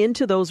trucked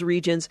into those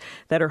regions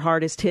that are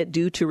hardest hit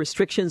due to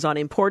restrictions on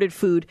imported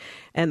food,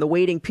 and the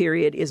waiting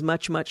period is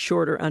much, much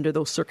shorter under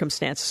those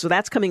circumstances. So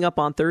that's coming up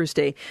on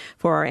Thursday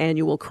for our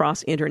annual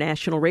Cross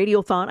International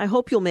Radiothon. I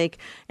hope you'll make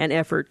an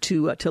effort effort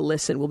to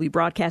listen. We'll be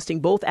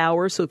broadcasting both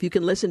hours, so if you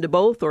can listen to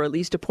both or at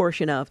least a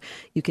portion of,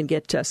 you can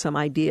get some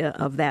idea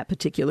of that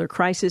particular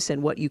crisis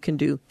and what you can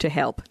do to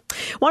help.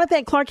 I want to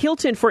thank Clark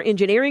Hilton for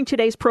engineering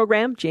today's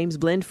program, James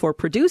Blend for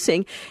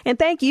producing, and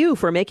thank you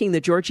for making the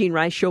Georgene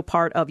Rice Show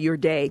part of your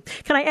day.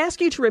 Can I ask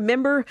you to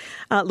remember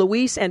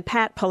Luis and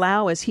Pat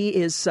Palau as he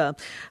is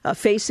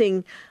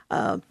facing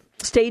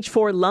stage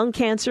 4 lung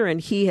cancer,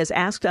 and he has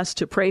asked us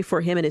to pray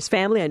for him and his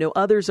family. I know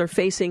others are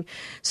facing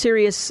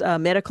serious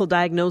medical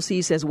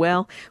diagnoses as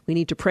well. We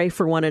need to pray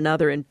for one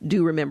another, and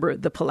do remember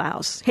the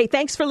Palaus. Hey,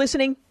 thanks for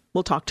listening.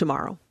 We'll talk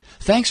tomorrow.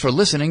 Thanks for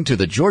listening to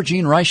the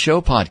Georgene Rice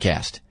Show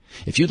podcast.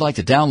 If you'd like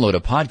to download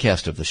a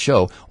podcast of the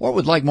show or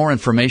would like more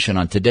information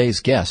on today's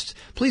guests,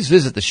 please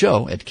visit the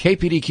show at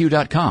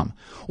kpdq.com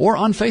or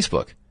on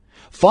Facebook.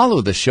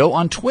 Follow the show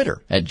on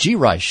Twitter at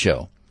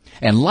GRiceShow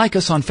and like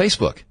us on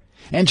Facebook.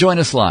 And join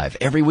us live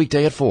every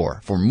weekday at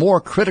 4 for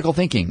more critical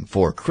thinking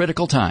for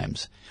critical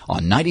times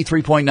on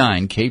 93.9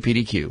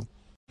 KPDQ.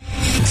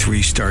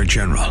 3-star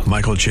General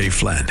Michael J.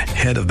 Flynn,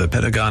 head of the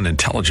Pentagon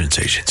Intelligence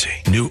Agency,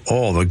 knew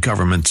all the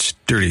government's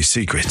dirty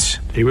secrets.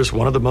 He was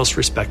one of the most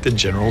respected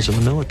generals in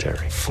the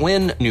military.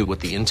 Flynn knew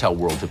what the intel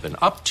world had been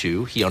up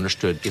to. He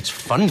understood its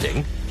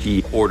funding.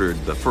 He ordered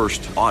the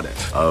first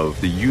audit of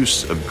the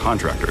use of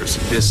contractors.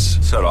 This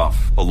set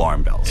off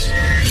alarm bells.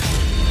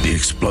 The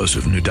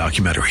explosive new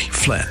documentary,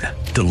 Flynn,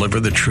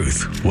 Deliver the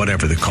Truth,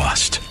 Whatever the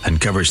Cost,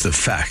 uncovers the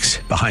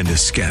facts behind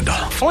this scandal.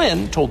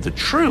 Flynn told the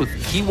truth.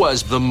 He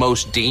was the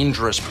most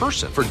dangerous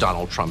person for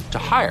Donald Trump to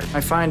hire. I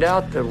find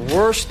out the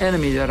worst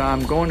enemy that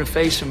I'm going to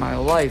face in my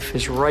life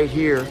is right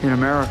here in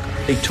America.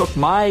 They took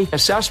my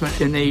assessment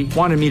and they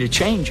wanted me to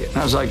change it. And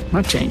I was like, I'm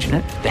not changing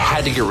it. They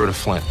had to get rid of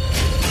Flynn.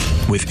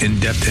 With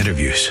in-depth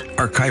interviews,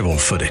 archival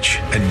footage,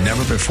 and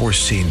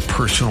never-before-seen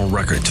personal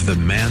records of the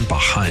man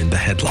behind the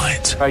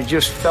headlines. I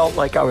just felt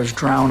like I was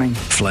drowning.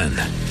 Flynn,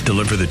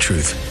 Deliver the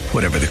Truth,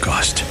 Whatever the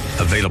Cost.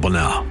 Available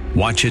now.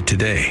 Watch it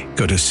today.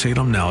 Go to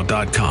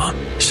salemnow.com.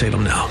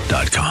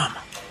 salemnow.com.